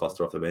Gonzalo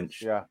Costa off the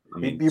bench. Yeah. I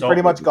mean, you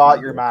pretty much got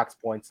your max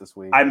points this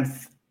week.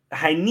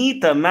 I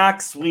need the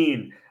max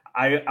win.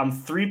 I'm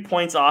 3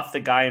 points off the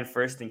guy in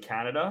first in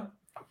Canada.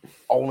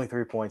 Only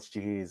 3 points,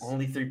 jeez.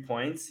 Only 3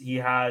 points. He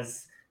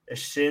has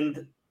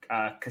Shind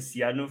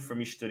Cassiano from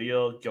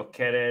Estoril,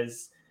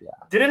 Gyökeres. Yeah.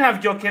 Didn't have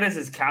Gyökeres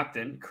as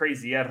captain.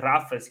 Crazy. He had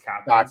Rafa as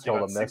captain. I so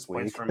killed him 6 this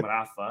points week. from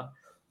Rafa.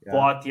 Yeah.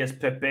 But he has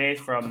Pepe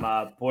from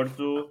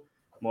Porto,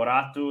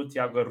 Morato,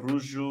 Thiago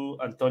Araujo,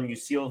 Antonio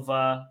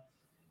Silva,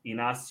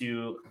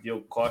 Inácio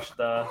Diogo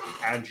Costa,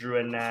 Andrew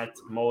Annette,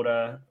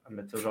 Moura,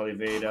 Matheus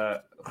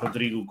Oliveira,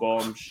 Rodrigo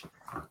Gomes.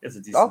 It's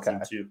a decent team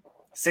too.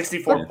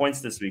 64 points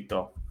this week,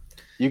 though.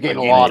 You gained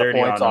a lot of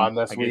points on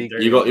this week.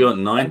 You got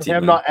 90.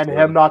 And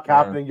him not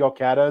captaining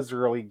Gyökeres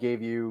really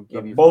gave you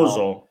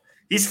Bozo.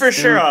 He's for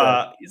sure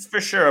a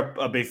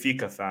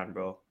Benfica fan,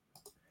 bro.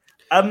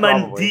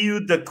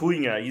 Amandio da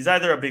Cunha. He's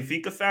either a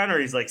Benfica fan or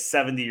he's like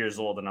 70 years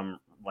old, and I'm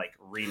like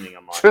reaming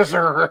him on.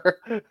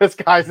 This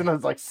guy's in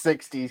his like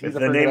 60s. He's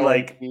the name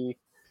like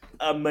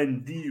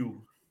Amandio.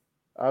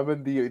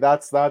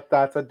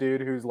 That's a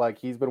dude who's like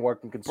he's been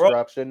working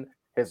construction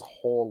his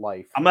whole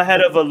life. I'm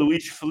ahead of a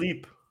Luis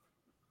Felipe.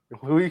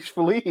 Luis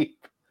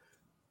Felipe.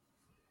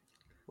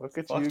 Look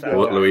at you go.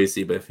 What Luis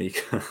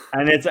Benfica.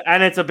 And it's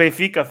a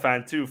Benfica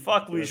fan too.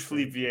 Fuck Luis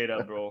Felipe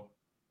Vieira, bro.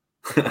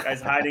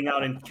 Guy's hiding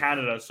out in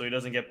Canada so he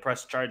doesn't get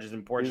pressed charges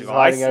in Portugal. He's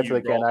hiding out so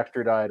they can't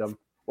extradite him.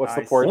 What's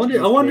the Portuguese?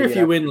 I wonder if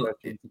you win.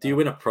 Do you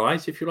win a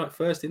prize if you're like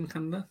first in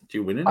Canada? Do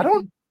you win it? I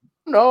don't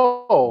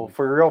know.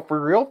 For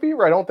real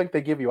fever, I don't think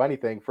they give you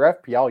anything. For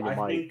FPL, you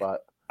might,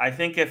 but I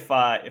think if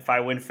I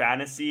win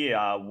fantasy,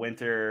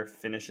 winter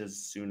finishes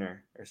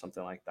sooner or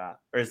something like that.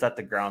 Or is that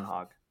the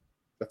groundhog?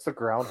 That's the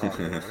groundhog.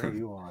 What are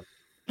you on?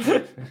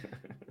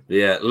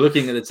 Yeah,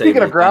 looking at the table.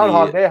 Speaking of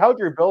groundhog day, how'd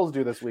your Bills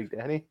do this week,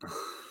 Danny?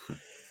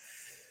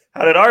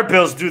 How did our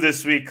Bills do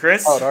this week,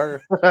 Chris?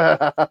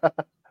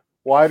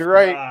 Wide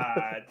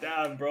right.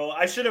 Damn, bro.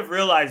 I should have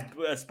realized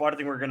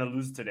Spartan we're gonna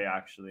lose today,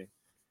 actually.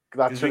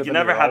 Because we can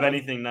never have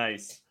anything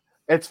nice.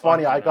 It's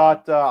funny.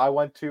 I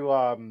went to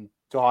a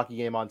hockey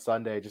game on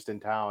Sunday just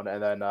in town,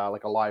 and then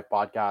like a live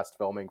podcast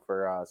filming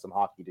for some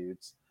hockey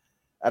dudes.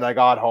 And I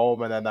got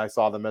home, and then I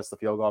saw them miss the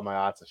field goal. I'm like,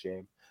 that's a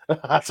shame.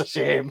 That's a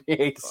shame. You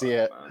hate to see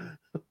it.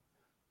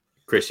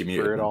 Chris, you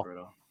muted.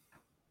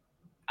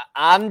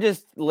 I'm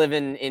just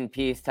living in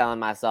peace, telling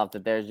myself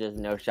that there's just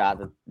no shot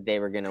that they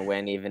were going to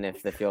win, even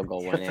if the field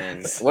goal went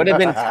in. Would have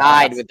been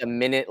tied with a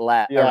minute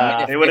left.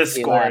 Yeah, they would have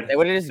scored. They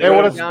would have just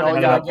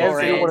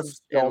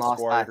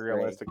scored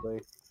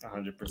realistically.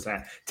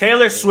 100%.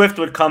 Taylor Swift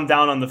would come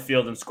down on the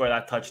field and score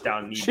that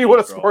touchdown. She would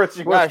have scored.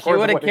 She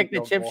would have kicked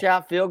the chip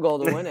shot field goal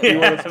to win it. She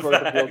would have scored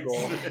the field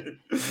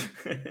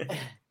goal.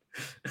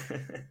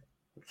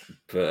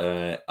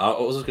 But I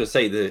was just going to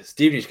say the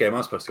Stevenage game I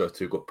was supposed to go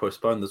to got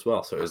postponed as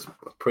well, so it was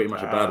pretty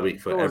much a bad week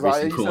for every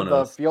single one of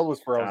us. The field was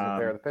frozen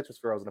there. The pitch was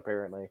frozen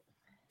apparently.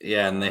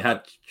 Yeah, and they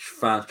had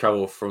fans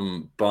travel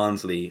from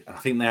Barnsley. I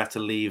think they had to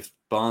leave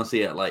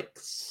Barnsley at like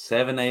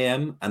 7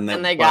 a.m. and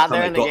then they got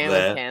there and the game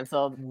was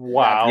cancelled.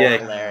 Wow, yeah,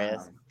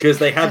 hilarious. Because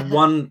they had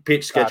one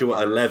pitch schedule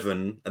at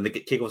 11 and the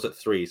kickoff was at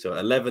 3. So at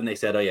 11 they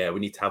said, "Oh yeah,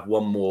 we need to have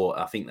one more."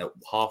 I think at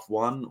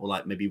 1:30 or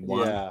like maybe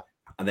 1,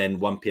 and then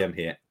 1 p.m.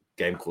 here.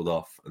 Game called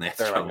off, and they have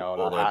to travel all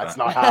the way back. It's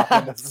not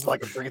happening. This is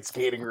like a freaking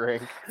skating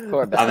rink.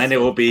 And then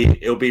it'll be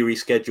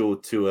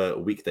rescheduled to a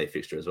weekday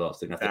fixture as well,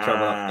 so they have to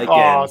travel again.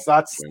 Oh, so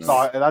that's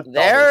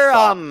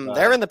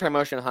they're in the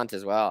promotion hunt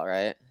as well,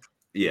 right?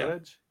 Yeah.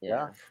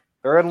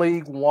 They're in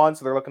League One,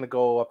 so they're looking to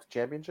go up to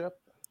Championship.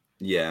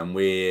 Yeah, and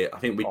I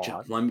think we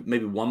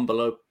maybe one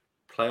below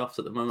playoffs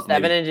at the moment.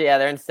 7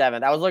 they're in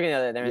 7th. I was looking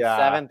at it. They're in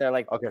 7th. They're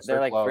like close.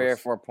 3 or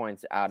 4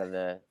 points out of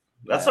the.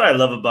 That's what I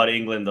love about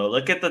England, though.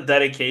 Look at the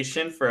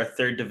dedication for a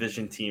 3rd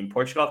division team.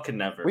 Portugal can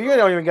never. We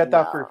don't even get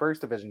that for 1st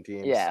division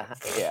teams. Yeah,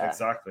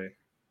 exactly.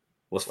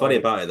 What's funny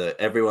about it that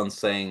everyone's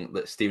saying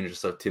that Stevenage is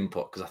so tin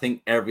pot because I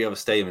think every other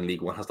stadium in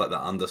League One has like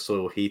that under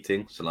soil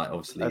heating. So like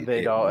obviously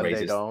they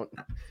don't.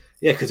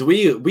 Yeah, because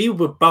we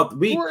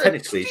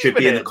technically should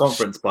be in the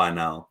conference by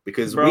now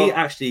because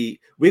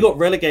we got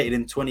relegated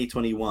in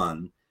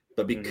 2021.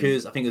 But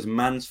because I think it was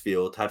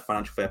Mansfield had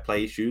financial fair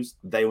play issues,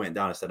 they went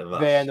down instead of us.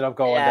 They ended up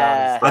going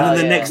down. And then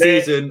the next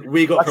season,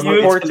 we got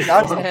promoted.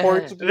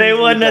 They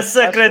won the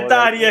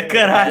Secretaria,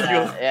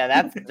 caralho. Yeah,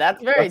 that's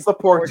very. That's the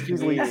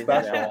Portuguese league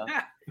special.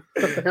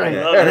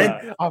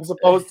 I'm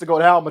supposed to go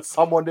down, but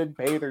someone didn't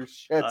pay their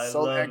shit,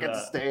 so they can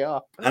stay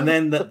up. And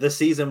then the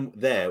season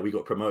there, we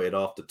got promoted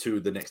after to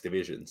the next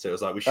division. So it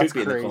was like we should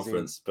be in the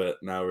conference, but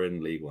now we're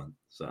in League One.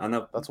 So and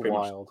that's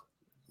wild.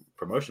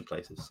 Promotion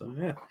places. So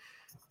yeah.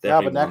 Yeah,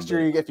 but next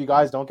year, if you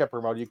guys don't get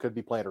promoted, you could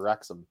be playing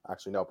Wrexham.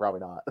 Actually, no, probably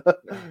not.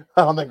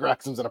 I don't think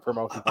Wrexham's in a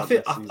promotion. I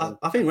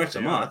think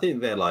Wrexham are. I think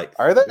they're like.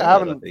 Are they? I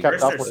haven't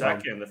kept up with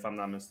second, them. if I'm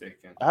not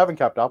mistaken. I haven't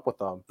kept up with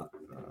them.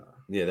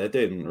 Yeah, they're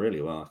doing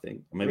really well. I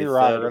think Maybe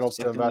Ryan Reynolds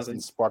to invest in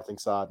Sporting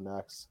Sad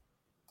next.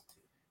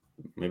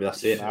 Maybe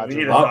that's it. We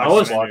need a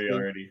documentary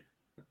already.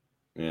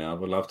 Yeah, I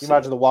would love to. Can you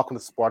imagine the Welcome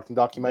to Sporting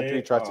documentary?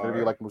 He tries to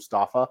interview like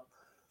Mustafa.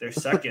 They're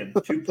second,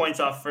 2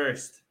 points off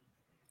first.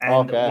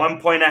 And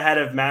 1 point ahead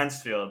of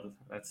Mansfield.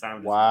 That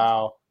sounds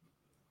wow.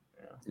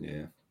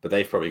 Yeah, but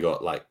they've probably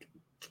got like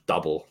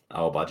double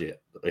our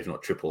budget, if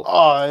not triple.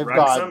 Oh, they've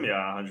Wrexham,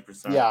 got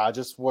 100%. Yeah,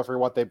 just for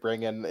what they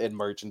bring in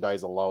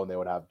merchandise alone, they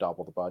would have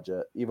double the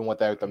budget. Even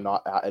without them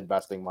not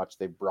investing much,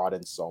 they brought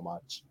in so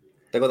much.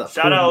 They got that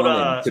shout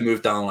out to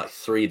move down like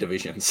 3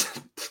 divisions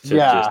to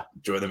just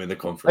join them in the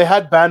conference. They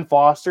had Ben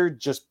Foster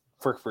just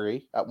for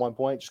free at one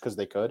point, just because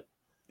they could.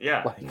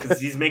 Yeah,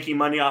 because he's making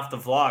money off the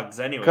vlogs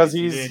anyway. Because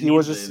he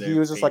was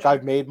just like,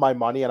 I've made my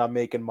money and I'm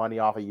making money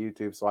off of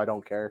YouTube, so I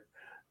don't care.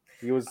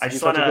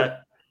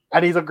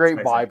 And he's a great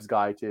vibes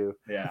guy too.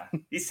 Yeah,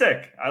 he's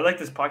sick. I like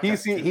this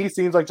podcast. He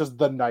seems like just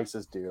the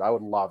nicest dude. I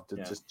would love to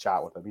just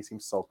chat with him. He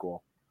seems so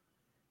cool.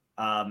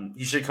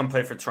 He should come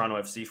play for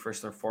Toronto FC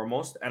first and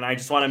foremost. And I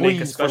just want to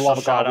make a special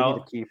shout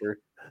out.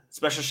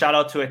 Special shout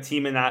out to a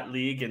team in that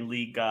league, in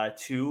League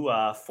 2,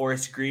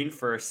 Forest Green,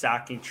 for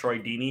sacking Troy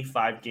Deeney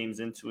 5 games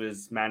into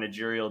his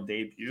managerial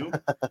debut.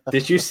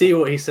 Did you see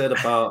what he said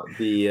about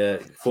the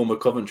former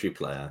Coventry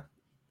player?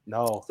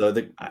 No. So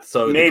the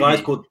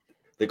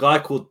guy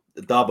called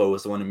Dabo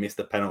was the one who missed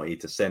the penalty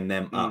to send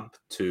them up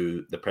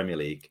to the Premier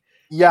League.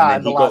 Yeah,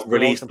 and then he got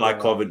released by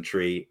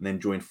Coventry and then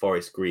joined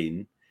Forest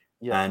Green.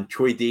 Yeah. And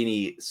Troy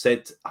Deeney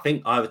said, I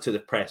think either to the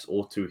press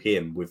or to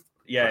him with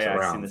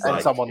around,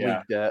 and someone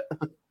leaked it.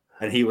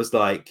 And he was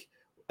like,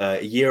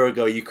 a year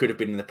ago, you could have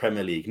been in the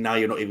Premier League. Now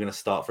you're not even going to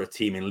start for a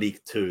team in League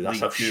 2.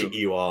 That's how shit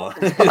you are.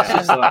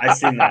 I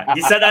seen that.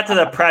 He said that to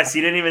the press.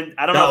 He didn't even.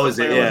 I don't know if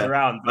the player was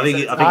around. I think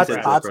he said to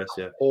the press.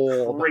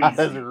 Yeah.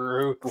 That's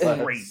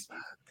ruthless.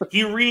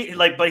 He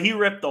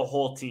ripped the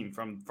whole team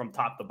from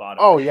top to bottom.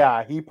 Oh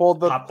yeah, he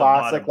pulled the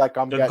classic like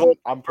I'm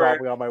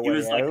probably on my way out. He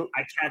was like,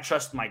 I can't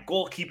trust my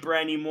goalkeeper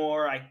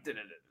anymore.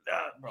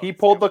 He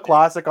pulled the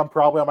classic. I'm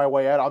probably on my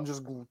way out. I'm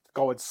just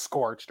going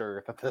scorched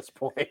earth at this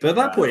point. But at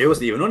that point, he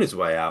wasn't even on his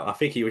way out. I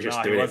think he was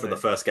just doing it from the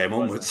first game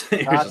onwards. He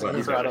was just like,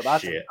 incredible.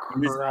 That's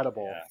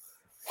incredible. Yeah.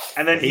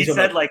 And then he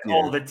said,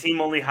 the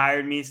team only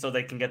hired me so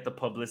they can get the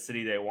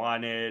publicity they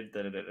wanted.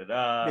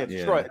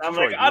 I'm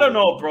like, I don't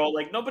know, bro.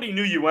 Like, nobody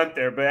knew you went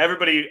there, but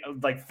everybody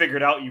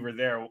figured out you were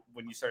there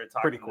when you started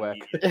talking. Pretty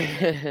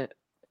quick.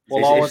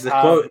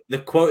 The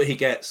quote he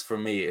gets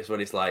from me is when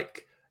he's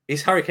like,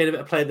 is Harry Kane a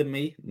better player than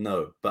me?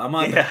 No. But am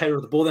I a better player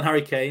with the ball than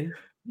Harry Kane?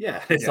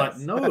 Yeah. It's like,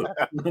 no.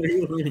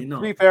 Really not.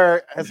 To be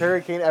fair, has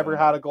Harry Kane ever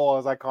had a goal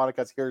as iconic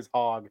as here's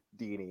Hog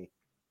Deeney?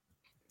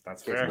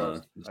 That's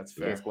fair. That's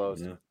fair. It's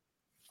close. Yeah.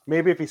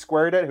 Maybe if he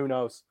squared it, who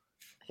knows?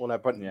 But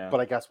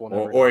I guess we'll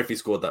never. Or if he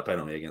scored that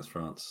penalty against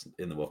France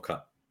in the World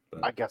Cup.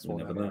 But I guess we'll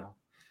never know.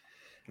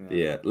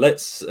 Yeah.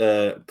 Let's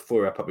before we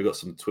wrap up, we've got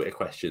some Twitter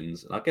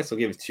questions. I guess I'll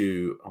give it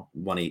to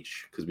one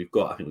each because we've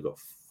got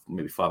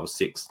maybe 5 or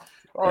 6.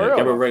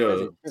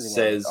 Gabriel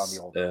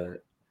says,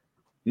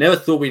 never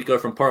thought we'd go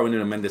from Paro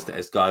Nuno Mendes to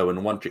Esgaio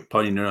and one-trick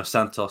pony Nuno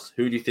Santos.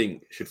 Who do you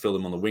think should fill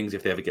them on the wings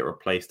if they ever get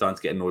replaced? Starting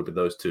to get annoyed with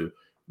those two.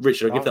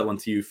 Richard, I'll give that one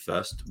to you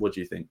first. What do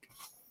you think?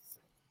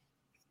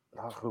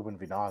 Ruben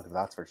Vinag,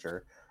 that's for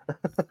sure.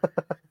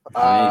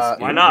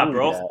 Why not,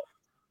 bro? Yeah.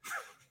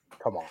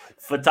 Come on.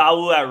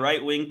 Fatawu at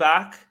right wing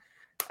back.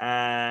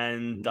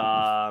 And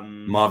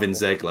Marvin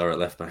Zegler at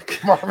left back.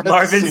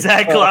 Marvin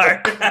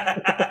Zegler.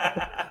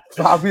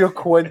 Fabio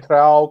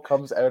Coentrao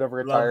comes out of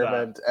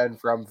retirement and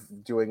from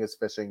doing his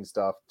fishing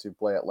stuff to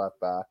play at left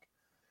back.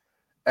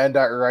 And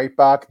at right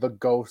back, the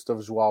ghost of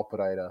João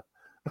Pereira.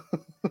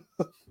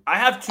 I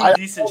have 2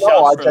 decent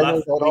shouts for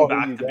left wing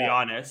back, to be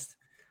honest.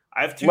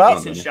 I have 2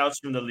 decent shouts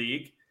from the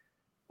league.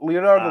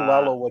 Leonardo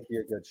Lello would be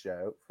a good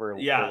shout for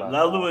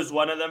Lello is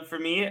one of them for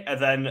me. And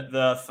then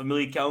the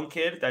Famalicão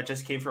kid that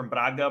just came from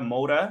Braga,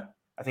 Moura.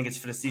 I think it's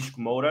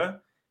Francisco Moura.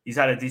 He's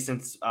had a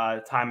decent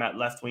time at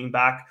left wing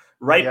back.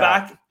 Right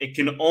back, it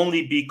can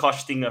only be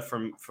Costinha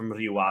from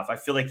Rio Ave. I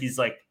feel like he's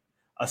like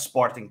a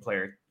Sporting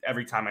player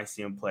every time I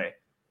see him play.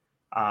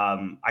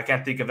 I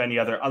can't think of any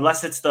other,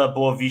 unless it's the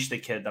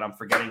Boavista kid that I'm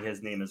forgetting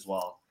his name as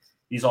well.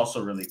 He's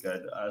also really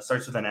good.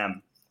 Starts with an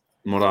M.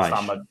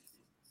 Moraes.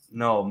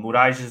 No,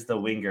 Moraes is the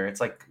winger.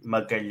 It's like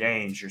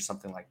Magalhães or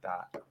something like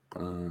that.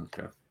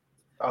 Okay.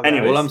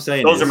 Anyways, all I'm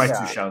saying those are my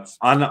 2 shouts.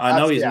 I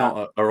know he's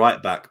not a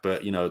right back,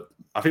 but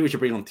I think we should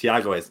bring on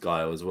Thiago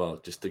Esgaio as well,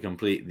 just to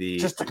complete the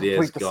set, to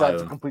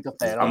complete the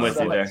thing. I'm with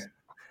you there.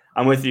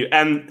 I'm with you.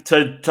 And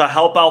to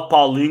help out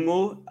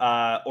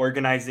Paulinho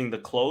organizing the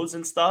clothes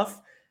and stuff,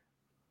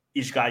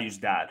 Esgaio's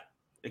dad.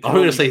 I'm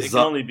going to say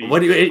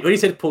when you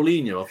said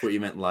Paulinho, I thought you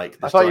meant like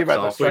I thought you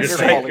meant the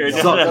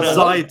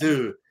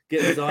Zaidu.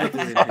 Get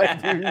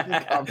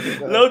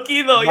Zaidu in. Low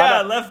key though,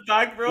 yeah, left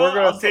back, bro.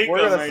 I'll take him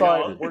right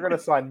now. We're gonna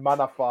sign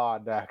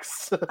Manafa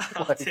next.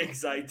 I'll take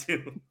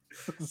Zaidu.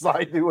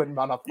 Zaidu and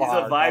Manafa. He's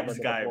a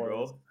vibes guy,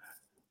 bro.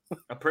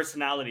 A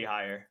personality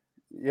hire.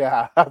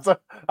 Yeah,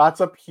 that's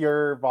a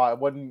pure vibe.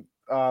 When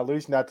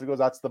Luis Neto goes,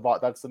 that's the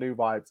new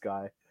vibes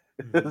guy.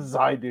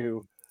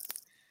 Zaidu.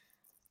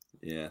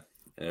 Yeah,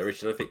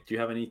 Richard. I think. Do you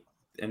have any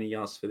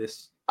answers for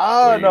this?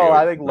 No,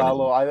 I think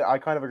Lello. I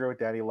kind of agree with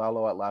Danny.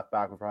 Lello at left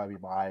back would probably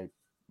be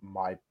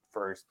my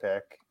first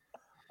pick.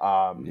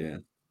 Yeah,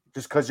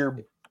 just because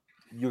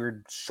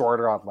you're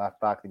shorter on left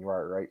back than you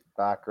are at right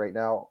back right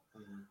now.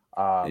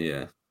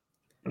 Yeah.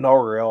 No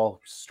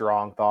real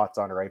strong thoughts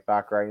on right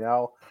back right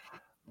now.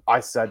 I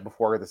said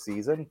before the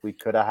season we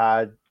could have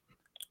had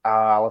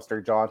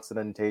Alistair Johnson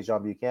and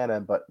Tajon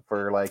Buchanan, but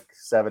for like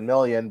 $7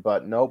 million.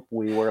 But nope,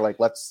 we were like,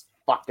 let's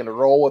fucking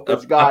roll with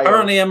this guy.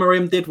 Apparently,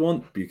 Amarim did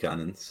want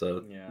Buchanan,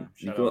 so yeah.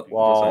 you got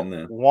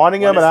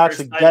wanting him and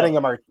actually getting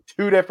him are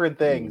two different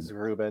things.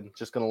 Ruben,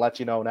 just gonna let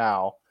you know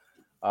now.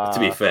 To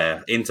be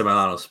fair, Inter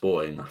Milan or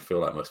Sporting, I feel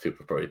like most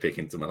people probably pick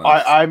Inter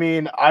Milan. I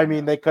mean,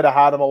 they could have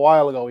had him a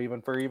while ago,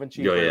 even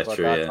cheaper. Yeah, but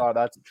true,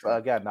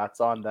 that's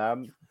on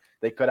them.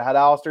 They could have had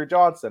Alistair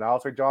Johnson.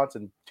 Alistair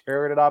Johnson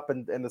tearing it up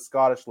in the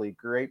Scottish League.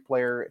 Great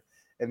player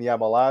in the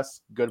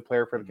MLS. Good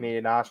player for the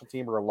Canadian national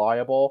team.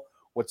 Reliable.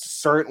 Would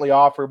certainly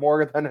offer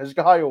more than his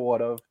guy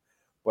would have.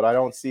 But I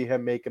don't see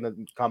him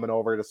coming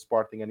over to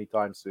Sporting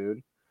anytime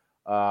soon.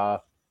 They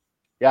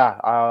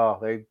got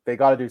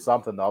to do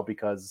something, though,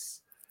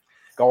 because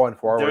going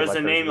forward. There is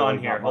a name on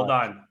here. Hold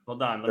on.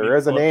 There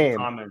is a name.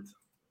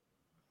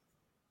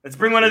 Let's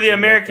bring one of the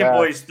American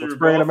boys through. Let's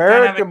bring an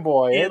American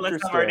boy.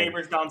 Let's have our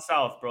neighbors down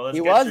south, bro.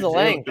 He was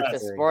linked to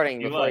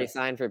Sporting before he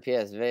signed for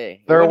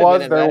PSV. There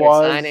was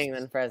signing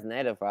than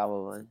Fresneda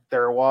probably.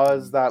 There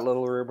was that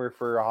little rumor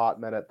for a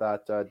hot minute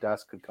that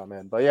Dest could come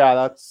in, but yeah,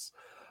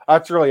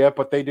 that's really it.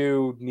 But they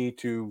do need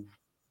to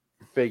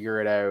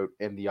figure it out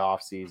in the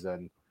off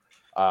season,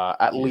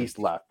 at least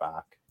left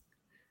back.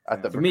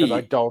 Because I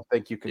don't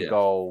think you can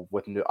go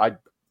with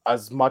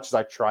as much as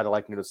I try to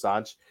like Nuno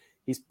Santos.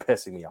 He's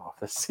pissing me off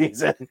this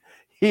season.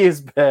 He has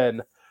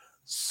been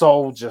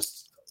so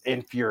just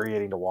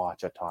infuriating to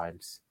watch at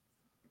times.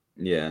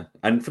 Yeah.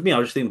 And for me, I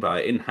was just thinking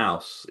about it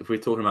in-house. If we're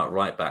talking about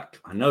right back,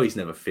 I know he's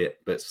never fit,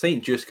 but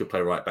St. Just could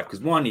play right back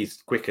because one,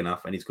 he's quick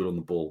enough and he's good on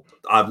the ball.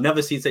 I've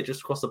never seen St.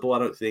 Just cross the ball, I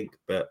don't think,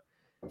 but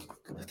I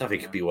don't think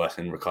it could be worse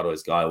than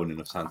Ricardo's guy winning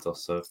of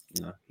Santos. So,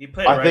 he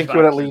played I think he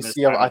would at least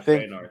see him. I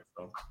think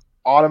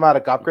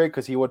automatic upgrade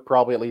because he would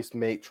probably at least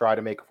try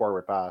to make a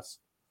forward pass.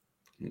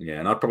 Yeah,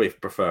 and I'd probably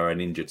prefer an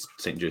injured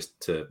St. Just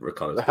to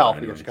Ricardo's the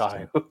healthiest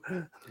guy.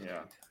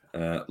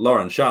 Yeah.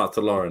 Lauren, shout out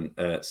to Lauren,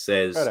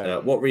 says,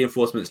 what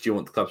reinforcements do you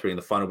want the club to bring in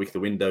the final week of the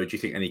window? Do you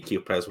think any key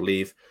players will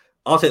leave?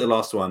 I'll take the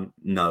last one.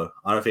 No,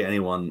 I don't think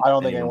anyone's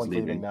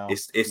leaving. No.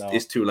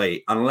 It's too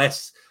late.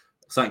 Unless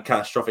something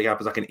catastrophic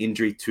happens, like an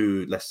injury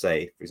to, let's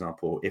say, for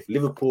example, if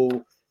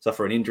Liverpool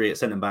suffer an injury at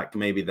centre back,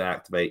 maybe they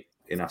activate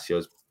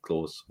Inacio's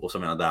clause or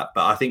something like that.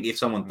 But I think if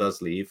someone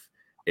does leave,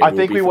 I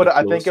think we would.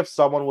 I think if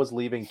someone was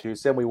leaving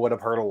Tucson, we would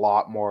have heard a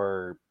lot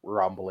more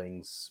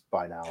rumblings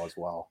by now as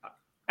well.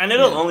 And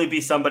it'll only be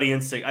somebody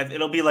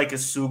it'll be like a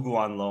Sugu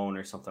on loan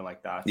or something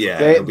like that. Yeah,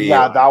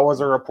 that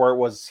was a report.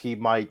 Was he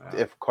might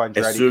if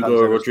Quandretti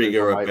Sugu or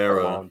Rodrigo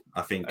Rivera?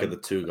 I think are the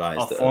two guys.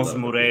 Alfonso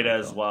Moreda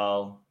as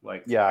well.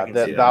 Like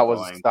that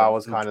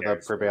was kind of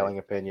the prevailing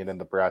opinion in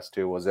the press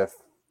too. Was if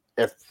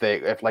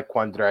like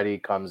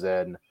Quandretti comes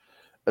in.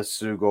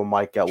 Asugo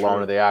might get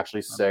loaned. They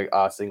actually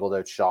singled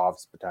out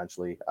Shavs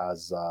potentially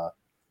as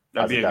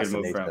that'd be a good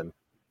move for him.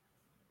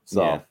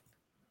 So,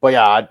 but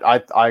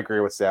yeah, I agree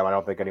with Sam. I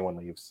don't think anyone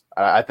leaves.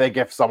 I think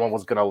if someone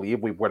was going to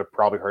leave, we would have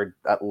probably heard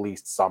at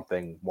least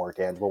something more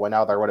tangible. But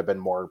now there would have been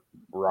more.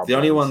 The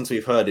only ones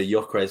we've heard are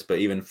Gyökeres, but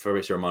even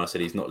Fabrizio Romano said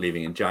he's not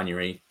leaving in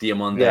January.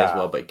 Diamande as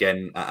well, but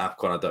again at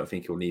AFCON, I don't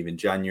think he'll leave in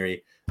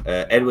January.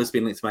 Edward's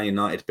been linked to Man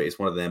United, but it's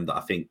one of them that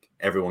I think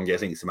everyone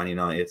gets linked to Man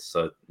United.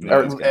 So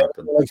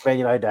links Man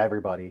United to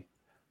everybody.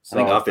 So, I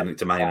think I've been linked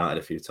to Man United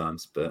a few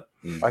times, but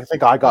I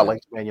think I got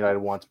linked to Man United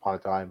once upon a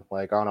time.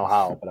 Like I don't know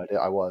how, but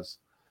I was.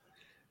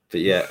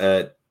 But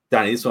yeah,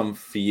 Danny, this one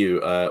for you.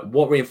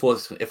 What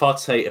reinforcements? If I'd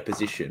say a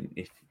position,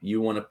 if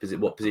you want to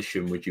what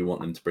position would you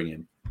want them to bring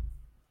in?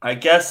 I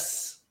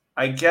guess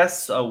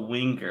a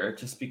winger,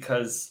 just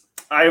because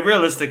I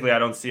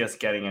don't see us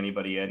getting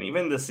anybody in.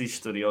 Even the C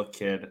Studio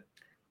kid.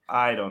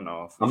 I don't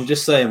know. I'm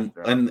just saying,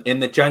 and in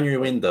the January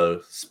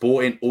window,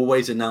 Sporting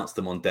always announced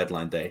them on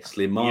deadline day.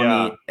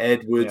 Slimani,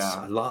 Edwards.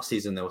 Last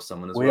season there was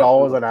someone as well. We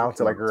always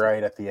announce it like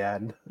right at the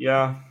end.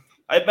 Yeah,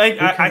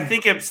 I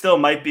think it still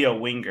might be a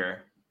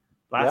winger.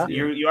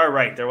 You are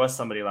right. There was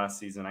somebody last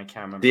season. I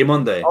can't remember.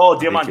 Diamande. Oh,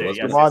 Diamande.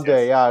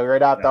 Diamande. Yeah,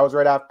 right after that was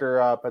right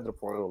after Pedro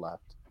Porro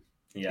left.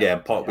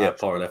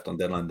 Porro left on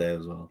deadline day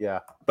as well. Yeah,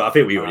 but I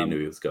think we already knew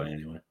he was going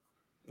anyway.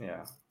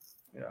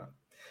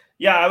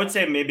 Yeah, I would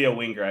say maybe a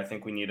winger. I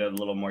think we need a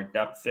little more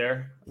depth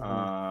there.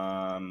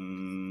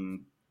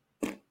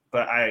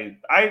 But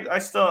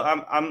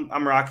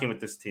I'm rocking with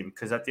this team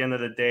because at the end of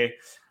the day,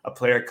 a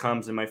player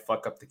comes and might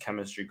fuck up the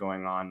chemistry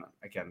going on.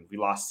 Again, we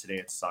lost today.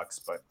 It sucks,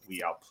 but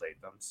we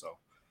outplayed them. So,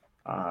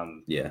 I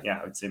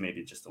would say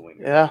maybe just a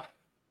winger. Yeah.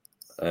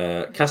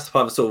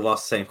 Castifiver sort of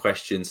asked the same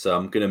question, so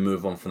I'm going to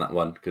move on from that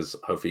one because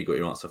hopefully you got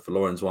your answer for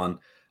Lauren's one.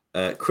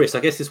 Chris, I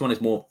guess this one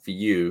is more for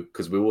you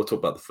because we will talk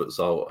about the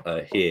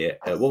futsal here.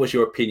 What was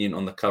your opinion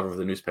on the cover of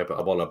the newspaper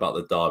about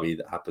the derby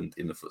that happened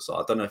in the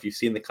futsal? I don't know if you've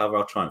seen the cover.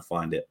 I'll try and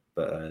find it,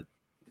 but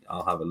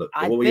I'll have a look.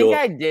 I think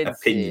I did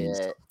opinions?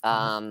 See it.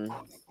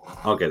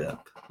 I'll get it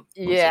up.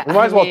 Yeah, we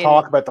might as well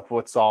talk about the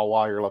futsal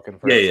while you're looking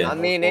for it. Yeah. I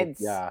mean,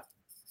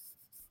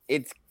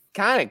 it's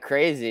kind of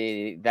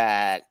crazy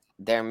that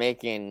they're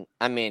making.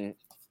 I mean,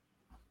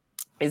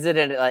 is it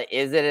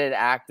an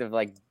act of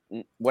like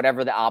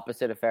whatever the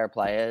opposite of fair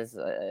play is?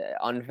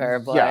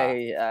 Unfair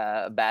play,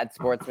 bad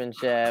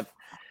sportsmanship,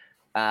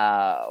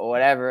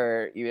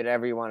 whatever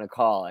you want to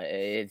call it.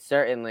 It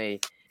certainly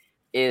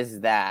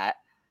is that.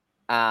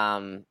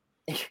 I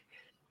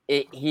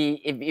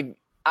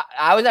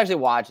was actually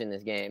watching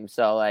this game,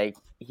 so like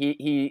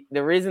the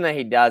reason that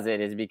he does it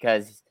is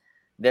because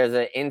there's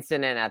an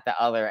incident at the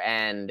other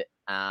end,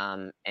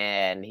 and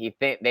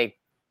the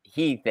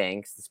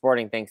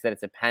Sporting thinks that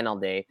it's a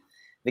penalty.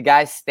 The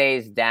guy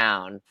stays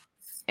down,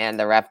 and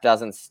the ref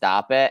doesn't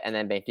stop it, and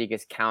then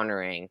Benfica's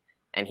countering,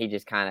 and he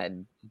just kind of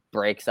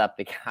breaks up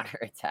the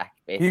counterattack.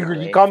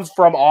 Basically, he comes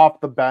from off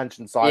the bench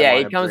and sideline. Yeah,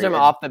 he comes from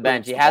off the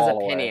bench. He has a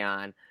penny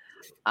on.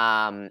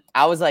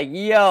 I was like,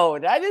 yo,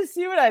 did I just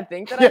see what I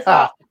think that I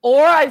saw?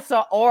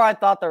 Or I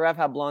thought the ref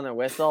had blown the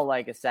whistle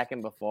like a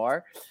second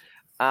before.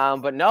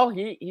 But no,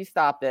 he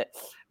stopped it.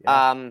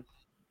 Yeah.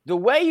 The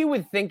way you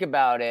would think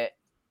about it,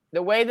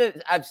 the way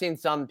that I've seen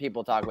some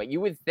people talk about, you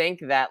would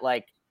think that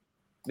like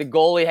the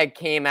goalie had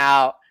came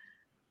out,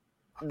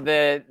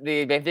 the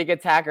Benfica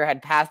attacker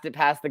had passed it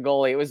past the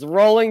goalie. It was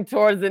rolling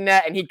towards the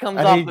net, and he comes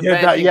off the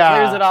bench and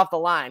clears it off the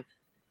line.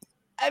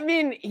 I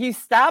mean, he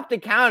stopped the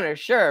counter,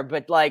 sure,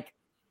 but like,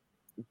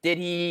 did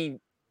he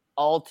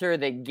alter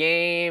the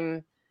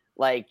game?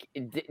 Like,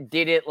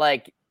 did it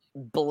like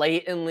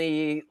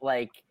blatantly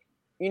like,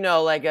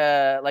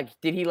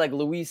 did he like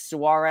Luis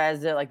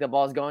Suarez it? Like the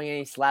ball's going in,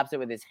 he slaps it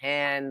with his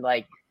hand.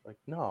 Like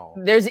no.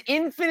 There's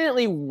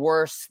infinitely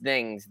worse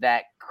things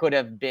that could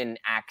have been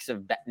acts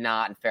of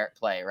not fair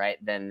play, right?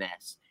 Than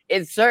this.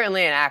 It's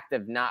certainly an act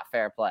of not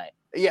fair play.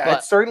 Yeah,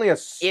 it's certainly a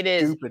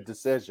stupid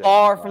decision.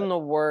 Far from the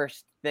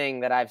worst thing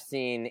that I've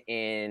seen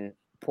in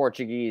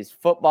Portuguese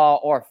football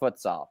or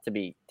futsal, to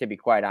be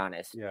quite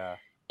honest. Yeah.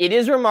 It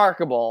is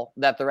remarkable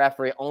that the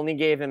referee only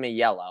gave him a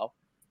yellow.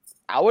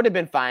 I would have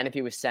been fine if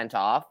he was sent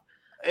off.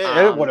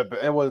 It would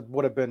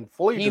have been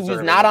fully. He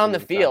was not on the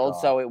field,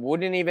 so it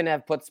wouldn't even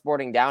have put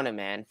Sporting down a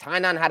man.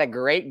 Tainan had a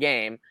great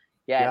game.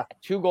 Yeah,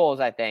 2 goals,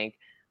 I think.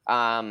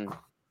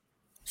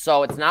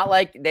 So it's not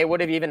like they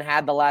would have even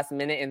had the last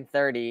minute and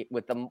 30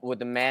 with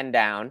the man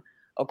down.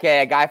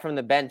 Okay, a guy from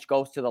the bench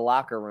goes to the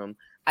locker room.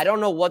 I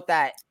don't know what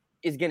that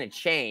is going to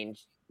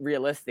change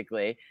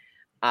realistically.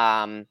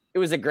 It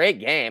was a great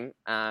game.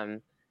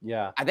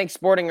 Yeah, I think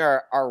Sporting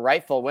are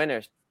rightful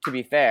winners, to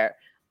be fair.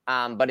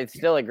 But it's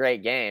still a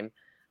great game.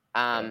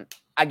 I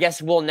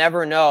guess we'll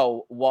never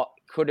know what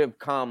could have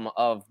come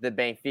of the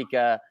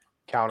Benfica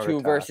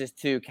 2 versus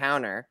 2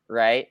 counter,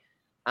 right?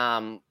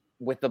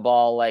 With the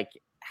ball like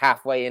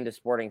halfway into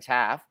Sporting's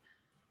half.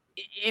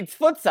 It's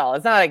futsal.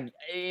 It's not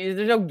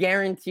there's no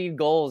guaranteed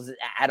goals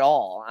at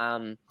all.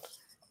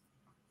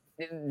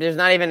 There's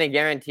not even a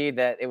guarantee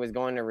that it was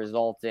going to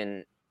result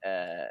in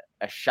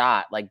a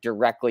shot like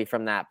directly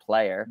from that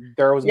player.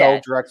 There was no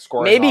direct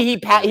scoring. Maybe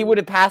he would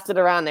have passed it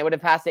around. They would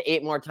have passed it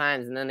 8 more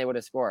times, and then they would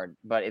have scored.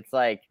 But it's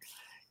like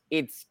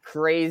it's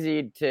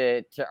crazy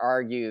to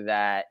argue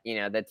that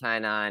the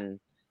Tainan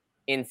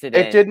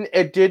incident.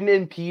 It didn't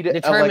impede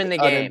determine the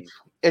game.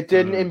 It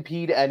didn't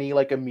impede any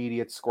like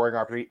immediate scoring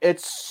opportunity.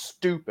 It's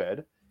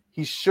stupid.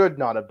 He should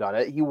not have done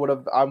it. He would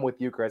have. I'm with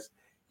you, Chris.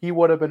 He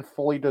would have been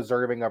fully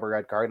deserving of a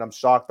red card, and I'm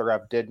shocked the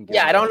ref didn't get.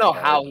 Yeah, I don't know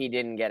how he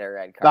didn't get a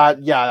red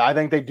card. I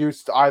think they do.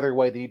 Either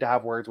way, they need to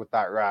have words with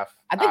that ref.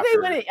 I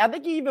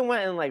think he even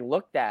went and like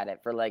looked at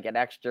it for like an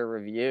extra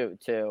review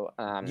too.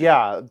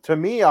 Yeah, to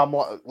me, I'm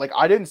like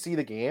I didn't see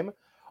the game.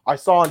 I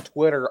saw on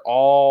Twitter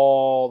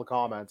all the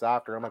comments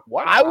after. I'm like,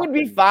 what? I would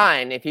be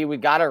fine if he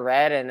would got a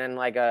red and then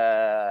like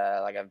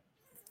a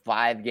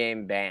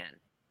 5-game ban.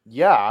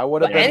 Yeah, I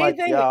would have been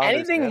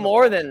anything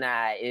more than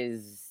that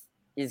is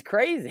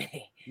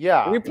crazy.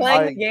 Yeah,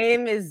 replaying the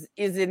game is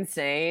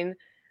insane.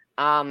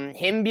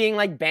 Him being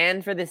like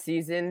banned for the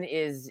season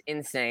is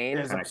insane.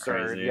 It's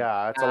absurd. Crazy.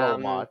 Yeah, it's a little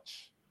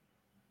much.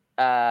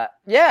 Yeah,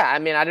 I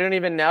mean, I don't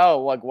even know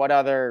like what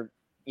other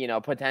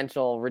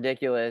potential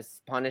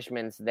ridiculous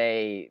punishments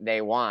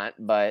they want,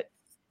 but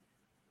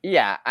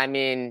yeah, I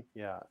mean,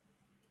 yeah,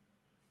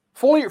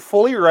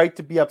 fully right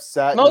to be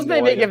upset. Most big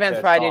annoyed, and events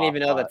pissed probably didn't off,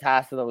 even know the but-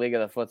 task of the League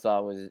of the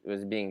Futsal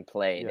was being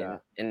played, Yeah.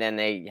 and then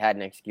they had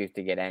an excuse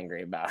to get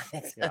angry about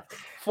it. Yeah.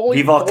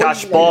 Vive au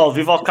cash ball,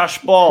 vive au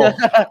cash ball.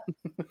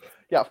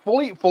 Yeah,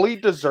 fully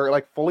deserve,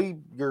 like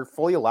you're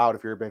fully allowed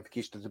if you're a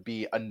Benfica to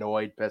be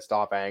annoyed, pissed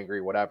off,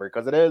 angry, whatever,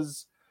 because it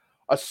is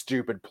a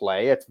stupid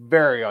play. It's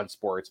very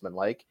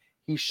unsportsmanlike.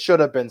 He should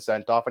have been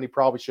sent off, and he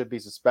probably should be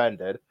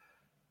suspended.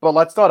 But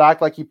let's not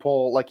act like he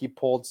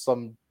pulled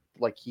some,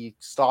 like he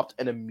stopped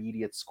an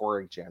immediate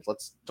scoring chance.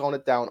 Let's tone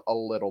it down a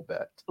little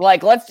bit.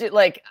 Like, let's do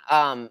like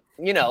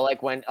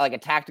like when like a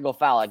tactical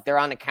foul, like they're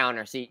on the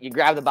counter. So you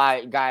grab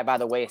the guy by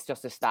the waist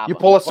just to stop You him.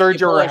 pull a You pull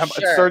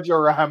Sergio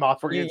shirt. Ramos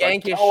where You he's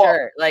yank like, his "Oh,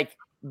 shirt. Like,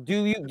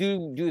 do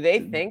they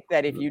think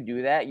that if you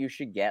do that, you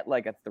should get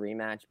like a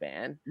 3-match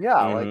ban? yeah,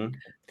 Mhm.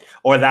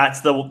 Or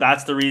that's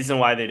the reason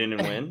why they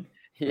didn't win.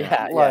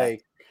 Yeah,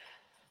 like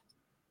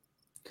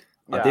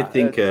I did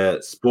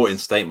think Sporting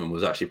statement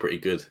was actually pretty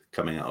good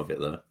coming out of it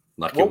though.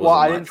 Like it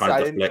well, wasn't I trying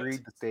to didn't deflect.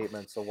 read the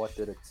statement. So what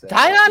did it say?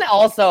 Tyon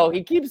also,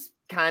 he keeps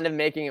kind of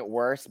making it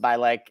worse by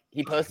like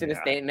he posted a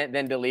statement,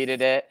 then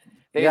deleted it.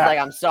 Then he's like,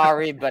 "I'm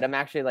sorry, but I'm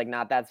actually like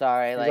not that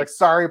sorry." He's like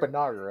sorry, but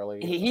not really.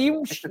 He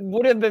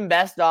would have been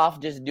best off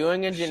just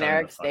doing a Shut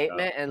generic the fuck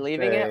statement and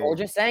leaving it, or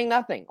just saying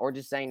nothing,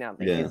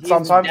 Yeah. He's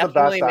Sometimes the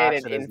definitely best made it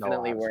action is no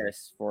infinitely action.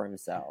 worse for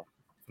himself.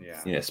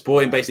 Yeah,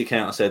 Sporting basically came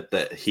out and said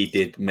that he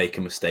did make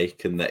a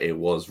mistake and that it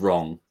was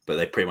wrong, but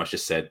they pretty much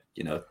just said,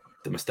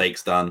 the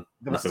mistake's done.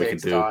 The nothing we can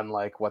mistake's do. done.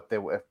 Like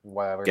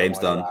whatever. Game's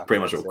done. After,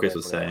 Pretty much what it Chris is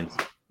was it saying.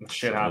 is.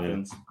 Shit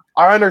happens.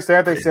 I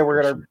understand they say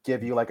we're gonna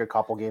give you like a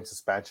couple game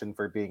suspension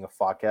for being a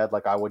fuckhead.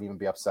 Like I wouldn't even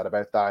be upset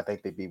about that. I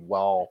think they'd be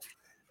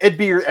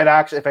and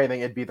actually, if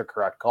anything, it'd be the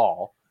correct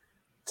call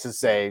to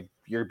say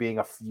you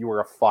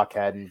were a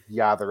fuckhead and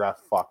the ref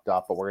fucked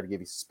up, but we're gonna give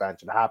you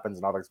suspension. It happens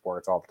in other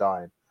sports all the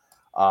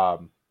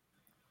time.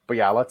 But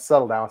yeah, let's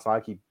settle down. It's not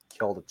like he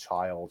killed a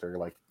child or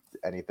like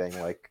anything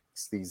like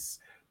these.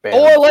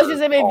 Or let's just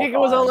say Benfica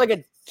was on like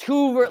a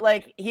 2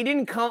 like he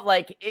didn't come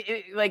like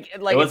it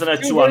wasn't a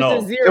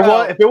 2-0.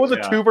 2-0. If it was a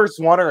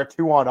 2-1 or a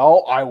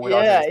 2-0, I would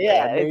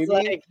understand. Maybe. It's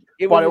like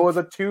it was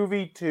a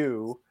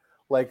 2v2.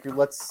 Like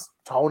let's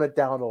tone it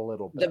down a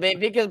little bit. The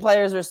Benfica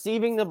player is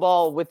receiving the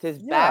ball with his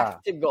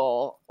back to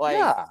goal. Like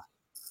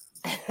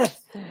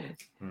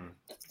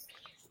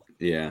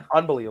yeah,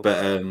 unbelievable.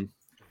 But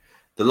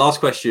the last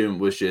question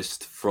was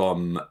just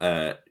from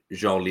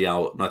Jean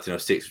Liao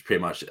 1906,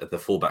 pretty much the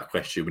fullback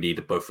question. We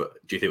need both.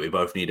 Do you think we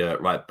both need a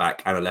right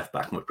back and a left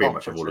back? And we pretty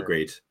much have all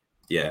agreed.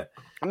 Yeah.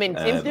 I mean,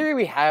 in theory,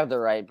 we have the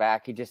right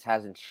back. He just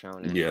hasn't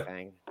shown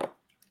anything.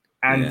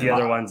 And the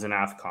other one's an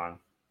AFCON.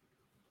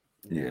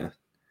 Yeah.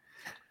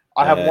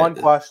 I have one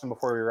question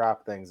before we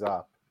wrap things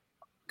up.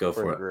 Go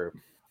for the it. Group.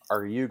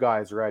 Are you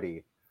guys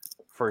ready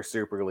for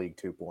Super League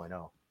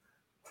 2.0?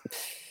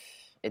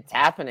 It's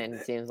happening,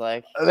 it seems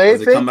like. They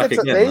think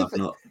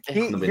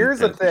here's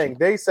the thing.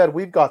 They said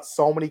we've got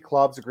so many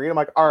clubs agreed. I'm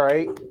like, all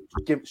right,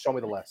 show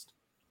me the list.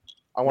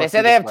 They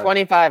said they have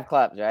 25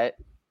 clubs, right?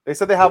 They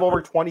said they have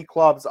over 20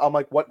 clubs. I'm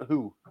like, what?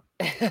 Who?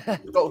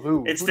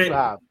 Who? It's who do you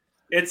have?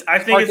 I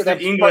think it's the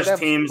English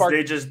teams.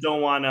 They just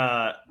don't want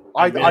to.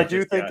 I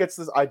do think it's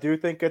this. I do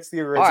think it's the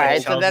original. All right,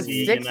 so that's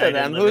 6 of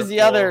them. Who's the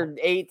other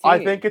 18?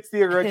 I think it's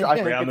the original. I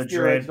think Real it's the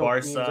Madrid, original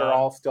Barca. teams are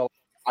all still.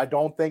 I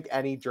don't think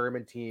any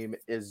German team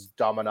is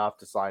dumb enough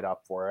to sign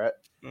up for it.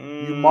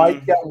 You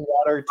might get one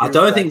or two. I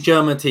don't think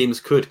German teams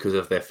could because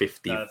of their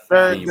 50. They're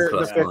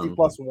 50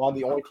 plus one.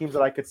 The only teams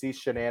that I could see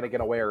shenanigan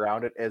away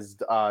around it is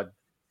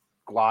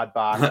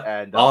Gladbach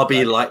and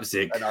RB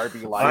Leipzig. And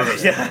RB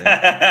Leipzig.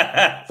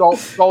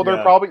 So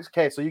they're probably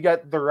okay. So you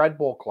get the Red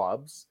Bull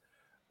clubs.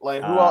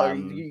 Like who else?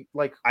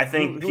 Like I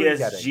think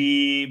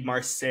PSG,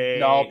 Marseille.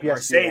 No, PSG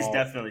Marseille is won't.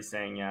 definitely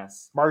saying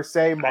yes.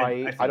 Marseille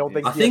might. I don't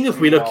think. I think if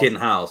we look in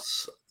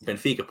house,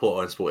 Benfica, Porto,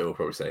 and Sporting will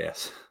probably say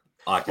yes.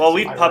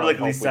 We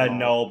publicly said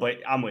no, but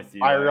I'm with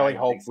you. I really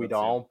hope we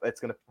don't. It's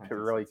gonna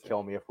really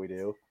kill me if we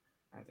do.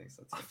 I think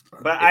so too.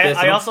 But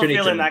I also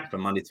feel in that for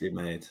money to be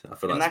made. I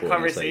feel in like that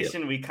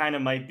conversation we kind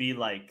of might be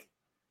like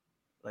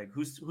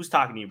who's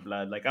talking to you,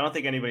 blood? Like I don't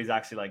think anybody's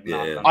actually like.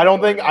 Yeah. I don't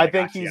think. I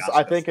think he's.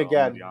 I think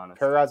again,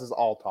 Perez is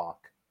all talk.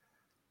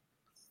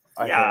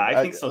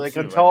 I think so like,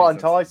 too.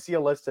 Until I see a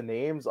list of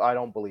names, I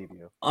don't believe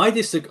you. I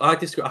disagree. I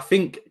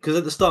think because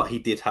at the start he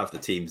did have the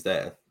teams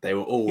there. They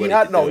were all. He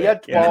had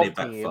 12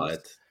 teams.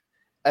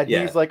 And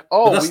he's like,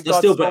 "Oh, we've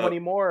got so many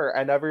more,"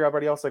 and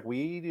everybody else like,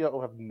 "We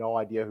have no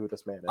idea who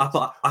this man is."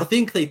 I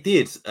think they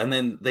did, and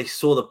then they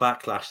saw the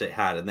backlash they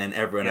had, and then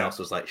everyone else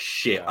was like,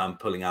 "Shit, I'm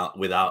pulling out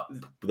without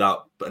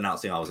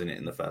announcing I was in it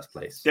in the first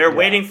place." They're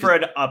waiting for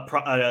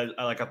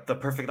the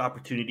perfect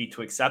opportunity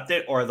to accept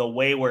it, or the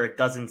way where it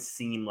doesn't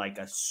seem like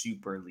a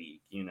super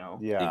league.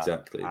 Yeah,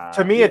 exactly.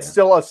 To me, it's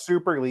still a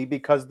super league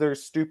because their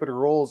stupid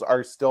rules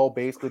are still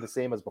basically the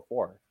same as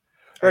before.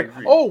 Like,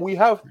 we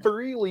have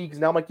 3 leagues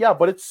now. I'm like, yeah,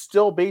 but it's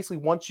still basically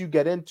once you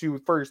get into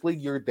first league,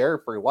 you're there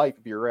for life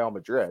if you're Real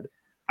Madrid.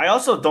 I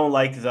also don't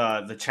like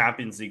the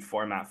Champions League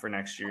format for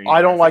next year.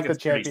 I don't like the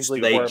Champions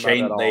League format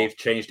at all. They've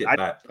changed it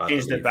back.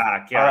 Changed it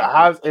back.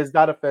 Yeah. Is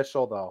that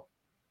official though?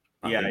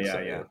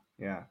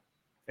 Yeah.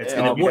 It's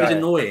gonna be what is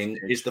annoying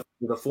is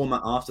the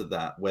format after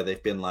that, where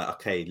they've been like,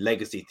 okay,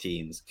 legacy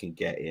teams can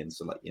get in,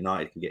 so like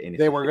United can get in.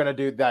 They were gonna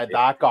do that.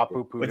 That got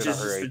poo-pooed, which is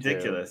just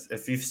ridiculous. Too.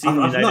 If you've seen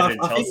United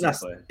and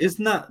Chelsea play,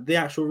 isn't that the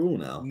actual rule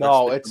now?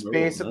 No, it's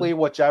basically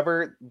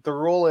whichever the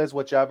rule is.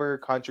 Whichever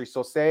country.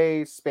 So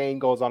say Spain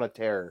goes on a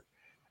tear,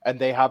 and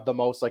they have the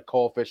most like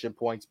coefficient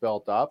points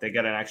built up. They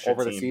get an extra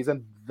over team. the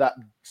season. That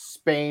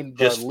Spain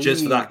just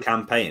for that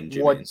campaign.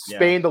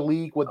 Spain the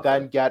league would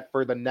then get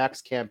for the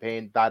next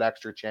campaign that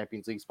extra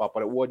Champions League spot,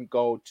 but it wouldn't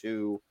go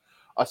to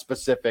a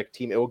specific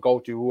team. It would go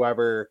to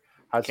whoever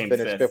has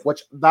finished fifth,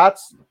 which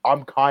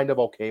I'm kind of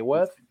okay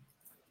with.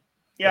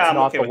 Yeah, I'm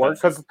not okay with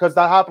that because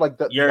that happened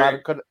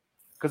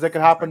because it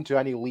could happen to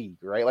any league,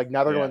 right? Like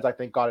Netherlands, I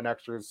think got an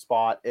extra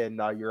spot in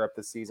Europe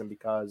this season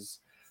because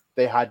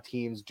they had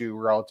teams do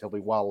relatively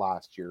well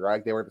last year,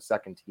 right? They were the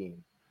second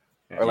team.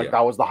 Or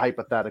that was the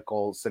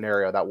hypothetical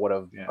scenario that would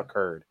have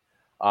occurred.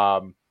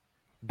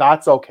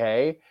 That's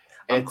okay.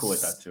 I'm cool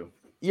with that too.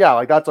 Yeah,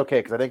 like that's okay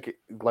because I think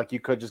like you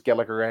could just get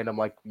like a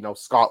random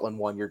Scotland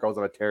 1 year goes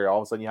on a tear.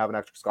 All of a sudden you have an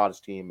extra Scottish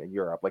team in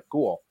Europe. Like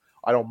cool,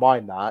 I don't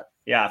mind that.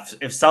 Yeah,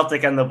 if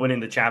Celtic end up winning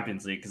the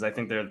Champions League, because I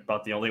think they're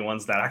about the only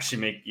ones that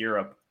actually make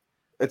Europe.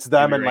 It's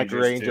them and like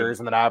Rangers,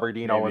 and then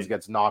Aberdeen always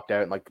gets knocked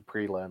out in like the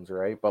prelims,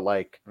 right? But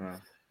like.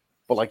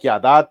 But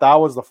that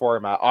was the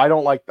format. I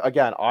don't like.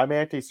 Again, I'm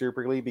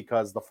anti-Super League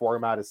because the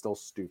format is still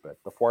stupid.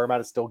 The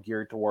format is still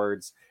geared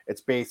towards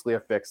it's basically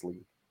a fixed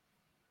league,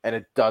 and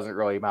it doesn't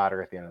really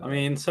matter at the end of the day. I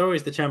mean, so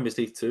is the Champions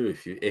League too.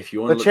 If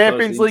you want the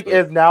Champions League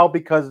is now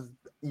because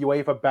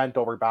UEFA bent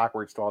over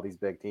backwards to all these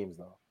big teams,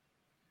 though.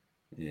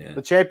 Yeah,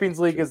 the Champions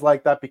League is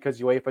like that because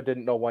UEFA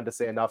didn't know when to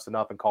say enough's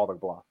enough and call their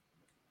bluff.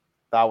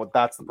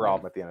 That's the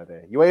problem at the end of the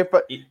day.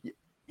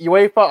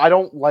 UEFA. I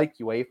don't like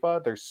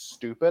UEFA. They're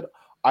stupid.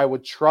 I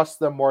would trust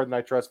them more than I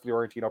trust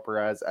Florentino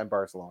Perez and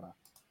Barcelona.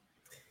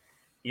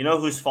 You know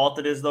whose fault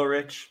it is, though,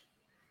 Rich?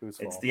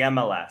 It's the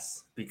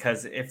MLS.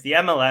 Because if the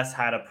MLS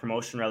had a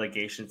promotion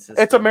relegation system,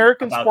 it's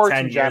American sports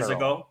 10 in years general.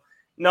 ago.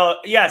 No,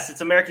 yes,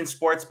 it's American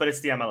sports, but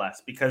it's the MLS.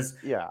 Because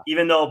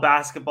even though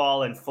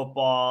basketball and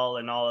football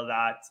and all of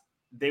that,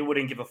 they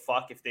wouldn't give a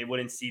fuck if they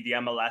wouldn't see the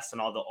MLS and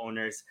all the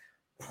owners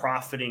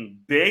profiting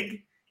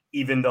big.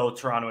 Even though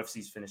Toronto FC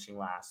is finishing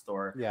last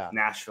or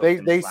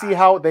Nashville, they see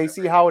how it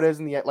is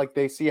in the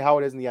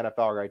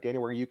NFL, right, Danny?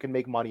 Where you can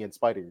make money in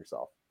spite of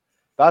yourself.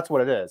 That's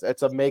what it is.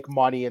 It's a make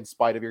money in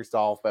spite of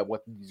yourself, but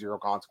with zero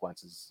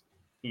consequences.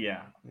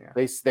 Yeah.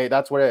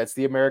 That's what it is. It's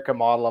the American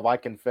model of I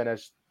can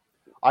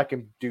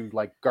do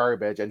like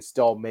garbage and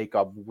still make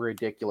a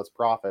ridiculous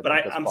profit.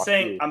 But I'm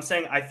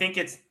saying I think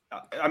it's.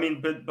 I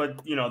mean,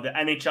 but you know, the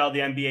NHL, the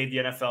NBA, the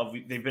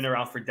NFL, they've been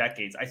around for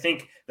decades. I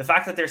think the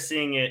fact that they're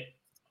seeing it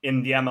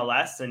in the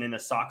MLS and in a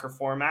soccer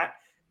format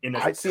in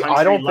a country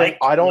like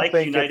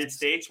the United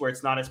States where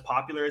it's not as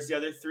popular as the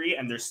other three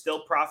and they're still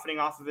profiting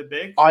off of it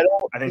big. I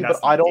don't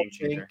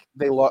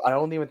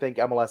even think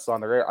MLS is on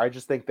the radar. I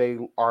just think they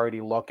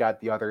already look at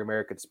the other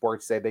American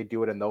sports, say they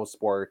do it in those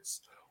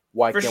sports.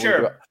 Why can't we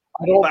do it?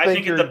 I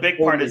think the big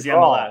part is the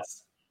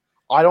MLS.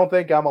 I don't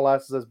think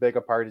MLS is as big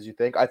a part as you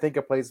think. I think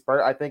it plays a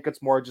part. I think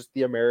it's more just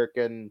the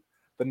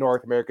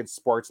North American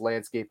sports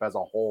landscape as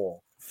a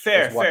whole.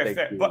 Fair.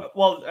 But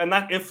and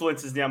that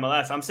influences the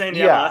MLS. I'm saying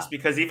the MLS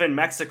because even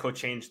Mexico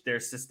changed their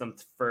system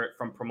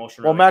from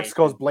promotion. Well,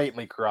 Mexico's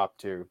blatantly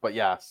corrupt too. But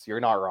yes, you're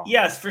not wrong.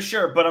 Yes, for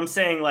sure. But I'm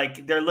saying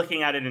like they're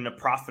looking at it in a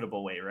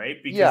profitable way, right?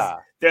 Because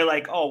they're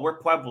like, oh,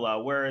 we're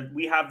Puebla, where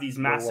we have these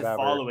massive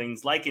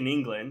followings, like in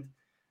England,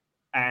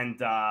 and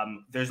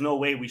there's no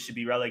way we should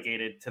be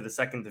relegated to the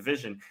second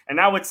division. And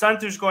now with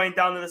Santos going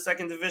down to the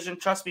second division,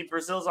 trust me,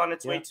 Brazil's on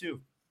its way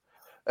too.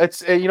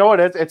 It's you know what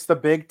it is? It's the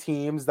big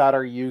teams that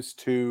are used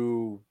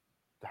to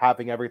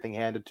having everything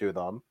handed to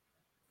them,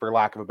 for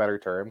lack of a better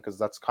term, because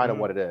that's kind of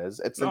what it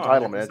is. It's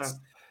entitlement.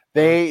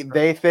 100%.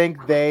 They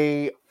think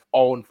they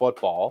own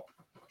football,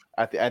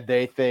 and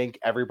they think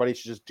everybody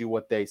should just do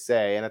what they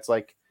say, and it's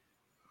like,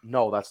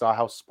 no, that's not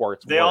how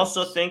sports works. They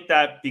also think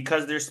that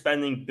because they're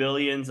spending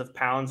billions of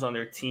pounds on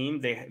their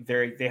team, they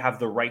have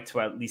the right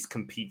to at least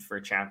compete for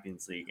a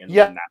Champions League and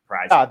win that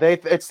prize. Yeah,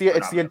 it's the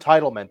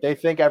entitlement. They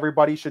think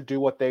everybody should do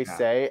what they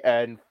say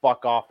and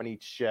fuck off and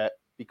eat shit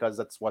because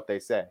that's what they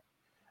say.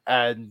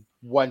 And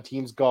when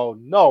teams go,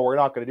 no, we're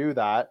not going to do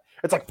that,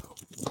 it's like,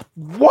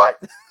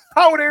 what?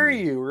 How dare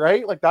you?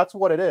 Right? Like that's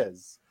what it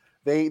is.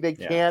 They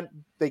can't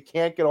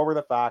get over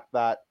the fact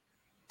that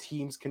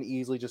teams can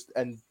easily just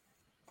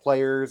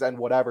players and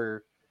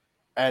whatever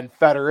and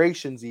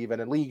federations even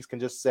and leagues can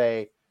just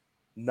say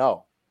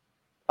no.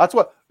 That's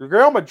what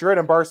Real Madrid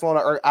and Barcelona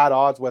are at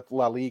odds with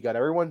La Liga, and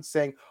everyone's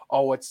saying,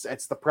 oh, it's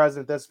the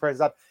president, this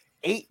president,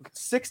 that.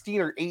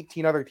 16 or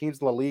 18 other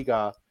teams in La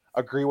Liga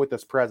agree with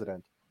this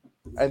president,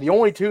 and the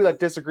only two that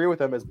disagree with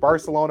him is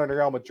Barcelona and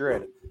Real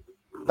Madrid.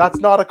 That's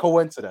not a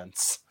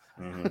coincidence.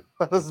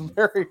 That is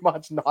very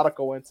much not a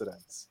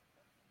coincidence.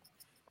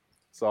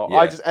 So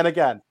Yeah. and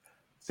again,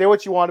 say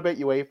what you want about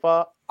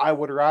UEFA. I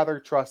would rather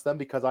trust them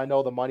because I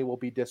know the money will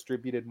be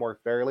distributed more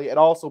fairly. And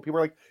also, people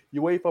are like,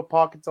 UEFA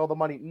pockets all the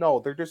money. No,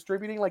 they're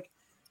distributing like,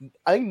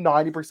 I think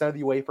 90% of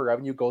the UEFA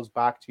revenue goes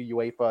back to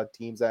UEFA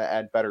teams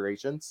and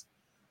federations.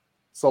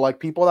 So, like,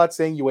 people that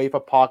saying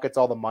UEFA pockets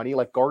all the money,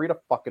 like, go read a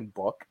fucking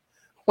book.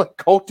 Like,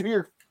 go do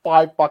your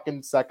 5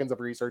 fucking seconds of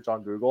research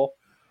on Google.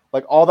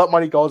 Like, all that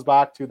money goes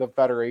back to the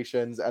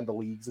federations and the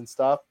leagues and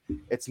stuff.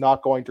 It's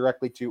not going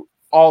directly to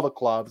all the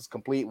clubs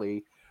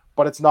completely,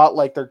 but it's not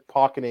like they're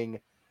pocketing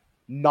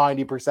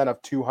 90%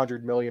 of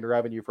 200 million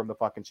revenue from the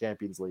fucking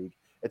Champions League.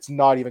 It's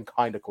not even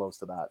kind of close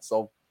to that.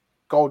 So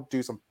go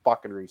do some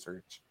fucking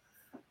research.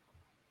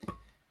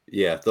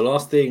 Yeah, the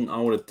last thing I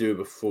want to do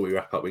before we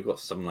wrap up, we've got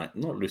some like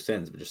not loose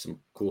ends, but just some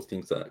cool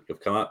things that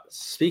have come up.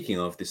 Speaking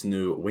of this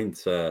new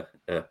winter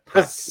pack,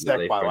 That's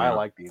sick, by the way. I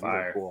like these. These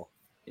are cool.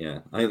 Yeah,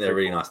 I think they're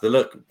really nice. They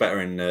look better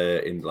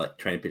in like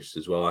training pictures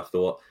as well. I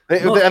thought,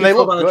 they look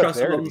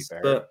good.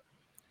 But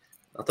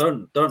I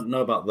don't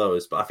know about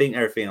those, but I think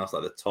everything else,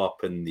 like the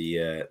top and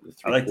the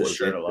I like the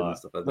shirt a lot. And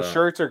stuff like the that.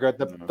 Shirts are good.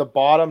 The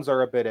bottoms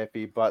are a bit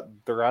iffy, but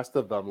the rest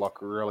of them look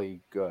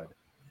really good.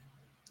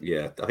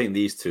 Yeah, I think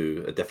these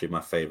two are definitely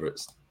my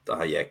favorites.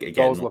 Yeah, again,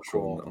 those not look sure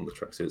cool on the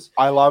tracksuits.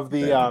 I love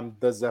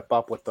the zip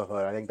up with the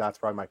hood. I think that's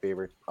probably my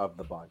favorite of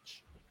the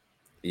bunch.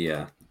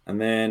 Yeah, and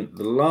then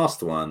the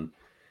last one,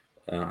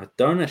 I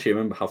don't actually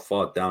remember how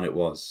far down it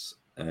was.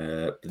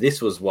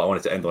 This was what I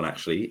wanted to end on,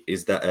 actually,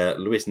 is that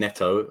Luis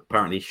Neto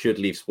apparently should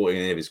leave Sporting at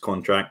the end of his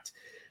contract.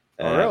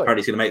 Really? Apparently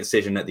he's going to make a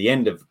decision at the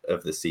end of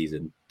the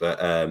season. But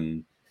I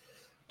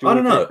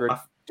don't know.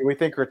 Do we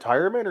think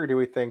retirement, or do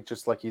we think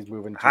just like he's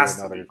moving to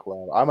another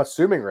club? I'm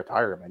assuming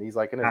retirement. He's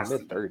like in his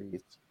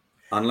mid-30s.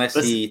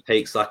 Unless he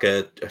takes like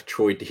a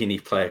Troy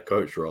Deeney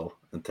player-coach role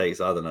and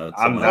takes, I don't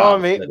know.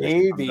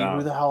 Maybe.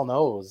 Who the hell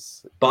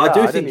knows? But I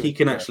do think he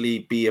can actually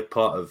be a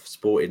part of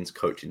Sporting's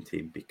coaching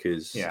team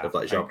because of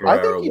like João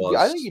Pereira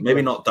was.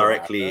 Maybe not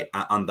directly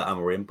under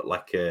Amorim, but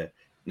like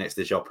next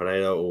to João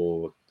Pereira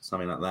or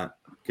something like that.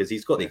 Because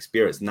he's got the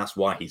experience, and that's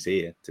why he's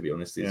here, to be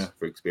honest, is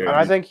for experience. And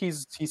I think he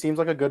seems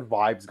like a good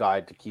vibes guy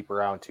to keep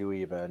around too,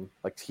 even.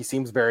 Like, he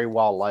seems very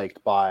well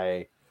liked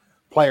by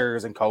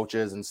players and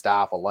coaches and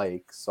staff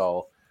alike.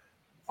 So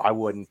I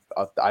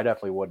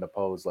definitely wouldn't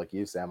oppose, like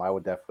you, Sam. I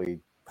would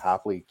definitely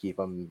happily keep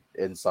him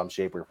in some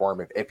shape or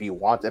form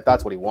if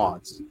that's what he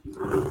wants.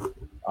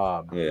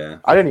 I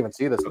didn't even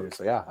see this news,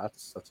 so yeah,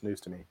 that's news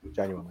to me,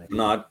 genuinely.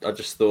 No, I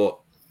just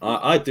thought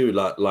I do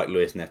like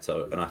Luis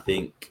Neto, and I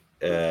think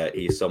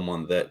he's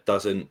someone that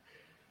doesn't,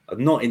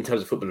 not in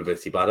terms of football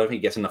ability, but I don't think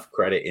he gets enough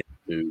credit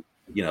into,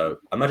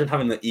 imagine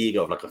having the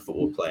ego of like a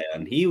football player,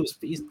 and he's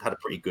had a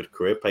pretty good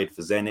career, played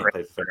for Zenit,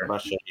 played for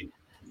Fenerbahce.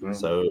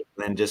 So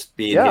then just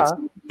being hit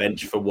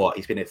bench for what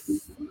he's been here.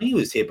 He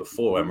was here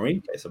before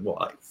Emery played. So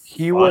what?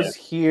 He was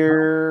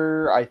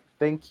here. I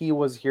think he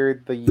was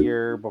here the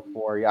year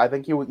before. Yeah, I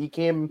think he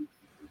came.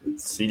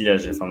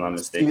 Silas, if I'm not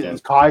mistaken.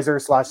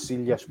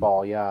 Kaiser/Silas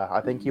ball. Yeah,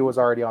 I think he was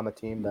already on the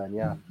team then.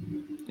 Yeah.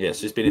 Yeah,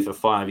 so he's been here for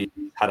 5 years.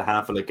 Had a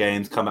handful of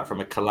games. Come back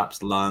from a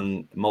collapsed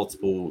lung,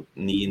 multiple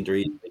knee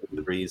injuries.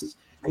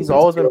 He's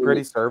always been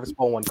pretty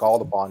serviceable when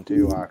called upon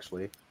too.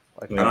 Actually.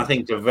 And I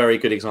think a very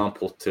good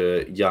example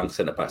to young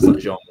centre backs like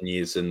Jean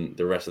Muniz and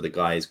the rest of the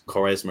guys,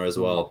 Quaresma as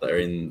well, that are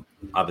in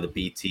either the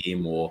B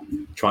team or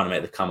trying to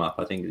make the come up.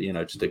 I think,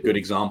 just a good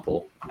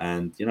example.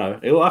 And,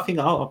 I think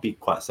I'll be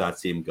quite sad to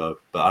see him go.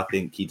 But I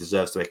think he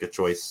deserves to make a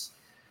choice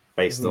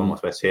based on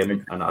what's best for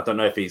him. And I don't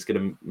know if he's going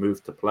to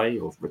move to play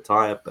or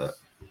retire, but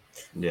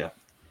yeah.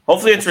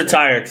 Hopefully it's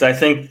retired, because I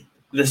think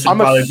this would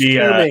probably be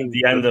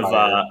the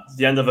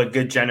end of a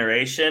good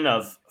generation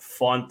of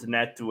Font,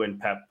 Neto, and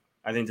Pep.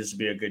 I think this would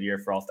be a good year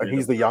for all three. And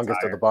he's the youngest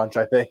of the bunch,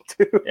 I think,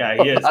 too.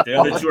 Yeah, he is. The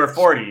other two are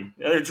 40.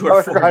 The other two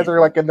are 40. Guys are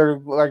like in their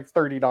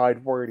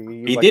 39,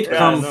 40. He did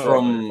come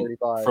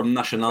from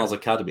National's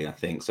Academy, I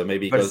think. So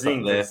maybe he goes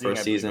back there for a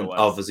season.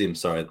 Oh, Vazim,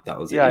 sorry. That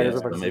was it. Yeah,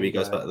 so maybe he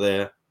goes back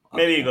there.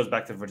 Maybe he goes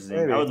back to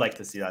Vazim. I would like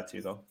to see that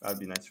too, though. That would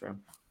be nice for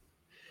him.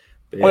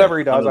 Whatever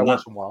he does, I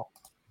wish him well.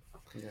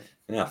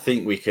 Yeah, I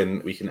think we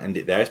can end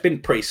it there. It's been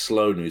pretty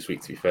slow news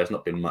week, to be fair. There's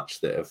not been much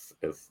that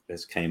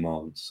has came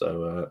on.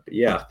 So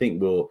I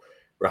think we'll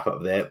wrap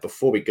up there.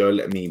 Before we go,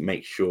 let me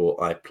make sure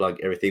I plug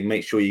everything.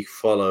 Make sure you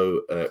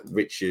follow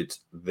Richard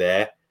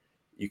there.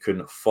 You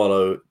can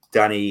follow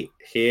Danny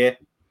here,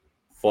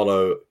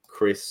 follow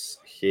Chris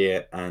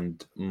here,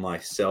 and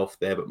myself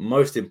there. But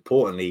most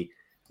importantly,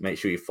 make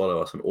sure you follow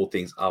us on all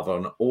things other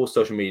on all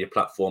social media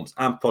platforms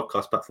and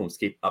podcast platforms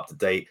to keep up to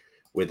date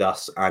with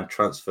us and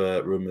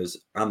transfer rumors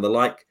and the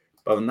like.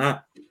 Other than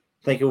that,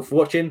 thank you all for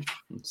watching.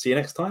 See you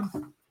next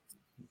time.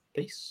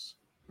 Peace.